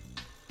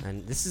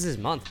 And this is his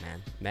month,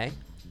 man. May.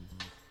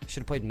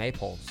 Should have played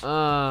Maypoles.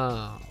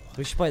 Oh.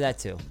 We should play that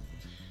too.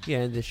 Yeah,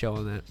 end the show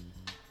on that.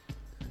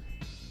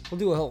 We'll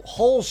do a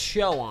whole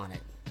show on it.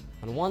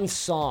 On one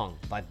song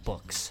by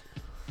Books.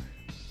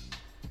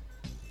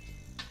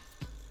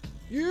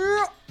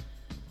 Yeah!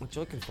 What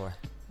you looking for?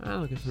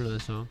 I'm looking for another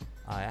song.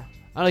 Oh, yeah?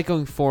 I like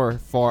going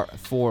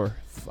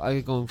I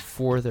like going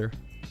further.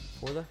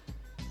 Further?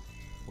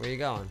 Where you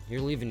going?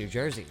 You're leaving New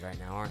Jersey right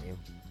now, aren't you?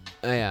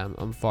 Oh, yeah,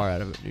 I'm far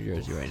out of New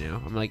Jersey right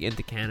now. I'm like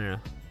into Canada.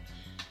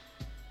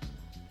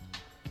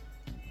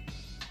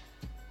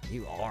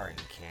 You are in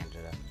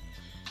Canada.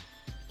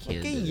 Look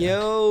Canada. at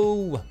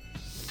you!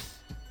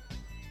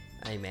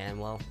 Hey, man,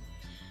 well,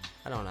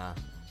 I don't know.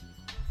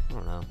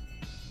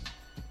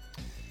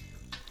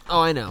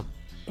 Oh, I know.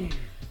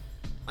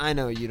 I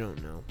know you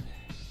don't know.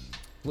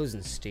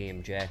 Losing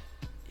steam, Jay.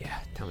 Yeah,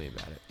 tell me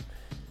about it.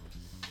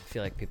 I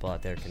feel like people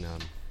out there can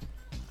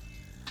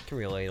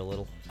relate a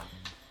little.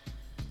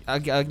 I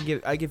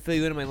can fill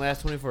you in my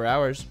last 24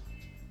 hours.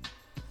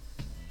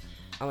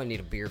 I'm gonna need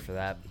a beer for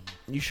that.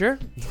 You sure?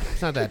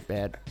 It's not that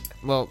bad.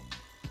 Well,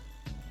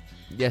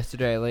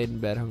 yesterday I laid in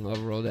bed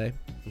hungover all day.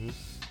 Mhm.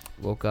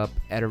 Woke up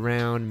at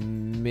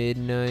around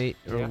midnight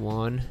or Yeah.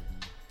 1,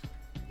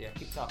 Yeah,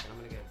 keep talking. I'm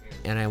gonna get a beer.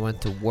 and I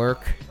went to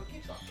work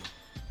Keep talking.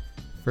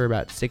 for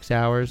about 6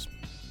 hours.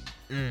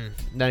 Then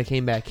I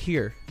came back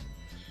here.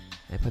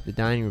 I put the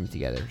dining room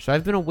together. So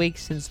I've been awake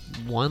since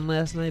 1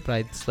 last night, but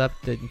I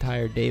slept the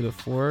entire day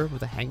before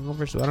with a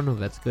hangover, so I don't know if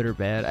that's good or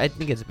bad. I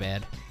think it's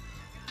bad.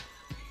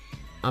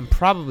 I'm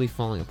probably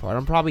falling apart.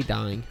 I'm probably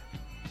dying.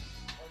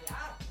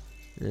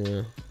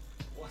 Yeah.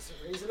 Was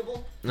it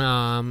reasonable?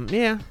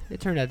 Yeah, it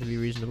turned out to be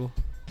reasonable.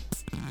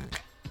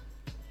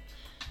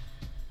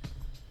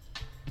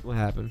 What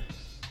happened?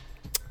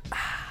 Did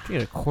you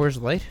get a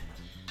Coors Light?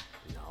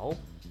 No.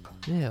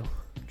 Ew.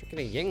 Drinking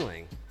a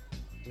Yingling.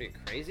 Are you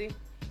crazy?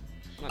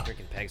 I'm not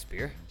drinking Peg's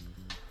beer.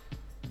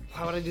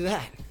 Why would I do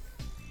that?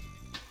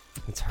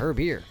 It's her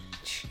beer.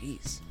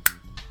 Jeez.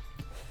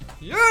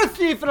 You're a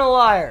thief and a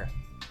liar!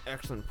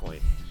 Excellent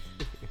point.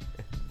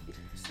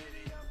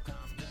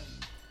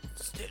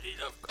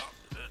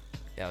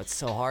 Yeah, it's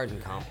so hard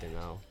in Compton,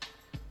 though.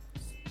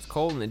 It's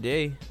cold in the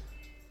day.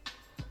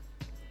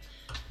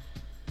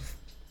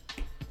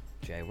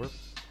 Jay, we're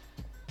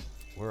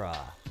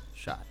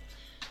Shot.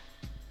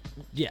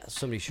 yeah,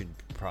 somebody should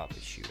probably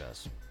shoot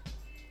us.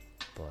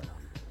 But,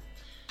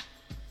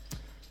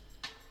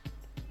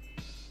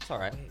 it's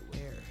alright.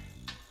 Where?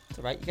 It's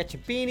alright. You got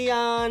your beanie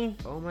on.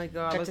 Oh my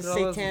god, Got look the at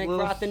all those satanic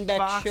little Rothenbeck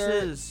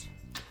foxes.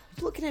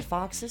 You looking at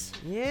foxes?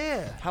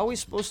 Yeah. How are we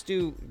supposed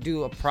to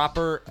do a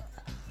proper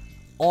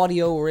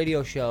audio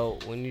radio show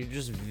when you're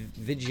just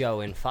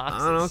videoing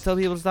foxes? I don't know, tell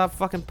people to stop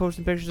fucking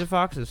posting pictures of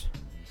foxes.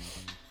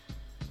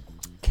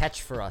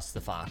 Catch for us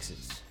the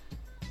foxes.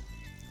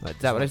 What,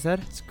 is that what I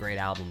said? It's a great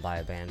album by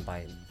a band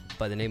by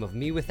the name of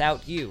Me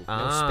Without You. No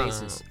Ah.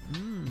 spaces.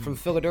 From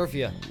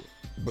Philadelphia.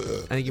 I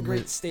think you're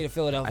Great state of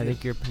Philadelphia. I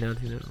think you're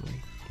pronouncing it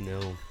wrong.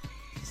 No.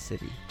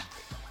 City.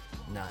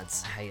 No,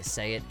 it's how you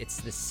say it. It's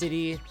the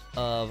city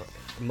of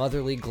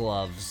motherly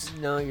gloves.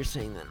 No, you're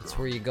saying that. It's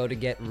where you go to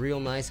get real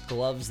nice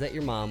gloves that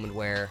your mom would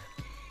wear,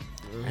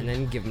 and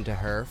then give them to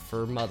her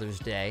for Mother's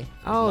Day.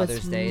 Oh, Mother's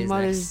it's Day is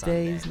Mother's next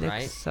Sunday, Day's next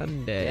right?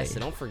 Sunday. Yes, so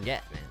don't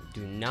forget, man.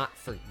 Do not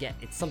forget.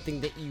 It's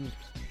something that you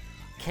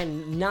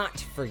cannot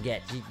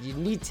forget. You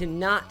need to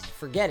not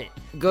forget it.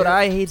 Go to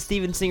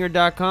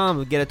IHateStevenSinger.com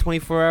and get a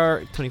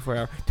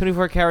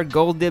 24 karat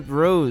gold dipped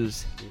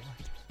rose.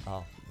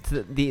 Oh,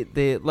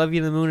 The Love You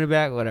in the Moon and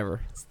Back,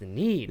 whatever. it's the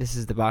need. This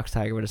is the Box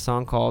Tiger with a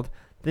song called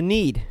The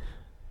Need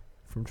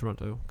from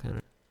Toronto,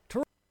 Canada.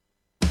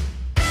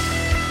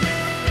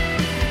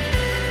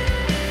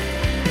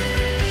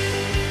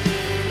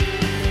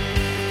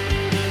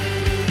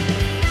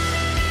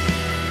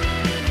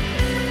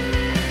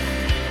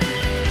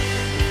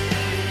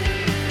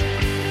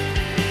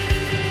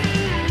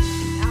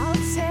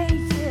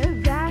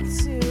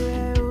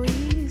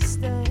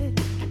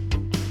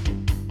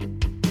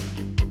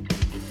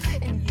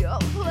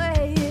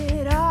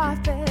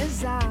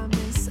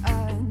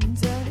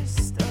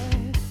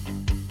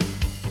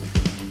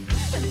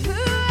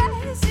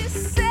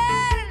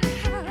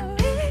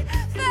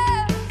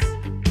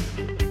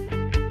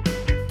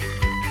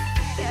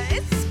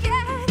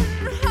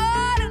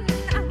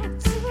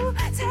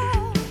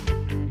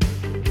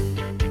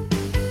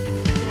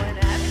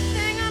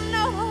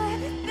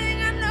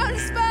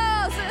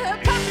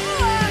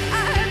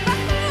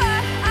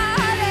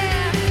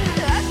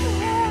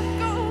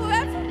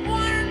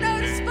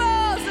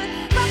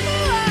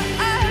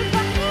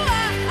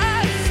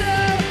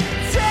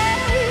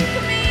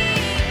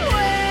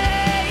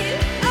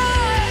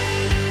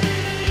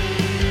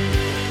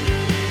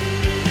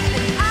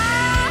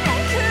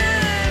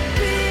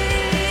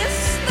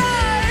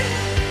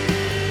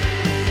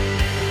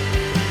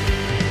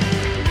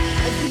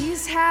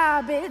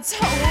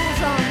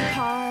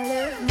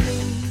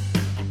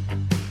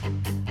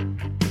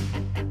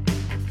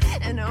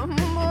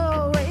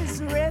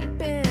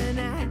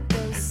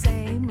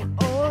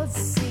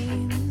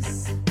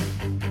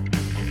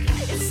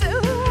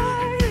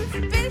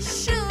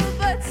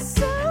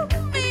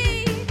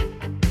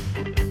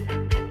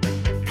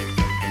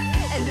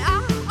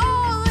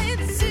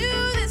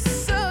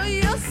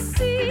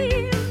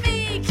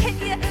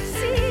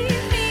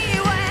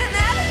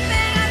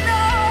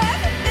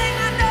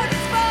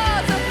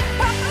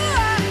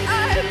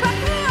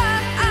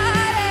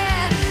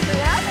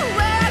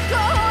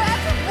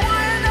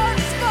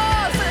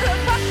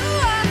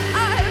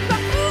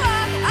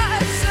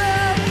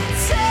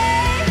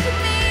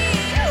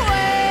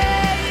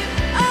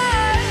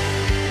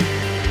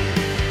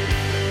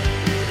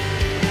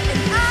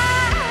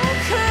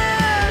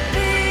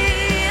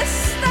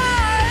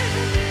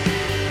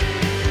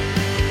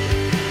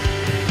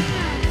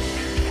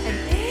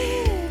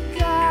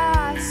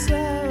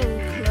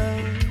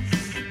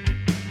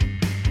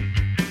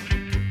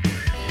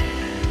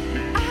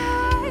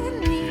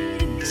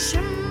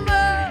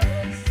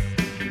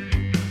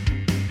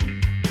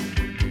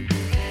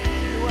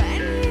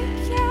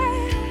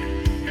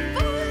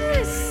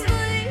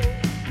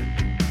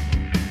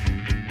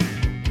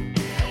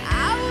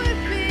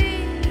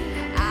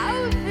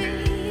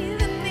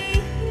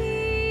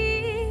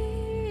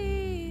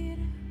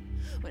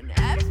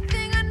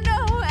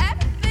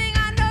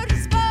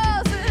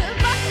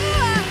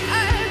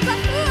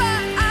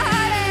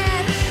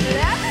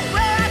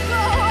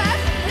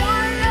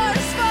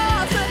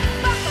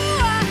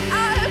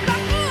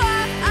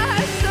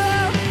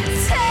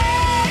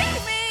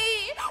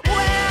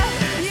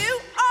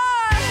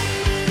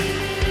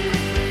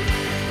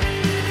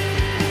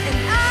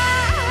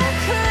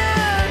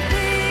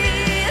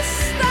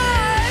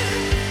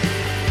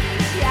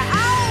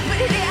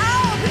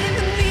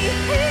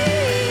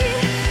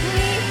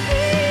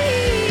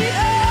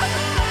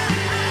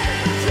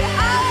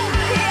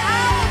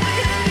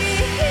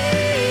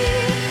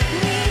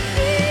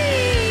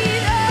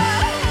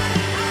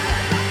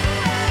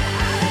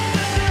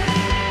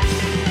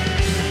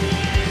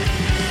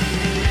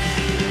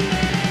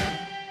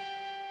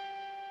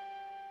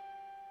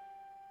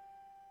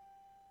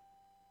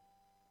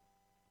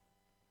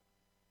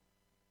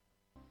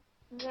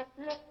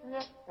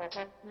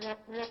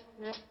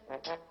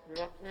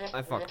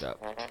 I fucked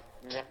up. I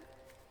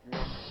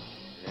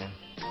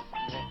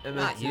meant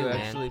Not to you, man.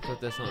 actually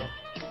put this on.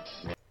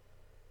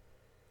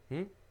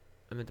 Hmm?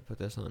 I meant to put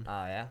this on.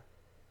 Oh, yeah?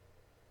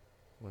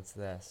 What's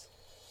this?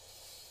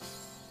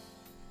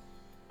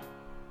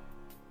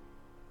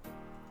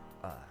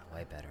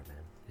 Way better,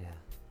 man. Yeah.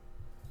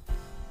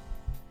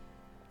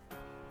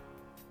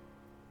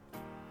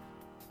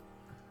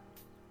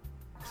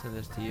 Send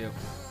this to you.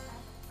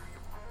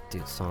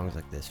 Dude, songs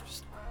like this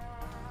just...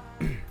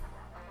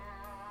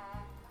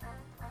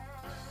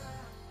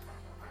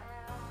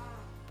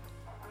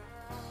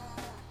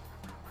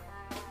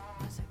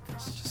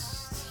 It's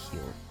just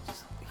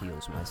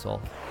heals my soul.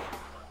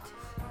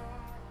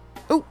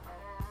 Oh!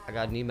 I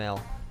got an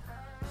email.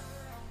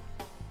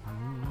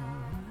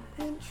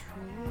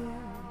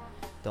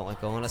 Don't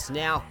let go on us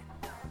now.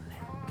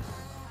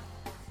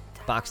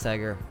 Box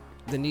Tiger.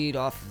 The Need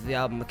off the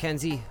album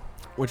Mackenzie.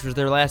 Which was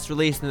their last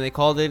release, and they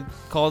called it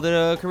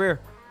a career.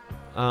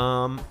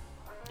 As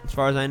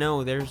far as I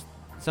know, there's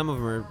some of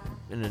them are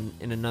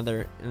in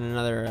another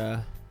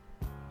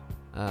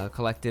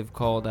collective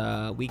called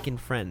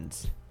Weekend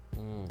Friends.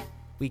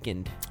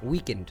 Weekend.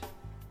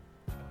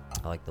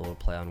 I like the little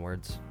play on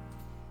words.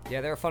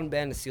 Yeah, they're a fun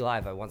band to see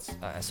live.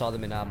 I saw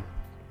them in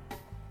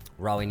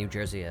Raleigh, New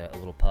Jersey, a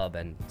little pub,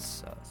 and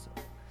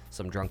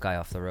some drunk guy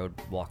off the road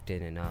walked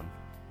in and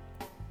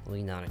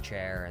leaned on a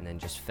chair and then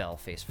just fell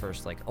face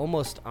first, like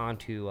almost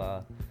onto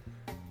the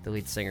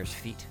lead singer's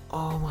feet.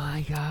 Oh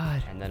my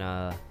god! And then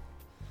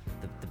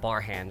the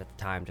bar hand at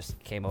the time just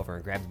came over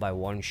and grabbed him by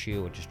one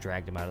shoe and just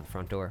dragged him out of the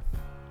front door.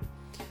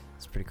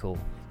 It's pretty cool.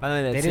 By the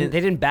way, they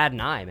didn't bat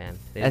an eye, man.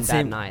 They didn't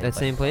bat an eye. That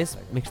same place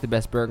makes the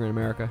best burger in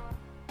America.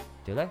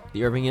 Do they?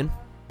 The Irving Inn.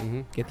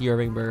 Mm-hmm. Get the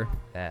Irving burger.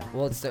 Yeah.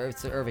 Well, it's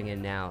the Irving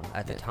Inn now.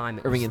 At the time,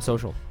 Irving Inn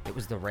Social. It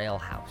was the Rail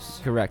House.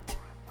 Correct.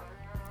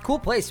 Cool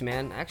place,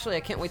 man. Actually,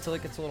 I can't wait till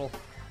it gets a little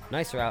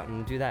nicer out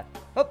and do that.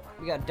 Oh,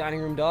 we got a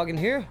dining room dog in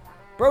here.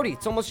 Brody,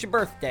 it's almost your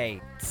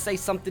birthday. Say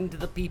something to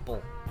the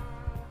people.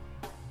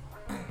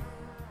 Come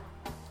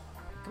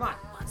on.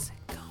 What's it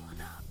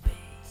gonna be?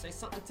 Say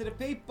something to the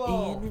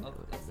people. In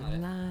That's not it.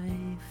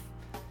 life,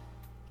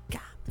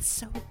 got me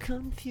so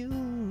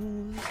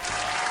confused.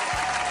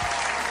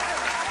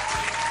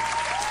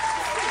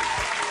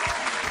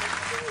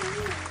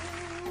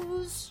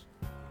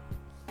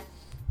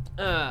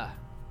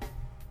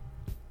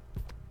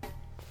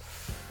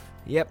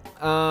 Yep.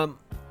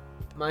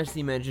 My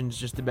Steam engine's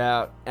just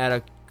about out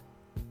of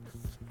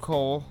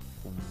coal.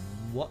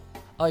 What?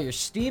 Oh, your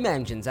steam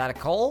engine's out of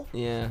coal?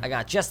 Yeah. I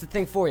got just the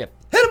thing for you.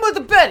 Hit him with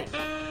the Betty!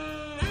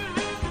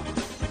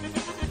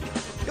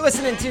 You're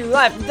listening to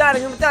Live from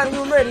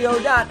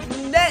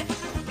DiningRoomRadio.net.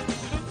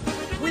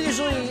 We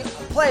usually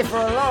play for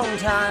a long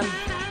time.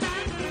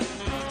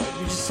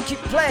 You just keep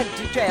playing.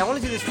 Jay, I want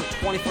to do this for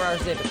 24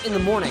 hours a day, but in the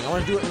morning. I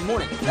want to do it in the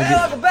morning. Hey,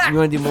 welcome back! You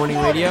want to do morning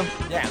radio?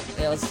 Yeah,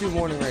 let's do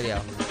morning radio.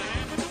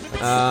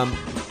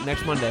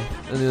 Next Monday.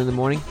 In the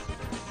morning.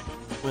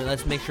 Wait,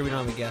 let's make sure we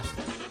don't have a guest.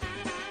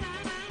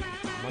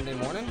 Monday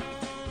morning?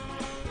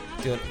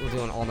 We'll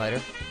do an all-nighter.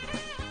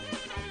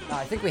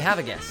 I think we have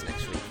a guest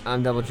next week.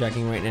 I'm double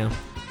checking right now.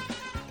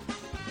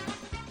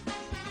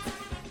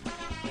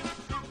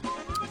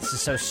 This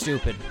is so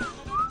stupid.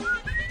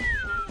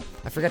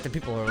 I forget the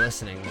people who are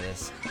listening to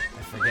this.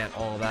 I forget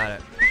all about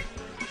it.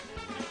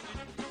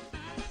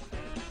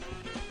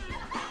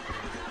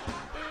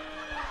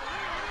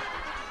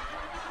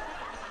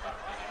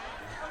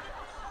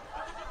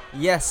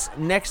 Yes,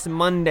 next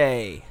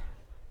Monday,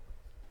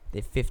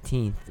 the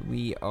 15th,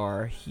 we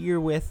are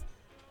here with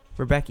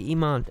Rebecca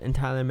Emont and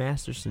Tyler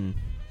Masterson.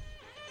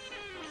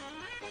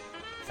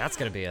 That's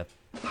gonna be a...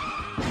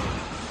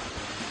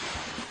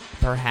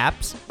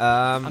 Perhaps.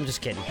 I'm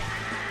just kidding.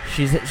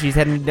 She's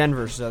heading to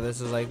Denver, so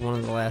this is like one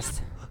of the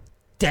last.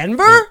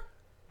 Denver?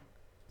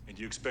 And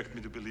you expect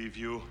me to believe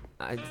you?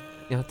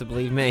 You have to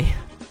believe me.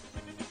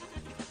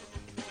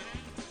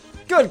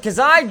 Good, because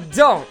I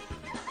don't.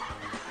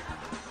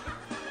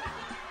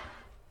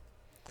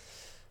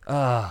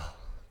 Oh,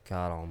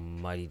 God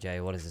almighty, Jay.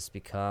 What has this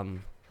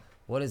become?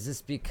 What has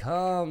this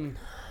become?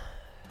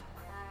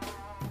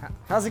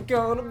 How's it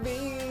gonna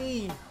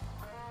be?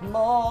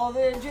 More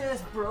than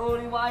just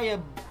Brody. Why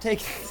you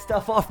taking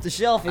stuff off the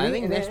shelf? And I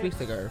think eating next it? week's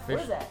like our fish.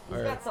 What is that? He's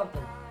or- got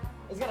something.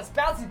 He's got a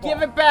bouncy ball.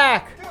 Give it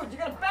back! Dude,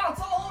 you're gonna bounce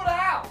all over the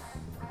house.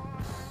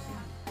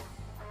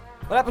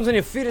 What happens when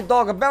you feed a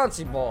dog a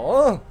bouncy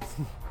ball, huh?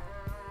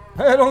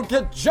 Hey, don't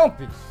get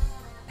jumpy.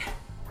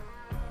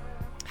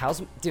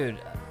 Dude,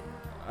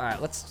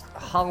 alright, let's,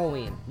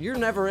 Halloween. You're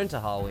never into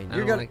Halloween. I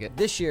You're don't gonna, like it.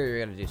 This year you're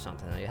gonna do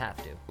something, you have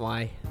to.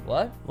 Why?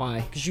 What?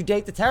 Why? Because you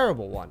date the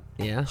terrible one.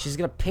 Yeah? She's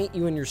gonna paint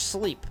you in your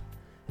sleep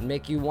and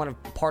make you want a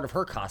part of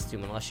her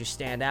costume unless you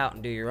stand out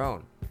and do your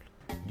own.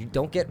 You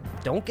don't get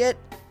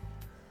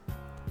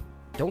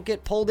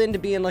pulled into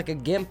being like a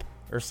gimp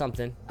or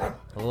something. A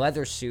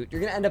leather suit.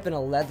 You're gonna end up in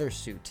a leather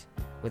suit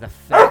with a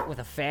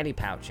fanny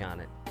pouch on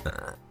it.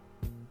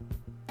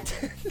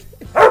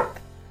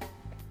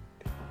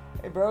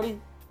 Hey,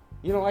 Brody.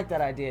 You don't like that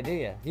idea, do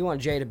you? You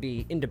want Jay to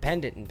be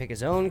independent and pick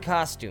his own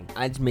costume.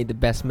 I just made the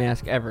best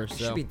mask ever, You so.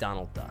 should be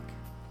Donald Duck.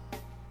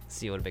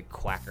 See what a big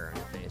quacker on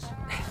your face.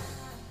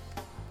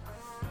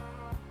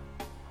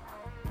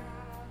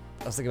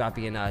 I was thinking about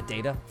being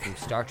Data from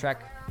Star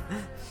Trek.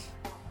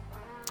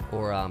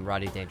 Or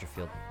Rodney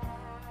Dangerfield.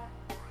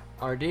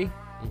 RD?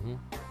 Mm-hmm.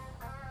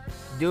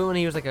 Do it when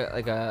he was like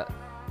an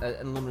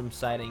aluminum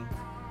siding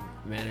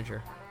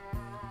manager.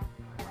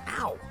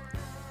 Ow!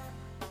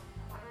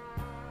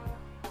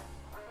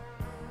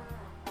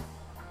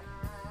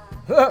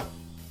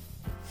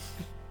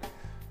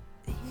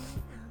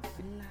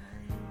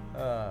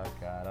 Oh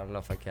god, I don't know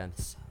if I can.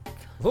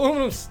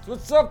 Aluminum,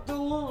 what's up to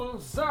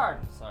aluminum side?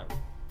 Sorry.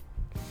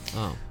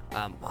 Oh.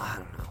 I don't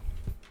know.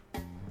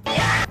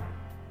 Oh,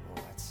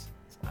 that's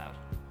loud.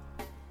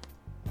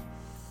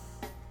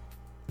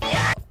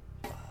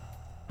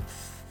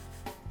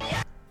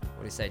 What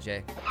do you say,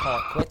 Jay? Call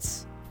it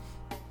quits?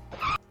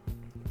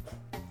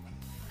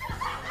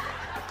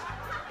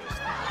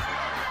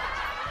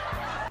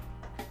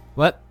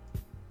 What?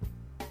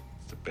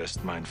 It's the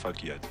best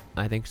mindfuck yet.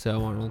 I think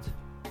so, Arnold.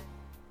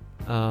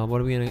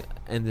 What are we gonna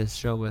end this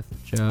show with,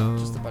 Joe?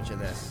 Just a bunch of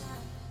this.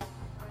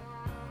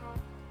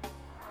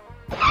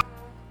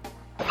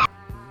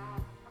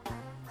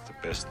 It's the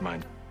best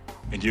mind.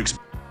 And you it's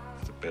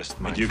the best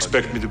mind. And you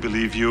expect me to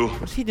believe you?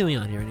 What's he doing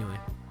on here anyway?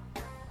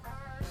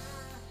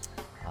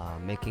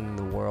 Making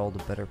the world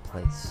a better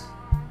place.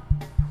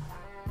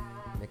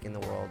 Making the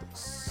world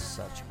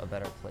such a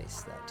better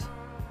place that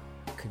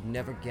it could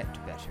never get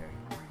better.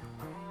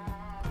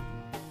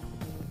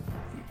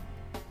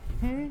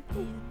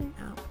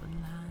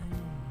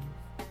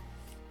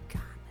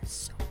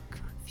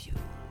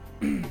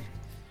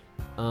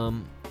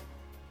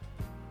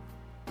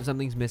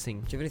 Something's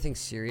missing. Do you have anything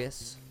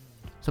serious?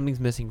 Something's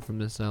missing from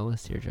this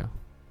list here, Joe.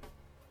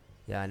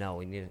 Yeah, I know.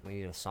 We need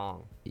a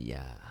song.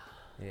 Yeah.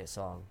 We need a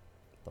song,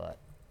 but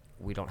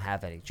we don't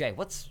have any. Jay,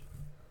 what's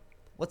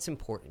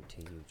important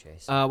to you,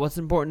 Jason? What's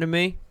important to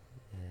me?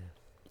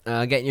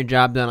 Getting your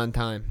job done on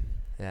time.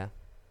 Yeah.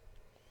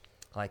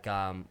 Like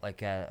Paul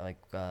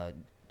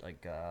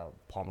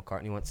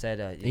McCartney once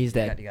said, He's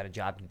dead. You got a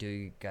job to do.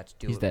 You got to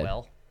do He's it dead.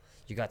 well.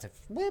 You got to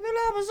whip it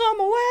up some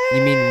way.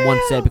 You mean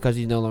once dead because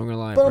he's no longer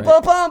alive, Bump,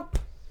 right? bump,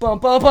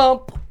 bump, bump, bump,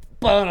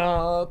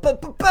 bump,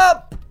 bump,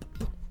 bump.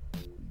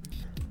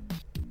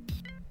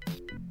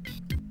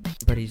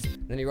 But he's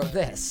Then he wrote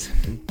this.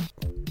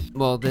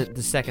 well.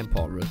 The second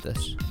Paul wrote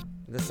this.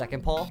 The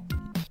second Paul.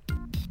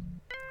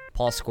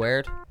 Paul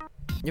Squared.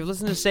 You've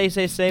listened to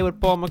Say with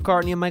Paul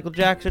McCartney and Michael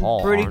Jackson.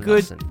 Paul Pretty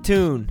good Arneson.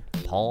 tune.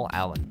 Paul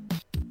Allen.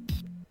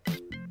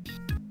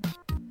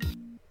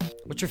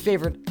 What's your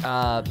favorite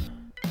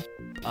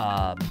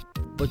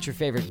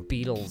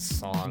Beatles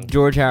song?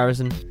 George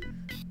Harrison.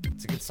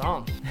 It's a good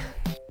song.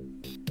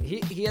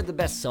 He had the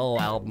best solo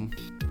album.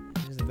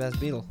 He's the best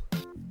Beatle.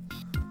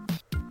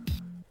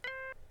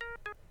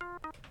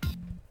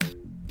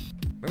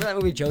 Remember that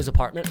movie Joe's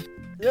Apartment?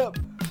 Yep.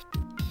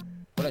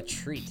 What a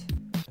treat.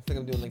 I think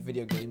I'm doing like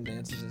video game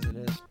dances as it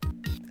is.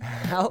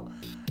 How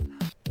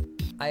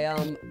I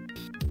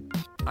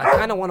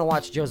kind of want to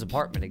watch Joe's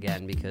Apartment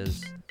again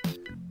because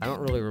I don't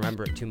really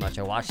remember it too much.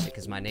 I watched it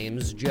because my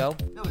name's Joe.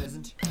 No, it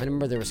isn't. I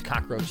remember there was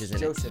cockroaches in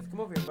Joseph, come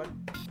over here, bud.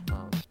 it. Come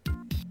on,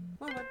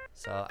 bud.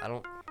 So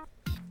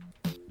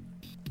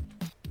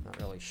not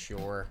really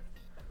sure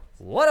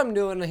what I'm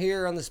doing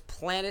here on this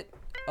planet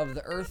of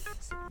the Earth.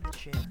 Sit in the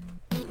chair.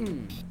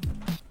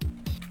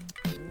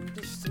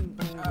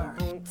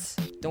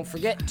 Don't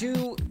forget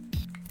to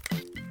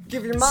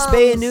give your mom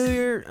Spay and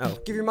neuter. Oh,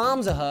 give your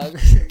moms a hug.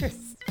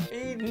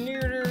 Spay and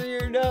neuter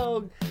your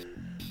dog.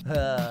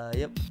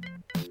 Yep.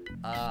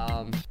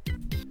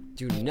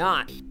 Do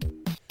not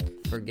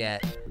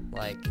forget,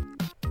 like.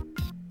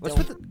 what's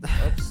don't- with the?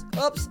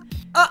 Oops.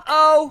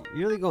 Uh-oh.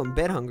 You're really going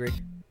bed hungry.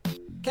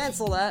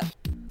 Cancel that.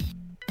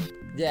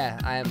 Yeah,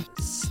 I am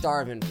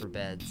starving for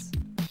beds.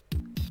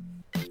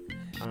 I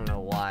don't know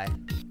why.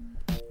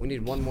 We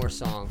need one more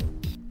song.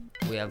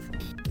 We have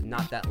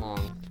not that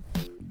long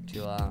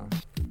to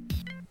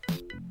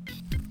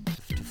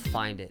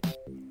find it.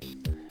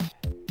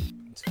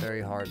 It's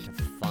very hard to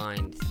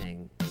find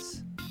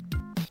things.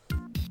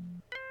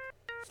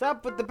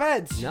 Stop with the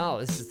beds. No,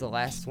 this is the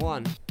last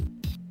one.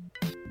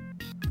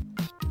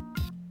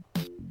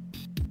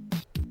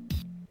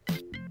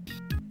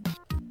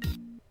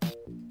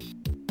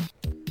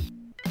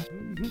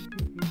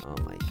 Oh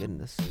my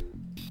goodness.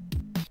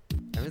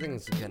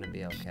 Everything's gonna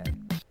be okay.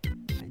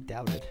 I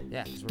doubt it.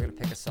 Yeah, because we're gonna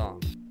pick a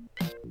song.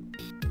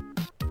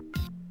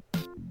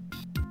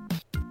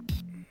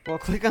 Well,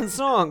 click on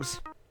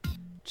songs.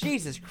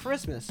 Jesus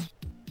Christmas.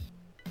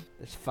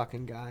 This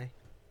fucking guy.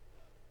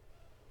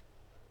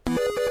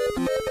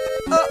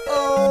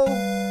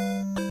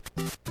 Uh-oh!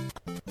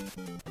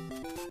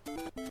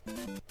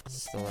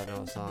 Still I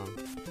know a song.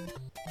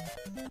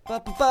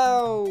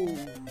 Ba-ba-bow!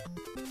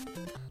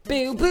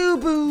 Boo boo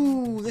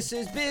boo! This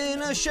has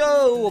been a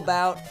show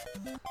about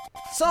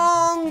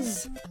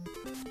songs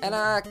And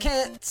I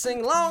can't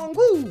sing along.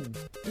 Woo!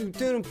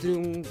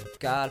 Doom.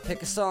 Gotta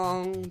pick a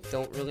song.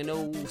 Don't really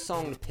know a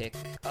song to pick.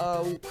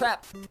 Oh,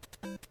 crap.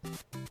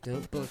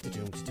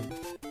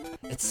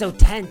 It's so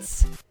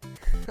tense.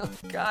 Oh,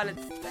 God,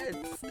 it's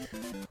tense.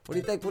 What do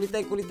you think? What do you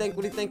think? What do you think?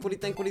 What do you think? What do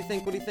you think? What do you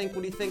think? What do you think?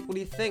 What do you think? What do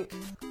you think?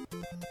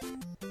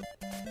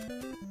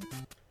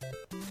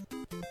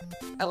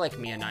 I like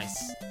me a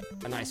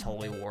nice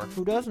holy war.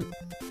 Who doesn't?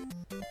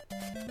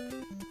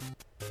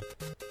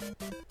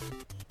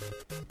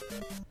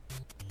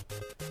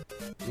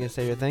 You gonna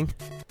say your thing?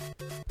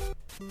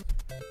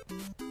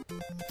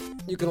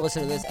 You can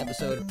listen to this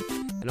episode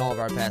and all of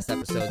our past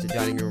episodes at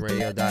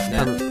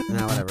diningroomradio.net.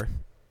 Nah, whatever.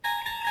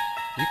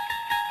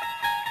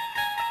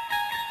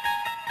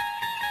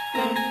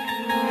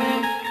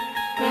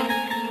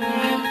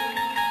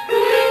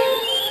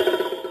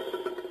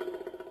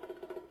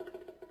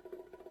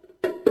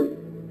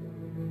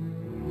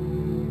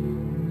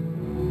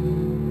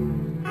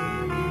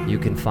 You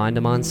can find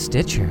them on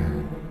Stitcher.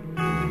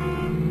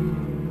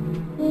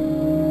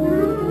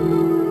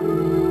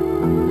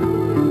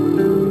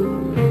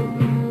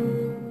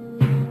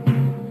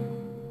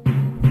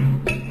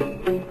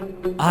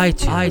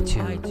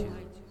 iTunes.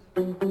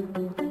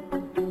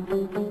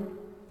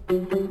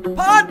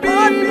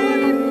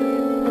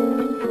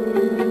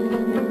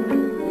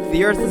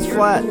 The earth is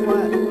flat.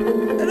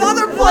 And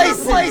other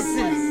places.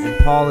 And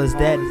Paul is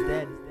dead.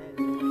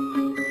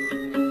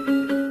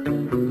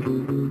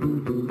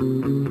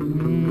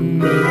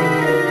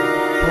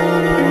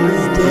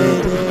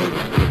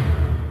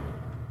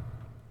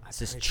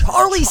 This is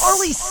Charlie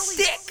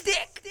Stick.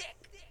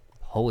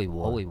 Holy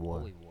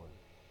war.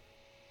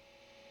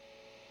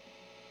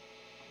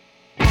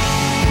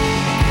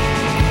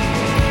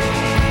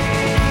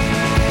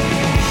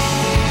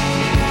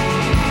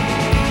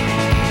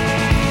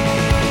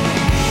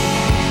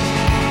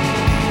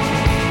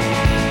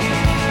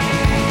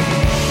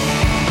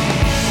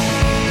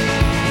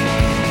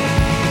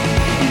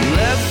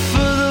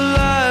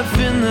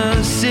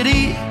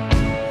 City,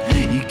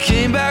 you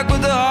came back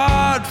with a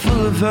heart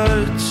full of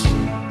hurts.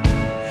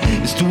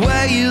 It's the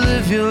way you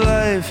live your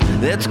life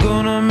that's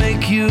gonna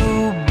make you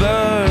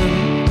burn.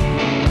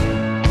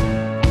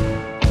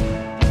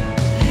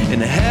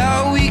 And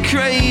how we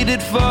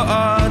created for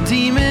our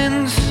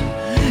demons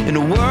in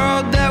a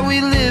world that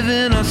we live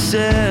in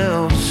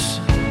ourselves.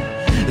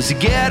 It's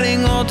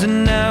getting older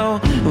now,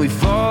 and we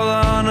fall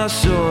on our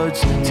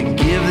swords to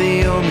give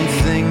the only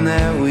thing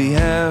that we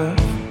have.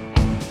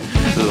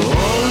 The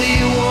Holy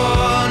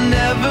War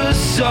never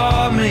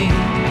saw me.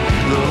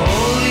 The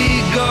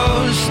Holy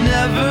Ghost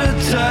never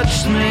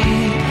touched me.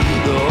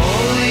 The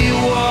Holy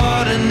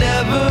Water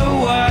never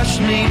washed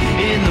me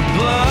in the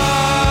blood.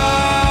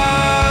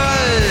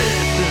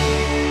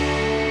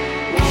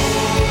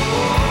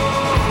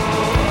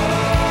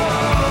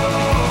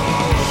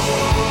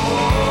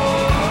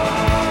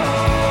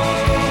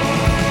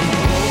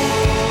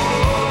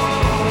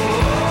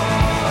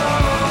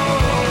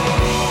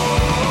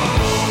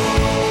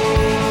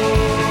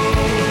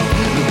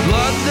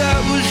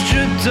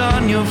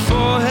 On your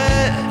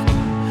forehead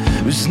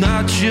was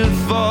not your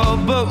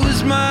fault but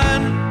was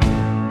mine.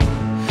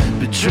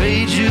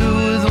 Betrayed you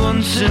with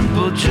one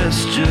simple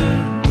gesture.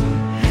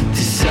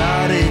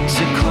 Decided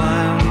to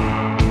climb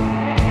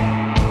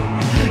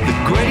the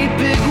great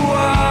big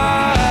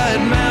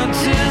wide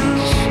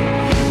mountains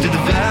to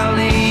the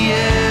valley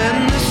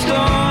and the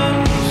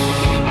storms.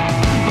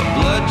 My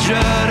blood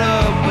dried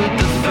up with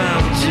the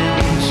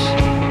fountains.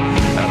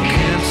 I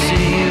can't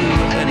see you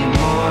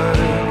anymore.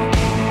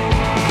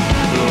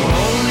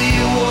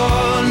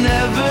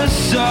 Never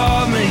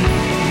saw me.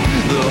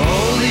 The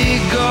Holy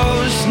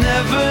Ghost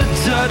never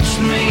touched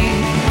me.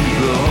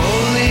 The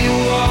Holy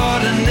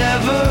Water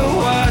never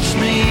washed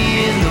me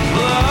in the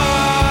blood.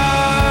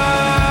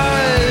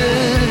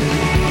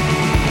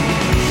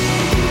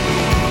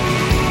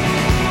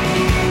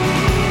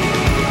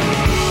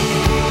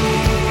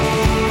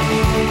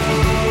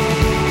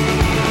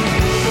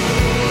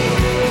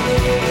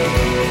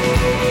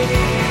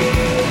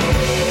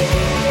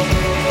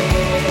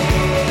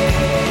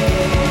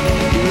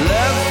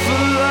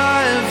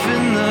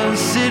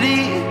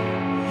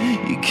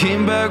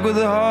 Came back with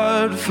a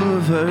heart full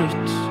of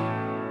hurts.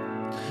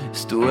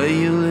 It's the way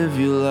you live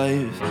your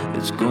life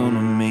that's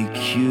gonna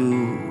make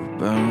you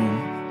burn.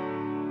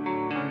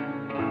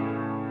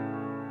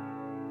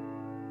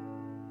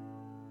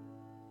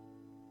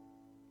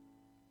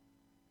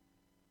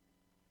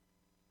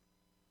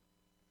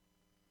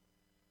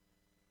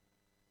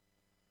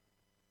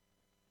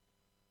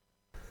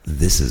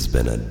 This has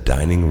been a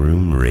Dining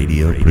Room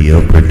Radio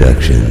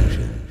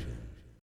production.